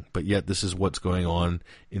disgusting, but yet this is what's going on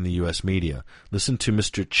in the U.S. media. Listen to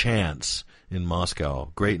Mr. Chance in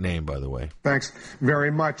Moscow. Great name, by the way. Thanks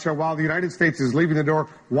very much. While the United States is leaving the door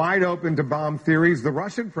wide open to bomb theories, the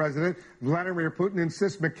Russian president, Vladimir Putin,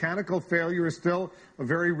 insists mechanical failure is still a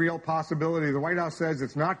very real possibility. The White House says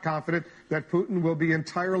it's not confident that Putin will be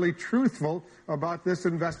entirely truthful about this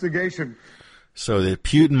investigation. So that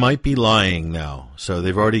Putin might be lying now. So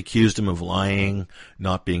they've already accused him of lying,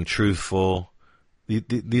 not being truthful.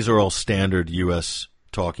 These are all standard U.S.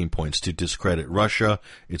 talking points to discredit Russia,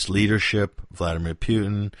 its leadership, Vladimir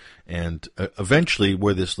Putin, and eventually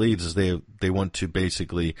where this leads is they want to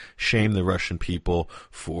basically shame the Russian people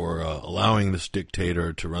for allowing this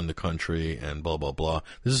dictator to run the country and blah, blah, blah.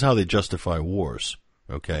 This is how they justify wars,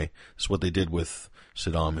 okay? This is what they did with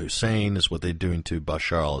Saddam Hussein. It's what they're doing to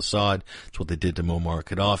Bashar al-Assad. It's what they did to Muammar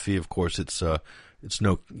Gaddafi. Of course,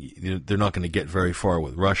 they're not going to get very far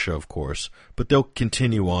with Russia, of course, but they'll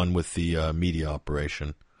continue on with the media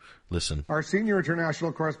operation. Listen. Our senior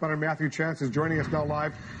international correspondent Matthew Chance is joining us now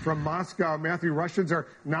live from Moscow. Matthew, Russians are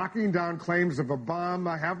knocking down claims of a bomb.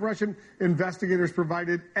 Have Russian investigators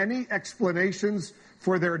provided any explanations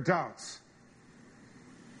for their doubts?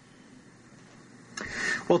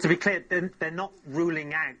 Well, to be clear, they're not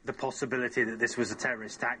ruling out the possibility that this was a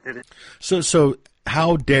terrorist act. So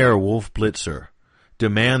how dare Wolf Blitzer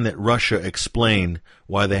demand that Russia explain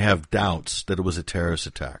why they have doubts that it was a terrorist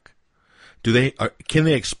attack? Can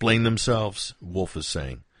they explain themselves? Wolf is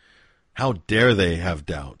saying. How dare they have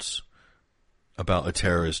doubts about a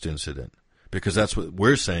terrorist incident? Because that's what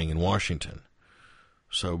we're saying in Washington.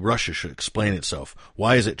 So Russia should explain itself.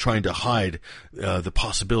 Why is it trying to hide the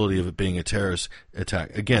possibility of it being a terrorist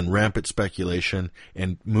attack? Again, rampant speculation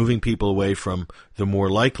and moving people away from the more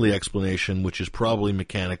likely explanation, which is probably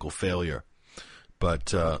mechanical failure.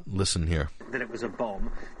 But listen here. That it was a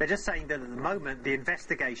bomb. They're just saying that at the moment the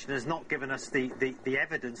investigation has not given us the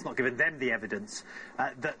evidence, not given them the evidence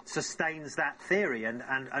that sustains that theory.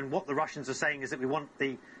 And what the Russians are saying is that we want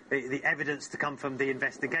the evidence to come from the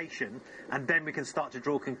investigation, and then we can start to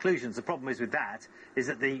draw conclusions. The problem is with that is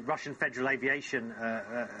that the Russian Federal Aviation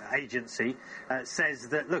Agency says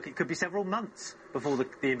that, look, it could be several months before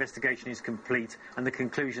the investigation is complete and the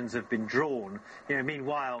conclusions have been drawn.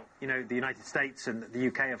 Meanwhile, the United States and the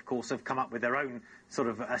UK, of course, have come up with their own sort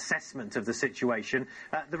of assessment of the situation.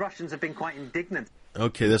 The Russians have been quite indignant.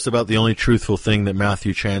 Okay, that's about the only truthful thing that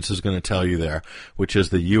Matthew Chance is going to tell you there, which is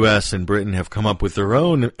the U.S. and Britain have come up with their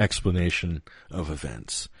own explanation of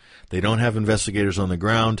events. They don't have investigators on the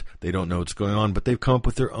ground. They don't know what's going on, but they've come up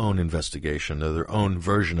with their own investigation, or their own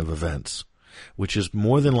version of events, which is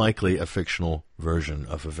more than likely a fictional version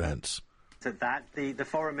of events. At that, the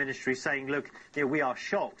Foreign Ministry saying, look, we are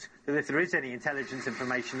shocked that if there is any intelligence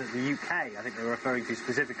information that the UK, I think they were referring to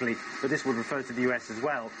specifically, but this would refer to the US as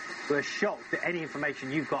well, we're shocked that any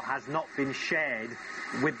information you've got has not been shared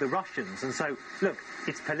with the Russians. And so, look,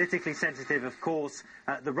 it's politically sensitive, of course.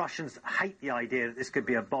 The Russians hate the idea that this could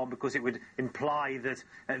be a bomb because it would imply that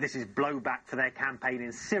this is blowback for their campaign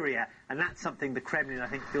in Syria, and that's something the Kremlin, I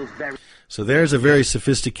think, feels very... So there's a very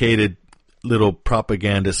sophisticated little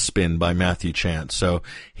propaganda spin by Matthew Chance. So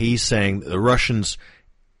he's saying the Russians,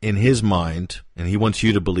 in his mind, and he wants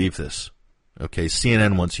you to believe this, okay,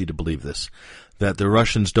 CNN wants you to believe this, that the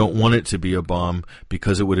Russians don't want it to be a bomb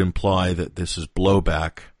because it would imply that this is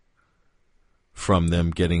blowback from them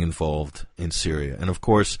getting involved in Syria. And of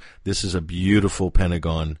course, this is a beautiful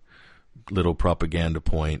Pentagon little propaganda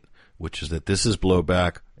point, which is that this is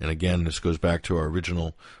blowback. And again, this goes back to our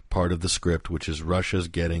original part of the script, which is Russia's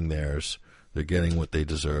getting theirs. They're getting what they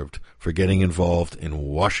deserved for getting involved in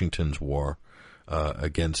Washington's war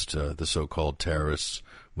against the so-called terrorists,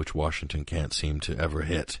 which Washington can't seem to ever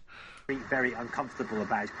hit. Very uncomfortable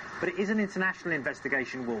about. But it is an international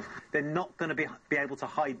investigation, Wolf. They're not going to be able to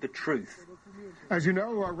hide the truth. As you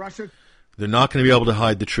know, Russia... They're not going to be able to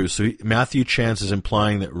hide the truth. So Matthew Chance is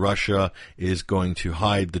implying that Russia is going to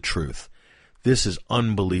hide the truth. This is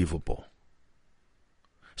unbelievable.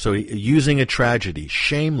 So using a tragedy,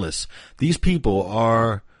 shameless. These people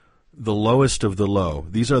are the lowest of the low.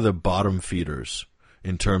 These are the bottom feeders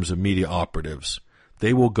in terms of media operatives.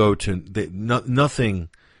 They will go to... nothing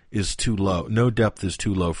is too low. No depth is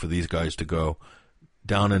too low for these guys to go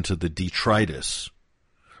down into the detritus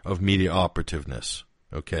of media operativeness.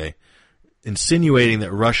 Okay? Insinuating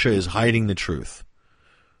that Russia is hiding the truth.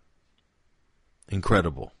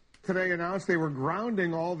 Incredible. Today announced they were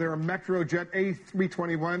grounding all their Metrojet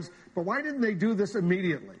A321s, but why didn't they do this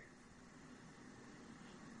immediately?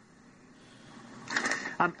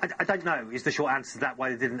 I don't know is the short answer to that,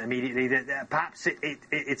 why they didn't immediately. Perhaps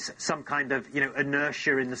it's some kind of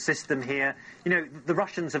inertia in the system here. The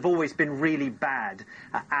Russians have always been really bad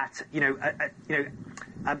at he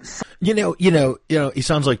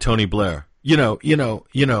sounds like Tony Blair.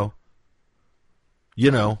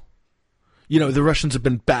 The Russians have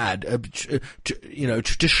been bad,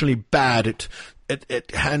 traditionally bad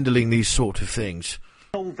at handling these sort of things.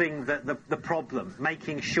 Solving the problem,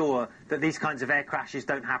 making sure that these kinds of air crashes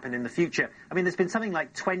don't happen in the future. I mean, there's been something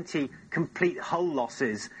like 20 complete hull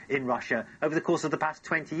losses in Russia over the course of the past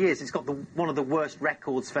 20 years. It's got one of the worst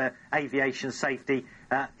records for aviation safety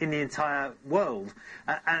in the entire world.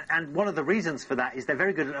 And one of the reasons for that is they're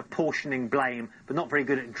very good at apportioning blame, but not very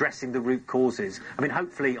good at addressing the root causes. I mean,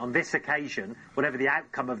 hopefully on this occasion, whatever the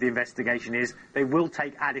outcome of the investigation is, they will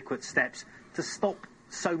take adequate steps to stop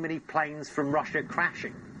so many planes from Russia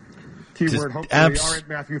crashing. Keyword, hopefully. All right,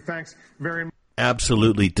 Matthew, thanks very much.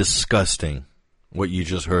 Absolutely disgusting what you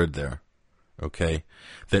just heard there. Okay?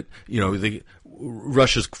 That,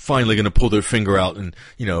 Russia's finally going to pull their finger out and,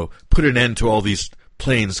 put an end to all these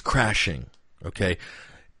planes crashing. Okay?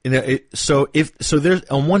 So there's,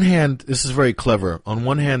 on one hand, this is very clever. On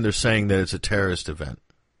one hand, they're saying that it's a terrorist event,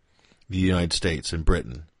 the United States and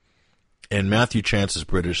Britain. And Matthew Chance is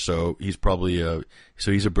British, so he's probably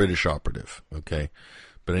he's a British operative, okay?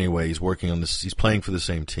 But anyway, he's working on this. He's playing for the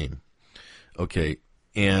same team, okay?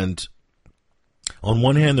 And on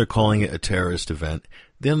one hand, they're calling it a terrorist event.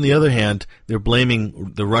 Then on the other hand, they're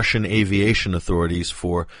blaming the Russian aviation authorities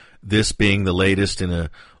for this being the latest in a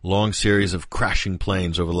long series of crashing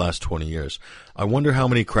planes over the last 20 years. I wonder how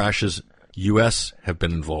many crashes U.S. have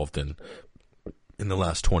been involved in the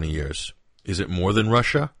last 20 years. Is it more than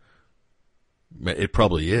Russia? It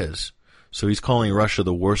probably is. So he's calling Russia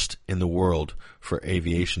the worst in the world for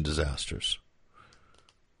aviation disasters.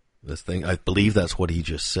 I believe that's what he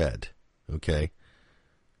just said. Okay?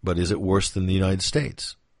 but is it worse than the United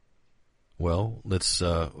States? Well, let's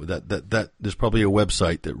that there's probably a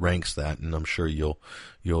website that ranks that, and I'm sure your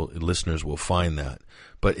listeners will find that.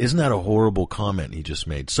 But isn't that a horrible comment he just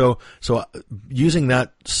made? So using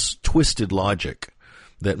that twisted logic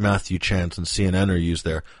that Matthew Chance and CNN are used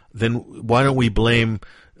there, then why don't we blame?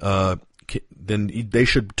 Then they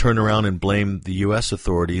should turn around and blame the U.S.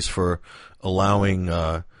 authorities for allowing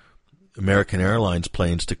American Airlines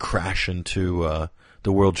planes to crash into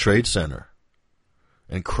the World Trade Center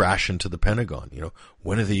and crash into the Pentagon. You know,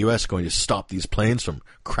 when are the U.S. going to stop these planes from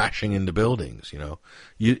crashing into buildings? You know,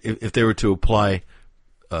 if they were to apply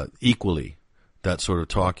equally that sort of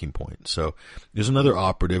talking point. So there's another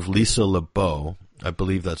operative, Lisa LeBeau, I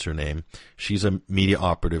believe that's her name. She's a media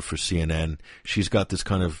operative for CNN. She's got this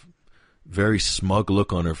kind of very smug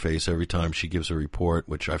look on her face every time she gives a report,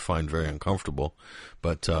 which I find very uncomfortable.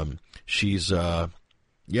 But she's one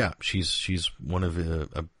of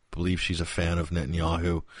I believe she's a fan of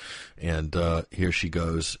Netanyahu, and here she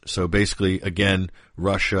goes. So basically, again,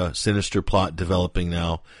 Russia, sinister plot developing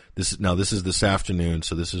now. This is this afternoon,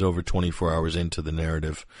 so this is over 24 hours into the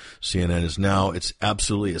narrative. CNN is now, it's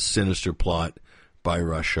absolutely a sinister plot by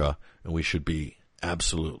Russia, and we should be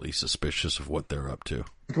absolutely suspicious of what they're up to.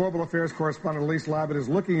 Global Affairs correspondent Elise Labott is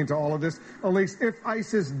looking into all of this. Elise, if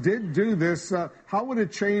ISIS did do this, how would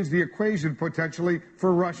it change the equation potentially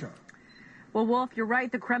for Russia? Well, Wolf, you're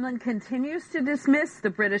right. The Kremlin continues to dismiss the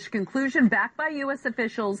British conclusion backed by U.S.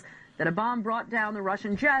 officials that a bomb brought down the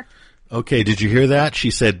Russian jet. Okay, did you hear that?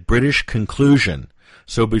 She said British conclusion.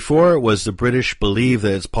 So before it was the British believe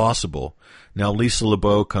that it's possible. Now Lisa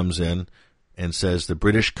LeBeau comes in and says the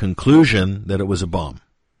British conclusion that it was a bomb.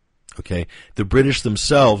 Okay, the British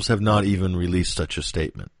themselves have not even released such a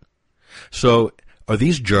statement. So are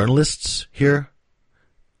these journalists here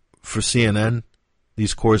for CNN?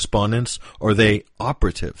 These correspondents, or are they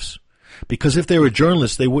operatives? Because if they were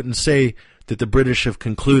journalists, they wouldn't say that the British have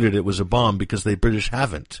concluded it was a bomb, because the British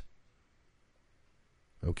haven't.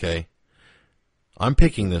 Okay? I'm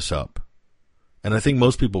picking this up. And I think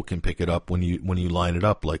most people can pick it up when you line it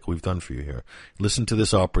up like we've done for you here. Listen to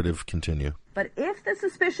this operative continue. But if the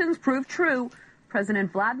suspicions prove true,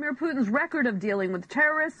 President Vladimir Putin's record of dealing with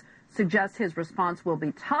terrorists suggests his response will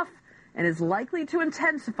be tough and is likely to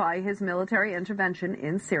intensify his military intervention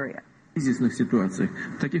in Syria.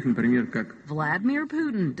 Vladimir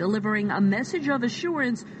Putin delivering a message of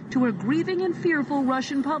assurance to a grieving and fearful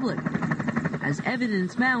Russian public as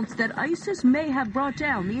evidence mounts that ISIS may have brought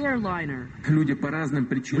down the airliner.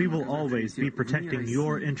 We will always be protecting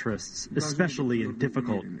your interests, especially in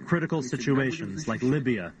difficult, critical situations like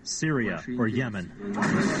Libya, Syria, or Yemen.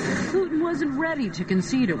 Putin wasn't ready to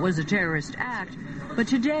concede it was a terrorist act, but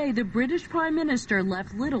today the British Prime Minister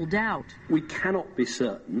left little doubt. We cannot be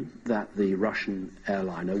certain that the Russian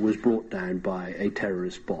airliner was brought down by a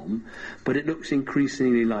terrorist bomb, but it looks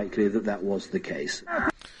increasingly likely that that was the case.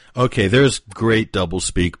 Okay, there's great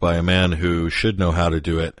doublespeak by a man who should know how to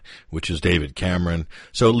do it, which is David Cameron.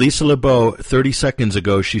 So Lisa LeBeau, 30 seconds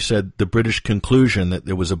ago, she said the British conclusion that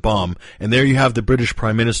there was a bomb, and there you have the British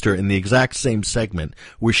Prime Minister in the exact same segment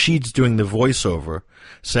where she's doing the voiceover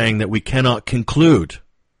saying that we cannot conclude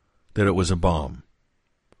that it was a bomb.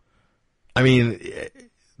 I mean,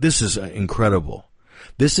 this is incredible.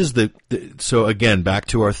 This is so again, back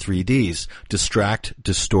to our 3Ds, distract,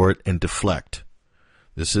 distort, and deflect.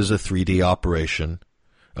 This is a 3D operation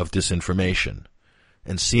of disinformation.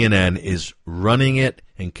 And CNN is running it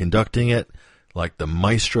and conducting it like the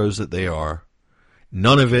maestros that they are.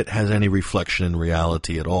 None of it has any reflection in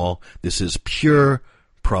reality at all. This is pure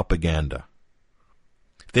propaganda.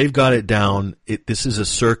 They've got it down. This is a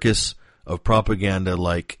circus of propaganda,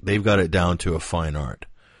 like they've got it down to a fine art.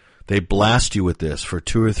 They blast you with this for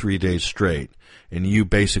 2 or 3 days straight, and you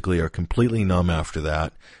basically are completely numb after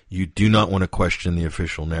that. You do not want to question the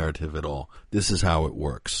official narrative at all. This is how it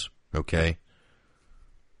works, okay?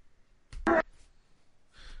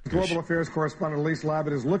 Global Affairs correspondent Elise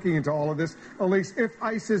Labott is looking into all of this. Elise, if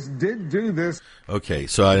ISIS did do this... Okay,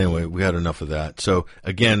 so anyway, we had enough of that. So,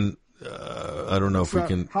 again, I don't know if we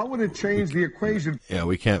can... How would it change the equation? Yeah,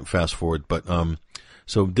 we can't fast forward, but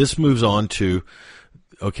so this moves on to,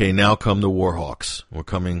 okay, now come the Warhawks. We're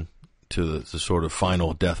coming to the sort of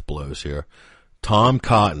final death blows here. Tom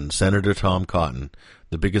Cotton, Senator Tom Cotton,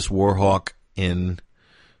 the biggest Warhawk in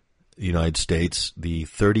the United States, the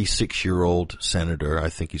 36-year-old senator, I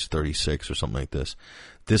think he's 36 or something like this.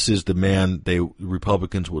 This is the man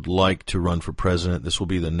Republicans would like to run for president. This will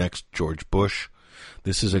be the next George Bush.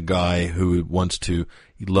 This is a guy who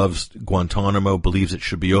he loves Guantanamo, believes it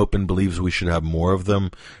should be open, believes we should have more of them,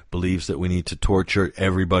 believes that we need to torture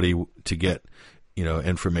everybody to get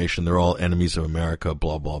information. They're all enemies of America,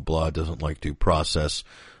 blah, blah, blah, doesn't like due process,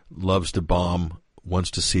 loves to bomb,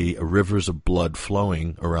 wants to see rivers of blood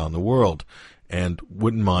flowing around the world, and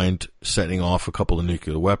wouldn't mind setting off a couple of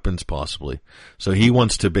nuclear weapons, possibly. So he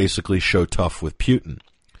wants to basically show tough with Putin.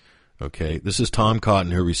 Okay, this is Tom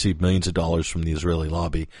Cotton, who received millions of dollars from the Israeli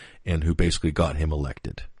lobby and who basically got him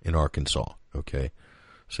elected in Arkansas. Okay,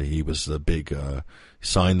 so he was the big,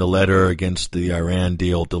 signed the letter against the Iran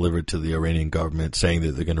deal delivered to the Iranian government saying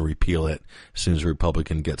that they're going to repeal it as soon as a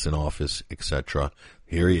Republican gets in office, etc.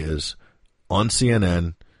 Here he is on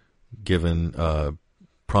CNN, given a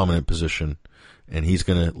prominent position, and he's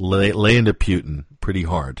going to lay into Putin pretty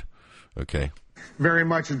hard. Okay. Very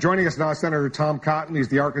much. Joining us now, Senator Tom Cotton. He's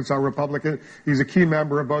the Arkansas Republican. He's a key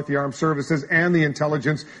member of both the Armed Services and the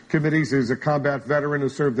Intelligence Committees. He's a combat veteran who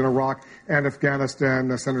served in Iraq and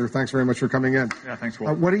Afghanistan. Senator, thanks very much for coming in. Yeah, thanks,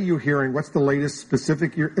 Will. What are you hearing? What's the latest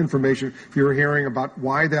specific information you're hearing about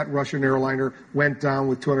why that Russian airliner went down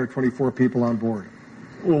with 224 people on board?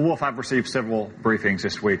 Well, Wolf, I've received several briefings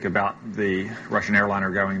this week about the Russian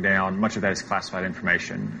airliner going down. Much of that is classified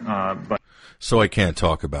information. So I can't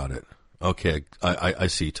talk about it. Okay, I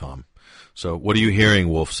see, Tom. So what are you hearing,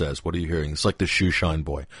 Wolf says? What are you hearing? It's like the shoeshine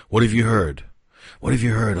boy. What have you heard? What have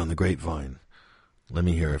you heard on the grapevine? Let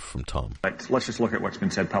me hear it from Tom. Let's just look at what's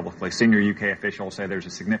been said publicly. Senior UK officials say there's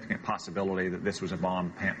a significant possibility that this was a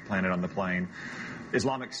bomb planted on the plane.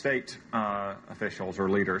 Islamic State officials or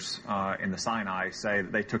leaders in the Sinai say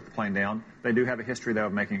that they took the plane down. They do have a history, though,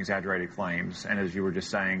 of making exaggerated claims. And as you were just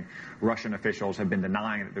saying, Russian officials have been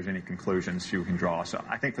denying that there's any conclusions you can draw. So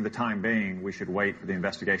I think for the time being, we should wait for the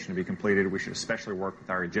investigation to be completed. We should especially work with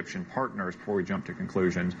our Egyptian partners before we jump to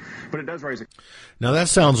conclusions. But it does raise a... Now, that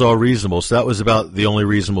sounds all reasonable. So that was about the only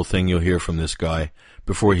reasonable thing you'll hear from this guy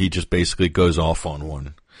before he just basically goes off on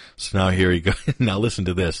one. So now here he goes. Now listen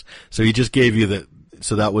to this. So he just gave you the...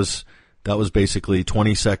 So that was basically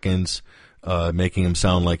 20 seconds, making him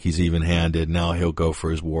sound like he's even-handed. Now he'll go for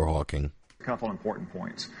his war hawking. A couple important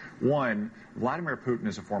points. One, Vladimir Putin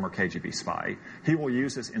is a former KGB spy. He will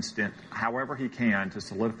use this incident however he can to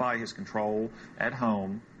solidify his control at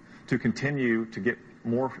home, to continue to get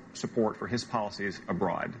more support for his policies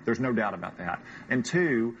abroad. There's no doubt about that. And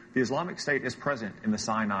two, the Islamic State is present in the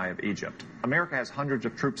Sinai of Egypt. America has hundreds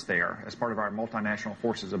of troops there as part of our multinational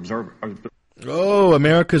forces Oh,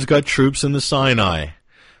 America's got troops in the Sinai.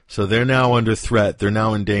 So they're now under threat. They're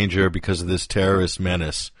now in danger because of this terrorist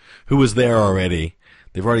menace, who was there already.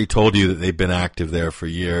 They've already told you that they've been active there for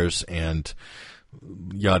years and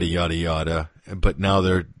yada, yada, yada. But now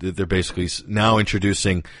they're basically now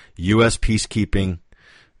introducing U.S. peacekeeping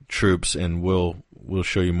troops, and we'll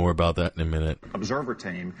show you more about that in a minute. Observer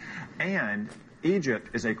team. And Egypt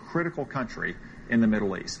is a critical country in the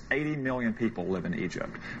Middle East. 80 million people live in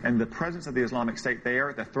Egypt. And the presence of the Islamic State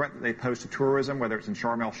there, the threat that they pose to tourism, whether it's in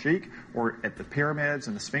Sharm el-Sheikh or at the pyramids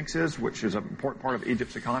and the sphinxes, which is an important part of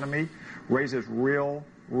Egypt's economy, raises real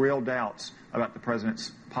doubts about the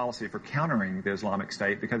president's policy for countering the Islamic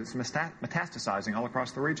State because it's metastasizing all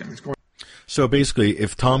across the region. So basically,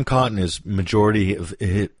 if Tom Cotton is majority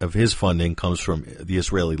of his funding comes from the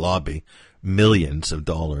Israeli lobby, millions of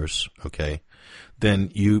dollars, okay,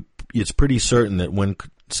 then it's pretty certain that when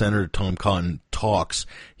Senator Tom Cotton talks,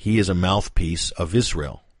 he is a mouthpiece of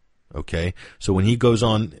Israel, okay? So when he goes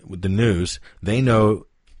on with the news, they know,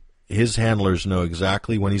 his handlers know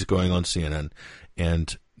exactly when he's going on CNN,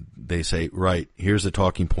 and they say, right, here's the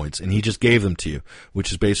talking points. And he just gave them to you,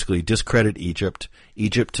 which is basically discredit Egypt.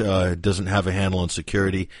 Egypt doesn't have a handle on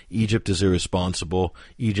security. Egypt is irresponsible.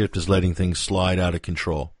 Egypt is letting things slide out of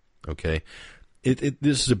control, okay?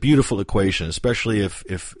 This is a beautiful equation, especially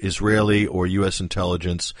if Israeli or U.S.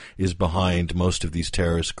 intelligence is behind most of these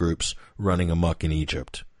terrorist groups running amok in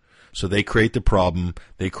Egypt. So they create the problem,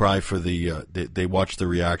 they cry for they watch the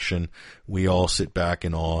reaction, we all sit back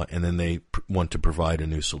in awe, and then they want to provide a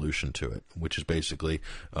new solution to it, which is basically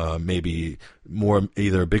maybe more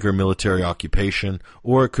either a bigger military occupation,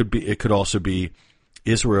 or it could also be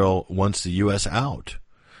Israel wants the U.S. out.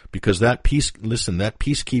 Because that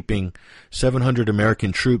peacekeeping 700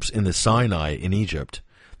 American troops in the Sinai in Egypt,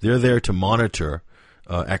 they're there to monitor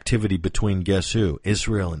activity between, guess who?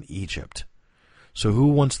 Israel and Egypt. So who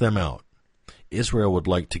wants them out? Israel would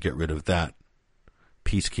like to get rid of that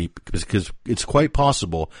peacekeeping, because it's quite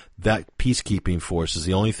possible that peacekeeping force is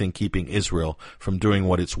the only thing keeping Israel from doing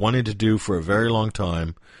what it's wanted to do for a very long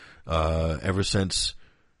time, ever since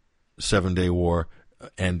 7-Day War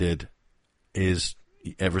ended, is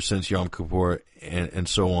ever since Yom Kippur and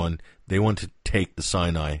so on. They want to take the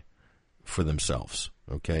Sinai for themselves,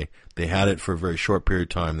 okay? They had it for a very short period of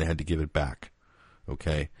time. They had to give it back,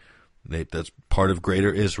 okay? That's part of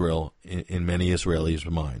greater Israel in many Israelis'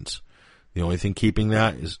 minds. The only thing keeping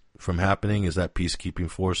that is from happening is that peacekeeping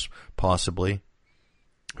force, possibly.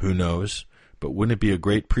 Who knows? But wouldn't it be a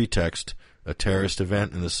great pretext? A terrorist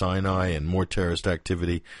event in the Sinai and more terrorist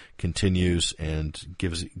activity continues and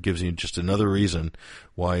gives you just another reason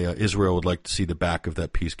why Israel would like to see the back of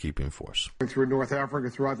that peacekeeping force. Through North Africa,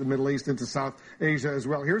 throughout the Middle East, into South Asia as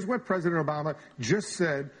well. Here's what President Obama just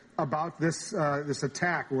said about this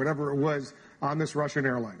attack, or whatever it was, on this Russian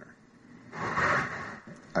airliner.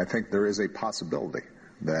 I think there is a possibility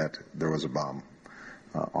that there was a bomb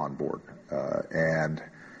on board, and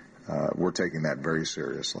we're taking that very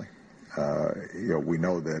seriously. We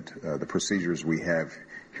know that the procedures we have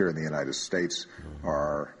here in the United States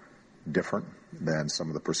are different than some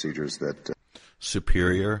of the procedures that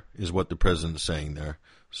superior is what the president's saying there.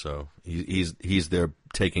 So he's there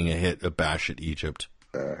taking a hit, a bash at Egypt.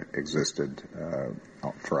 Existed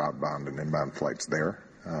for outbound and inbound flights there,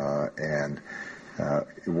 and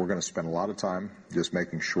we're going to spend a lot of time just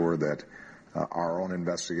making sure that our own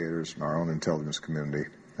investigators and our own intelligence community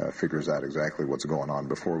figures out exactly what's going on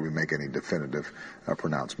before we make any definitive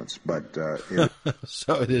pronouncements. But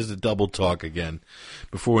so it is a double talk again.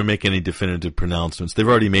 Before we make any definitive pronouncements, they've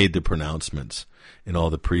already made the pronouncements in all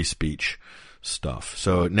the pre-speech stuff.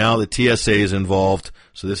 So now the TSA is involved.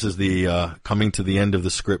 So this is the coming to the end of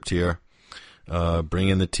the script here. Bring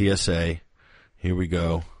in the TSA. Here we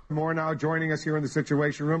go. More now joining us here in the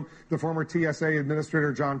Situation Room, the former TSA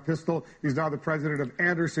Administrator John Pistol. He's now the president of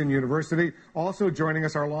Anderson University. Also joining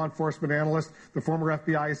us, our law enforcement analyst, the former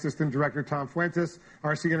FBI Assistant Director Tom Fuentes,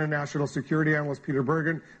 our CNN National Security Analyst Peter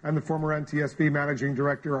Bergen, and the former NTSB Managing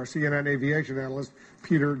Director, our CNN Aviation Analyst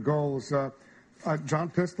Peter Goals. John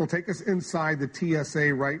Pistol, take us inside the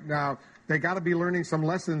TSA right now. They got to be learning some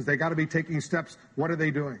lessons. They got to be taking steps. What are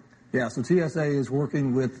they doing? Yeah, so TSA is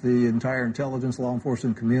working with the entire intelligence, law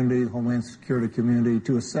enforcement community, the Homeland Security community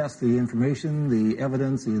to assess the information, the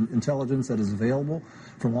evidence, the intelligence that is available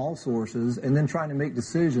from all sources, and then trying to make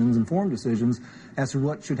decisions, informed decisions, as to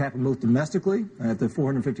what should happen both domestically at the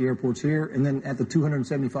 450 airports here and then at the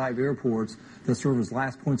 275 airports that serve as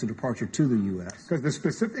last points of departure to the U.S. Because the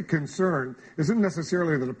specific concern isn't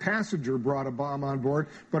necessarily that a passenger brought a bomb on board,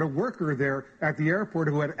 but a worker there at the airport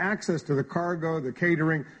who had access to the cargo, the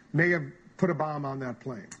catering, may have put a bomb on that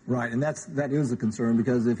plane. Right, and that is a concern,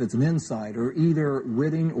 because if it's an insider, either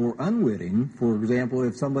witting or unwitting, for example,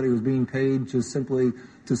 if somebody was being paid just simply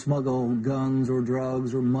to smuggle guns or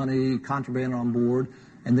drugs or money, contraband on board,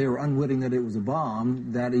 and they were unwitting that it was a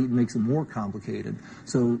bomb, that makes it more complicated.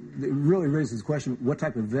 So it really raises the question, what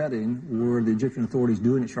type of vetting were the Egyptian authorities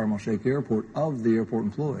doing at Sharm el-Sheikh Airport of the airport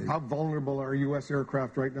employees? How vulnerable are U.S.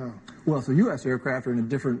 aircraft right now? Well, so U.S. aircraft are in a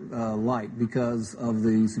different light because of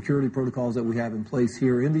the security protocols that we have in place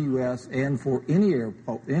here in the U.S. and for any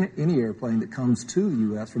airplane that comes to the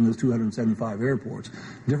U.S. from those 275 airports.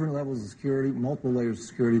 Different levels of security, multiple layers of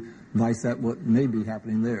security, vice that what may be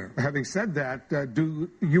happening there. Having said that, do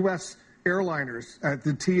U.S. airliners at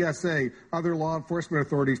the TSA, other law enforcement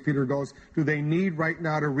authorities, Peter Goes, do they need right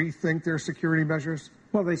now to rethink their security measures?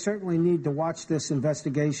 Well, they certainly need to watch this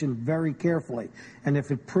investigation very carefully. And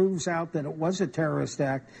if it proves out that it was a terrorist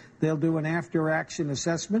act, they'll do an after-action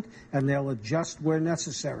assessment and they'll adjust where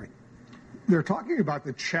necessary. They're talking about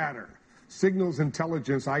the chatter. Signals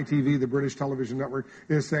Intelligence, ITV, the British television network,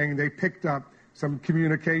 is saying they picked up some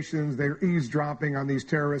communications, they're eavesdropping on these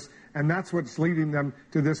terrorists, and that's what's leading them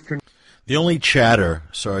to this. The only chatter,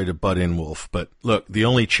 sorry to butt in, Wolf, but look, the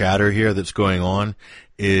only chatter here that's going on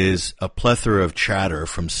is a plethora of chatter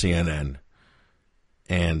from CNN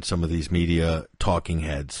and some of these media talking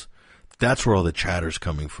heads. That's where all the chatter's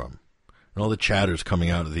coming from. And all the chatter's coming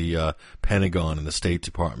out of the Pentagon and the State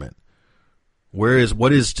Department.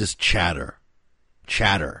 What is just chatter?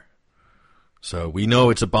 Chatter. So we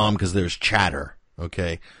know it's a bomb because there's chatter,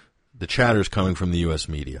 okay? The chatter's coming from the U.S.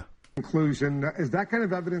 media. Conclusion. Is that kind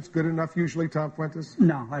of evidence good enough usually, Tom Fuentes?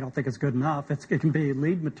 No, I don't think it's good enough. It can be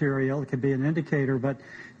lead material. It can be an indicator. But,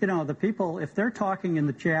 the people, if they're talking in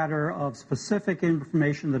the chatter of specific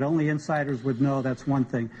information that only insiders would know, that's one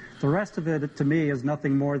thing. The rest of it, to me, is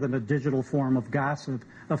nothing more than a digital form of gossip,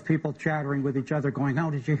 of people chattering with each other, going, oh,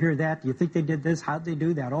 did you hear that? Do you think they did this? How'd they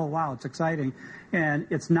do that? Oh, wow, it's exciting. And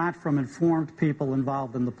it's not from informed people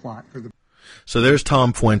involved in the plot. So there's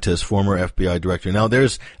Tom Fuentes, former FBI director. Now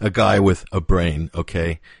there's a guy with a brain,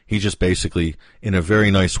 okay? He just basically, in a very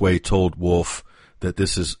nice way, told Wolf that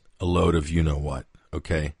this is a load of you-know-what,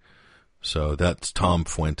 okay? So that's Tom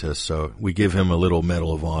Fuentes. So we give him a little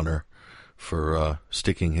Medal of Honor for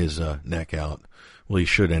sticking his neck out. Well, he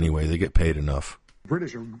should anyway. They get paid enough.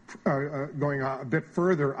 British are going a bit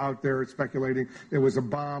further out there, speculating it was a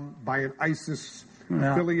bomb by an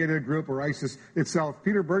ISIS-affiliated group or ISIS itself.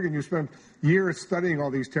 Peter Bergen, you spent years studying all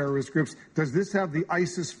these terrorist groups. Does this have the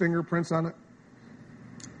ISIS fingerprints on it?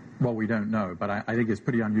 Well, we don't know, but I think it's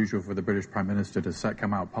pretty unusual for the British Prime Minister to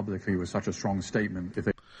come out publicly with such a strong statement.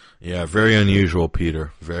 Yeah, very unusual,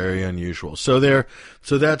 Peter. Very unusual. So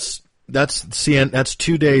that's CNN. That's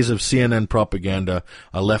 2 days of CNN propaganda.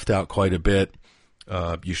 I left out quite a bit.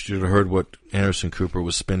 You should have heard what Anderson Cooper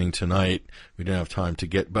was spinning tonight. We didn't have time to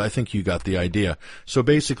get, but I think you got the idea. So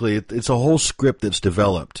basically, it's a whole script that's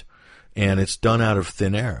developed, and it's done out of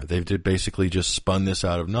thin air. They've basically just spun this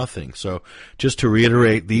out of nothing. So just to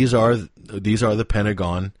reiterate, these are the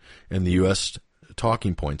Pentagon and the U.S.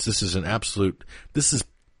 talking points. This is I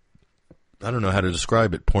don't know how to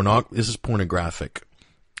describe it. This is pornographic.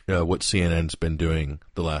 What CNN's been doing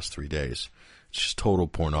the last 3 days. It's just total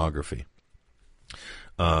pornography.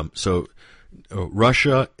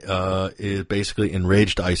 Russia is basically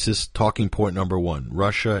enraged ISIS. Talking point number one.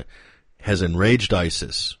 Russia has enraged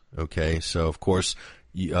ISIS. Okay, so of course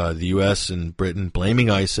the U.S. and Britain blaming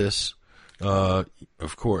ISIS.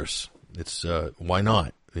 Of course, it's why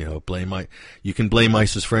not? You can blame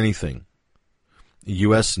ISIS for anything.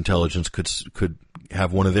 U.S. intelligence could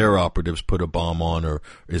have one of their operatives put a bomb on, or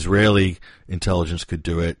Israeli intelligence could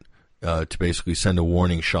do it to basically send a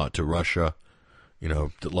warning shot to Russia.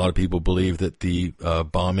 A lot of people believe that the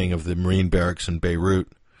bombing of the Marine barracks in Beirut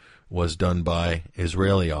was done by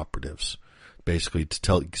Israeli operatives, basically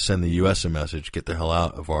to send the U.S. a message, get the hell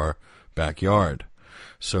out of our backyard.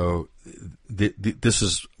 So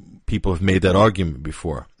people have made that argument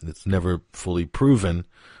before. It's never fully proven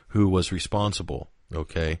who was responsible.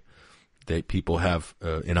 Okay, people have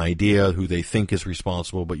an idea who they think is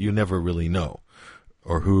responsible, but you never really know,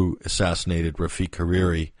 or who assassinated Rafiq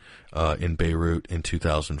Hariri in Beirut in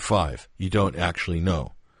 2005. You don't actually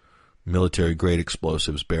know. Military-grade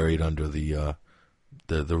explosives buried under the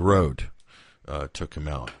road took him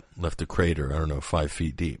out, left a crater, 5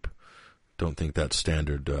 feet deep. Don't think that's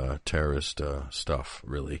standard terrorist stuff,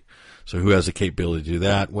 really. So who has the capability to do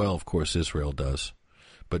that? Well, of course, Israel does.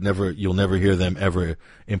 But you'll never hear them ever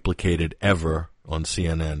implicated ever on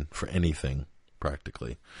CNN for anything,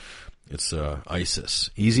 practically. It's ISIS.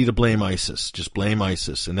 Easy to blame ISIS. Just blame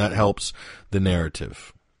ISIS, and that helps the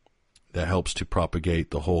narrative. That helps to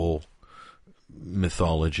propagate the whole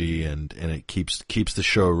mythology, and it keeps the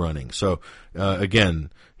show running. So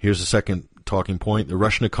again, here's the second talking point. The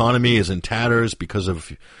Russian economy is in tatters because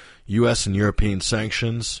of U.S. and European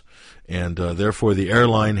sanctions, and therefore the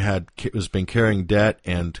airline has been carrying debt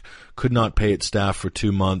and could not pay its staff for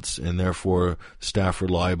 2 months, and therefore staff were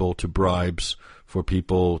liable to bribes for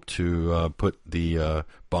people to put the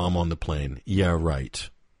bomb on the plane. Yeah, right.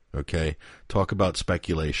 Okay, talk about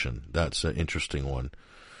speculation. That's an interesting one.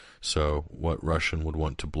 So what Russian would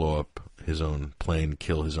want to blow up his own plane,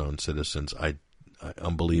 kill his own citizens?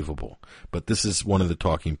 Unbelievable. But this is one of the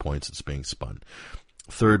talking points that's being spun.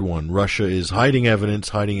 Third one, Russia is hiding evidence,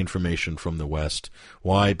 hiding information from the West.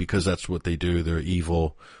 Why? Because that's what they do. They're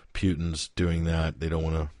evil. Putin's doing that. They don't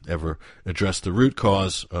want to ever address the root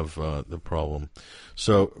cause of the problem.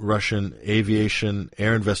 So Russian aviation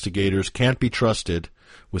air investigators can't be trusted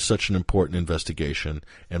with such an important investigation.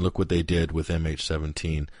 And look what they did with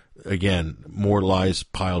MH17. Again, more lies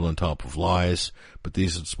piled on top of lies, but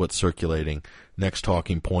this is what's circulating. Next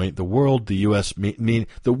talking point, the world, the U.S., the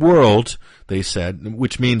world, they said,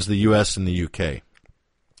 which means the U.S. and the U.K.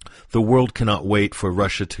 The world cannot wait for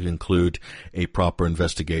Russia to conclude a proper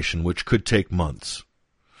investigation, which could take months.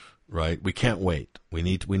 Right? We can't wait. We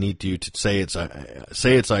need you to say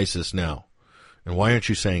it's ISIS now. And why aren't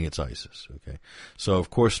you saying it's ISIS? Okay, so of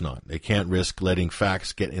course not. They can't risk letting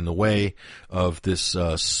facts get in the way of this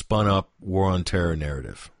spun-up war on terror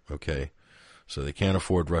narrative. Okay, so they can't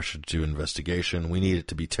afford Russia to do investigation. We need it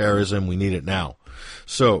to be terrorism. We need it now.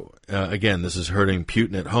 So again, this is hurting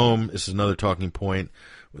Putin at home. This is another talking point.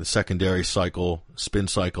 The secondary spin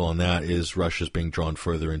cycle on that is Russia's being drawn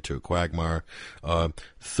further into a quagmire.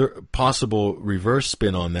 Possible reverse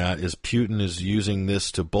spin on that is Putin is using this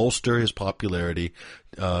to bolster his popularity,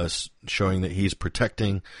 showing that he's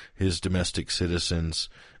protecting his domestic citizens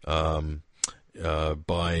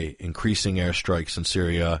by increasing airstrikes in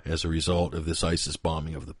Syria as a result of this ISIS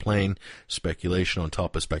bombing of the plane. Speculation on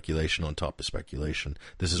top of speculation on top of speculation.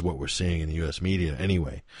 This is what we're seeing in the U.S. media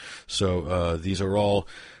anyway. So these are all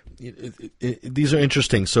these are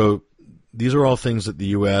interesting. So these are all things that the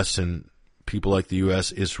U.S. and people like the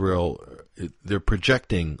U.S., Israel, they're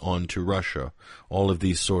projecting onto Russia, all of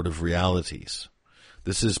these sort of realities.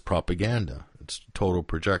 This is propaganda. It's total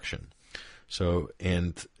projection. So,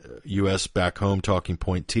 and U.S. back home talking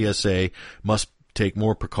point, TSA must take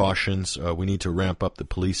more precautions. We need to ramp up the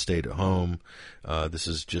police state at home. This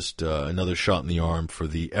is just another shot in the arm for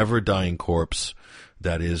the ever-dying corpse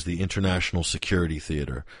that is the international security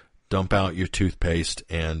theater. Dump out your toothpaste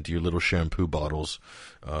and your little shampoo bottles.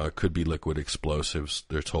 Could be liquid explosives,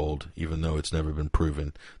 they're told, even though it's never been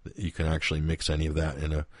proven that you can actually mix any of that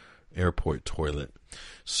in a airport toilet.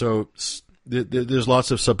 So there's lots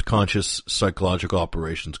of subconscious psychological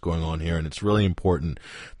operations going on here, and it's really important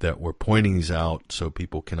that we're pointing these out so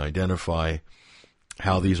people can identify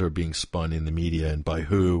how these are being spun in the media and by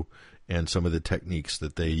who, and some of the techniques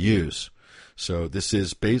that they use. So this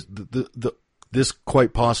is this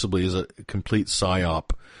quite possibly is a complete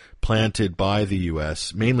psyop planted by the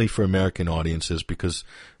U.S., mainly for American audiences, because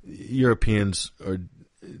Europeans are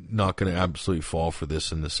not going to absolutely fall for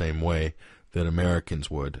this in the same way that Americans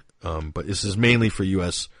would. But this is mainly for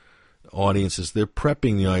U.S. audiences. They're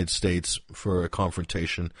prepping the United States for a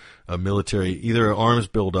confrontation, a military, either arms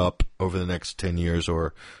build up over the next 10 years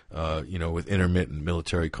or, with intermittent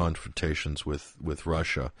military confrontations with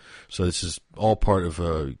Russia. So this is all part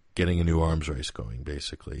of getting a new arms race going,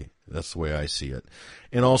 basically. That's the way I see it.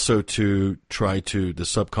 And also to try to, the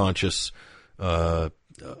subconscious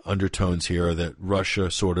undertones here are that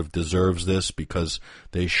Russia sort of deserves this because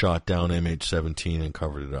they shot down MH17 and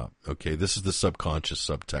covered it up. Okay, this is the subconscious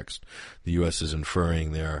subtext the U.S. is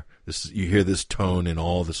inferring there. You hear this tone in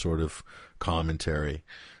all the sort of commentary.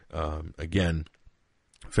 Again,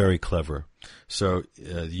 very clever. So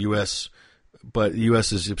the U.S.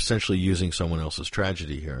 is essentially using someone else's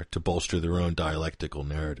tragedy here to bolster their own dialectical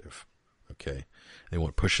narrative. Okay. They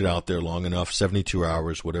won't push it out there long enough, 72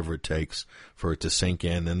 hours, whatever it takes for it to sink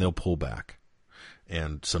in, then they'll pull back.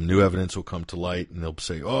 And some new evidence will come to light, and they'll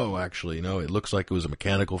say, oh, actually, no, it looks like it was a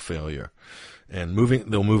mechanical failure. And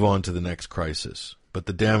they'll move on to the next crisis. But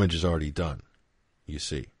the damage is already done, you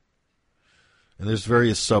see. And there's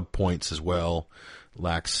various sub-points as well.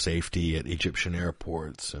 Lacks safety at Egyptian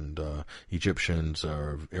airports, and Egyptians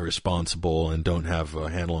are irresponsible and don't have a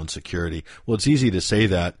handle on security. Well, it's easy to say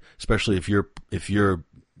that, especially if you're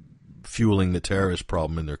fueling the terrorist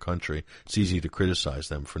problem in their country. It's easy to criticize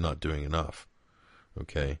them for not doing enough.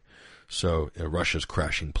 Okay, so Russia's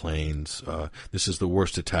crashing planes. This is the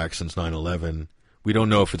worst attack since 9/11. We don't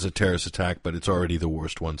know if it's a terrorist attack, but it's already the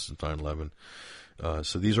worst one since 9/11.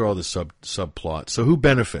 So these are all the subplots. So who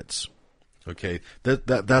benefits? Okay,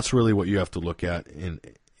 that's really what you have to look at in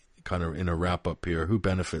a wrap up here. Who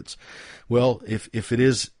benefits? Well, if it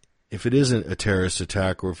isn't a terrorist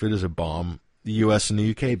attack or if it is a bomb, the U.S. and the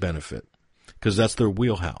U.K. benefit because that's their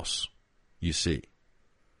wheelhouse. You see,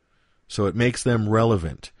 so it makes them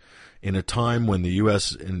relevant in a time when the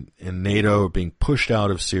U.S. and NATO are being pushed out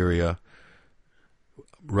of Syria.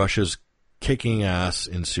 Russia's kicking ass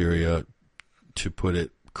in Syria, to put it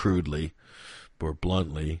crudely or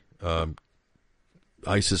bluntly.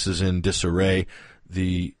 ISIS is in disarray.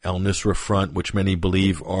 The al-Nusra Front, which many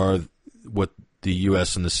believe are what the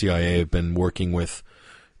U.S. and the CIA have been working with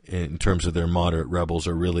in terms of their moderate rebels,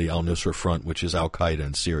 are really al-Nusra Front, which is Al-Qaeda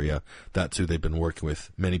in Syria. That's who they've been working with.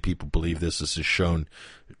 Many people believe this. This is shown,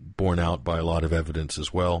 borne out by a lot of evidence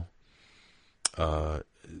as well.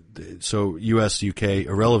 So U.S., U.K.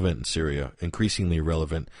 irrelevant in Syria, increasingly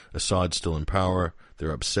irrelevant. Assad's still in power. They're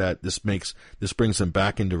upset. This brings them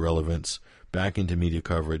back into relevance, back into media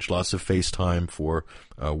coverage. Lots of FaceTime for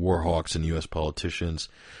war hawks and U.S. politicians.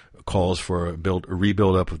 Calls for a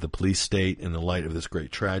rebuild up of the police state in the light of this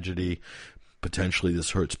great tragedy. Potentially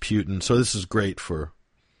this hurts Putin. So this is great for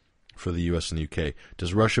the U.S. and the U.K.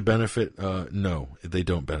 Does Russia benefit? No, they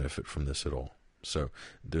don't benefit from this at all. So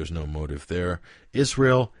there's no motive there.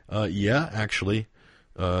 Israel, actually,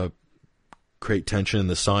 create tension in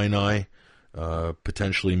the Sinai,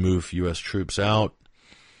 potentially move U.S. troops out,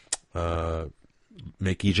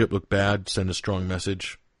 make Egypt look bad, send a strong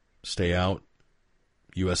message, stay out.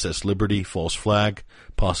 USS Liberty, false flag,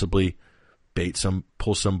 possibly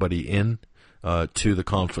pull somebody in to the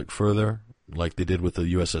conflict further, like they did with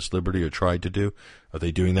the USS Liberty or tried to do. Are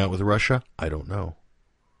they doing that with Russia? I don't know.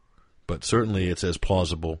 But certainly it's as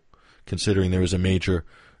plausible, considering there was a major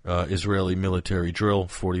Israeli military drill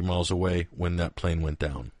 40 miles away when that plane went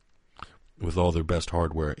down, with all their best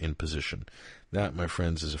hardware in position. That, my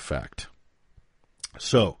friends, is a fact.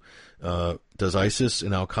 So, does ISIS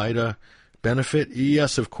and Al-Qaeda benefit?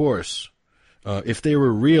 Yes, of course. If they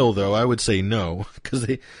were real, though, I would say no, because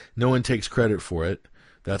no one takes credit for it.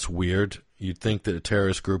 That's weird. You'd think that a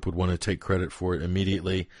terrorist group would want to take credit for it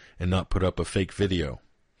immediately and not put up a fake video.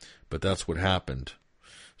 But that's what happened.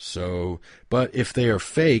 So, but if they are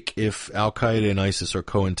fake, if Al-Qaeda and ISIS are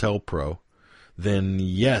COINTELPRO, then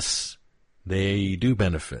yes, they do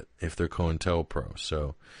benefit if they're COINTELPRO.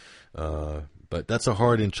 So, but that's a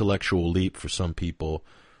hard intellectual leap for some people.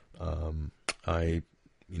 But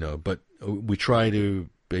we try to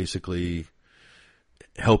basically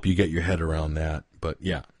help you get your head around that. But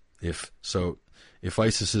yeah, if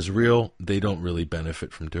ISIS is real, they don't really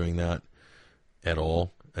benefit from doing that at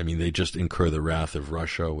all. I mean, they just incur the wrath of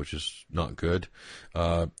Russia, which is not good.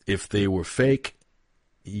 If they were fake,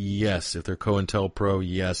 yes. If they're COINTELPRO,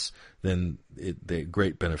 yes. Then they're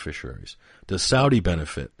great beneficiaries. Does Saudi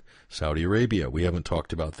benefit? Saudi Arabia, we haven't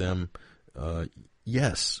talked about them.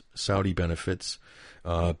 Yes, Saudi benefits.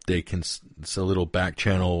 They can. It's a little back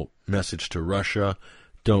channel message to Russia.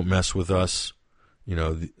 Don't mess with us.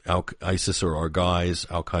 ISIS are our guys.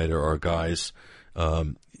 Al Qaeda are our guys.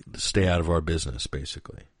 Stay out of our business,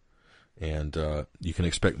 basically. And you can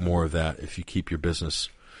expect more of that if you keep your business,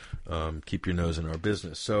 keep your nose in our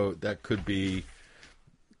business. So that could be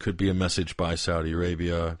a message by Saudi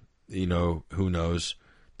Arabia. Who knows?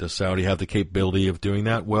 Does Saudi have the capability of doing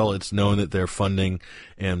that? Well, it's known that they're funding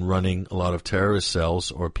and running a lot of terrorist cells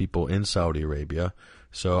or people in Saudi Arabia.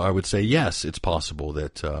 So I would say, yes, it's possible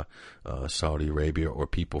that Saudi Arabia or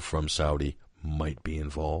people from Saudi might be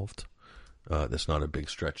involved. That's not a big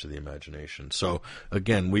stretch of the imagination. So,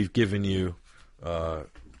 again, we've given you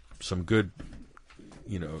some good,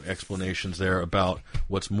 explanations there about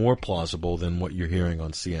what's more plausible than what you're hearing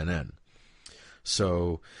on CNN.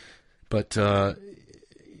 So, but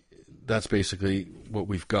that's basically what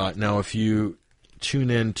we've got. Now, if you tune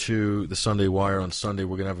in to the Sunday Wire on Sunday,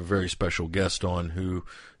 we're going to have a very special guest on who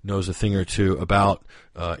knows a thing or two about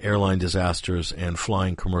airline disasters and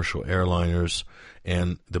flying commercial airliners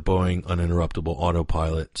and the Boeing uninterruptible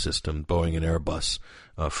autopilot system, Boeing and Airbus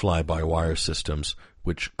fly-by-wire systems,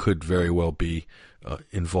 which could very well be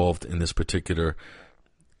involved in this particular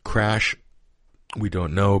crash. We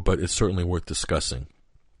don't know, but it's certainly worth discussing.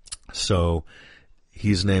 So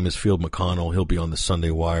his name is Field McConnell. He'll be on the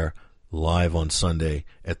Sunday Wire live on Sunday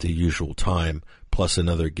at the usual time, plus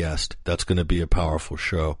another guest. That's going to be a powerful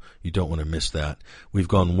show. You don't want to miss that. We've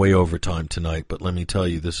gone way over time tonight, but let me tell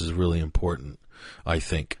you, this is really important, I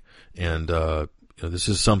think. And this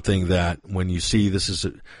is something that when you see this is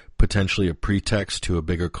potentially a pretext to a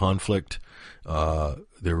bigger conflict,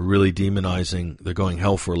 they're really demonizing, they're going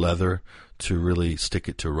hell for leather to really stick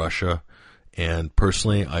it to Russia. And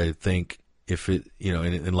personally, I think if it,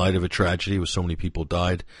 in light of a tragedy where so many people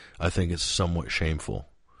died, I think it's somewhat shameful,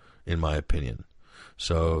 in my opinion.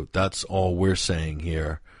 So that's all we're saying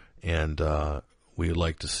here, and we'd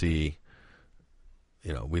like to see,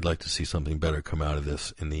 something better come out of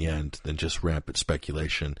this in the end than just rampant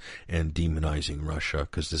speculation and demonizing Russia,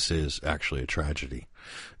 because this is actually a tragedy,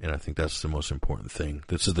 and I think that's the most important thing.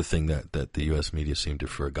 This is the thing that the U.S. media seem to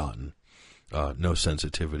have forgotten. No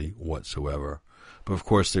sensitivity whatsoever. But of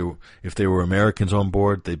course, if they were Americans on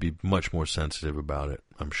board, they'd be much more sensitive about it,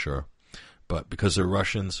 I'm sure. But because they're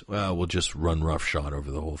Russians, well, we'll just run roughshod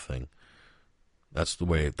over the whole thing. That's the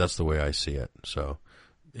way I see it. So,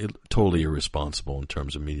 totally irresponsible in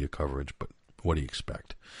terms of media coverage. But what do you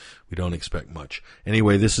expect? We don't expect much.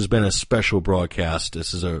 Anyway, this has been a special broadcast.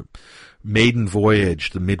 This is a maiden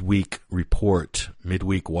voyage, the midweek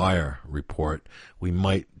wire report. We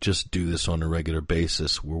might just do this on a regular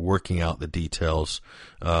basis. We're working out the details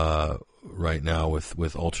right now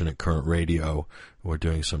with alternate current radio. We're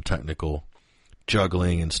doing some technical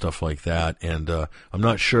juggling and stuff like that. And I'm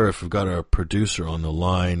not sure if we've got our producer on the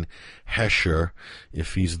line, Hesher,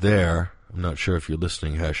 if he's there. I'm not sure if you're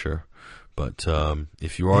listening, Hesher. But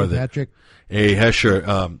if you are there, Patrick. Hey, Hesher.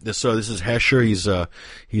 So this is Hesher.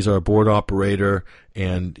 He's our board operator,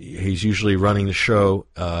 and he's usually running the show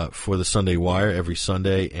for the Sunday Wire every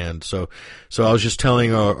Sunday. And so I was just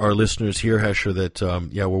telling our listeners here, Hesher, that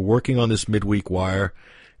we're working on this midweek wire,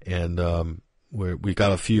 and we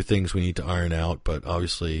got a few things we need to iron out. But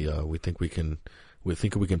obviously, we think we can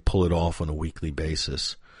pull it off on a weekly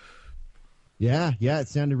basis. Yeah, it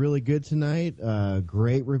sounded really good tonight.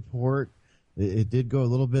 Great report. It did go a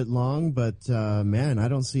little bit long, but man, I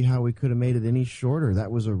don't see how we could have made it any shorter.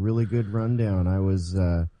 That was a really good rundown. I was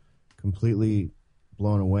completely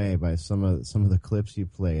blown away by some of the clips you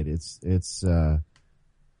played. It's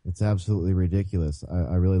absolutely ridiculous.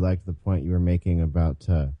 I really liked the point you were making about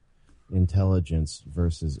intelligence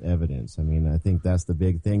versus evidence. I mean, I think that's the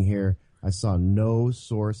big thing here. I saw no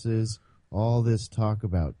sources. All this talk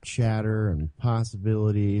about chatter and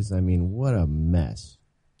possibilities. I mean, what a mess.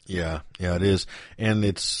 Yeah, it is. And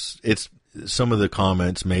it's some of the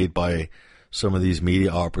comments made by some of these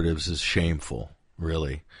media operatives is shameful,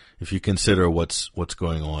 really. If you consider what's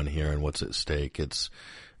going on here and what's at stake, it's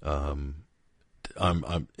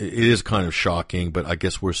it is kind of shocking, but I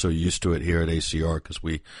guess we're so used to it here at ACR because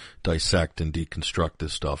we dissect and deconstruct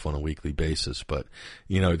this stuff on a weekly basis. But,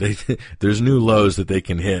 there's new lows that they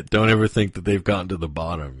can hit. Don't ever think that they've gotten to the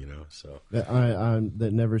bottom, so.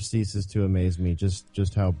 That never ceases to amaze me,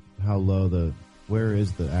 just how low where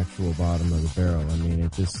is the actual bottom of the barrel? I mean,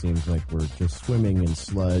 it just seems like we're just swimming in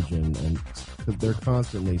sludge, and they're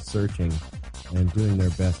constantly searching and doing their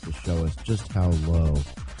best to show us just how low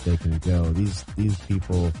they can go. These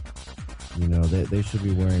people, they should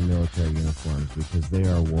be wearing military uniforms because they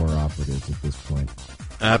are war operatives at this point.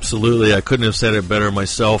 Absolutely. I couldn't have said it better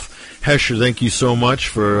myself. Hesher, thank you so much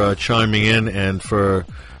for chiming in and for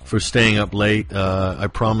staying up late. I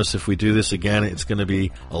promise if we do this again, it's going to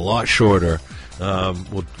be a lot shorter.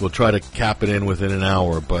 We'll try to cap it in within an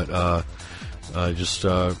hour, but I just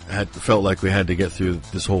felt like we had to get through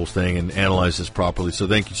this whole thing and analyze this properly. So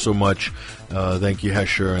thank you so much. Thank you,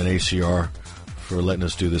 Hesher and ACR, for letting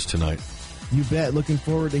us do this tonight. You bet. Looking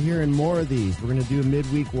forward to hearing more of these. We're going to do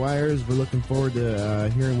midweek wires. We're looking forward to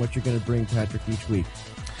hearing what you're going to bring, Patrick, each week.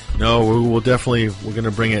 No, we're going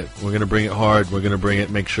to bring it. We're going to bring it hard. We're going to bring it,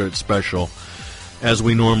 make sure it's special, as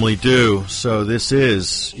we normally do. So this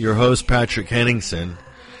is your host, Patrick Henningsen,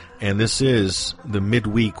 and this is the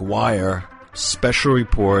Midweek Wire special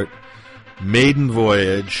report, maiden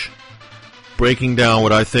voyage, breaking down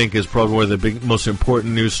what I think is probably one of the most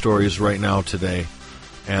important news stories right now today.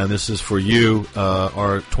 And this is for you,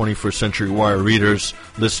 our 21st Century Wire readers,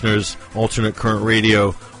 listeners, alternate current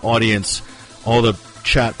radio audience, all the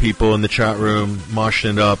chat people in the chat room,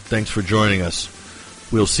 moshing it up. Thanks for joining us.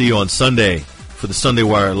 We'll see you on Sunday for the Sunday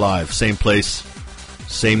Wire Live. Same place,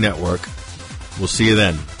 same network. We'll see you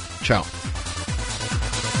then. Ciao.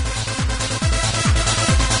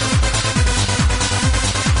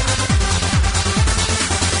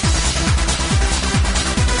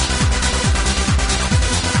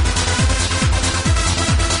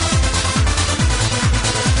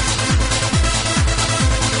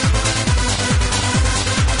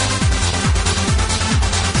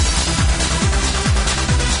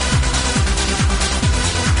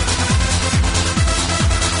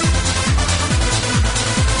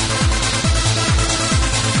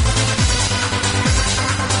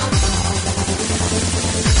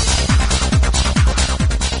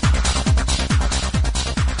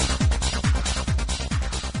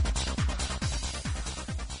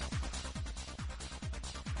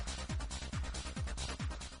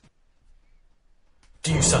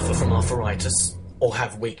 Do you suffer from arthritis or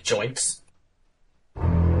have weak joints?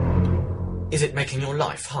 Is it making your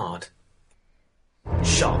life hard?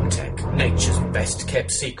 Sharp Tech, nature's best kept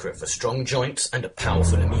secret for strong joints and a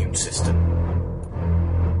powerful immune system.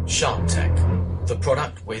 Sharp Tech, the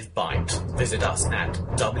product with bite. Visit us at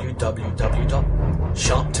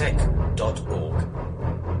www.sharptech.org.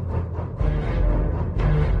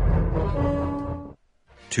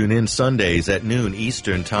 Tune in Sundays at noon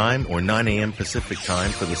Eastern Time or 9 a.m. Pacific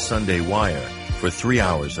Time for the Sunday Wire for 3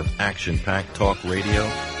 hours of action-packed talk radio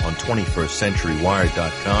on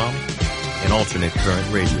 21stCenturyWire.com and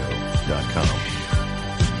AlternateCurrentRadio.com.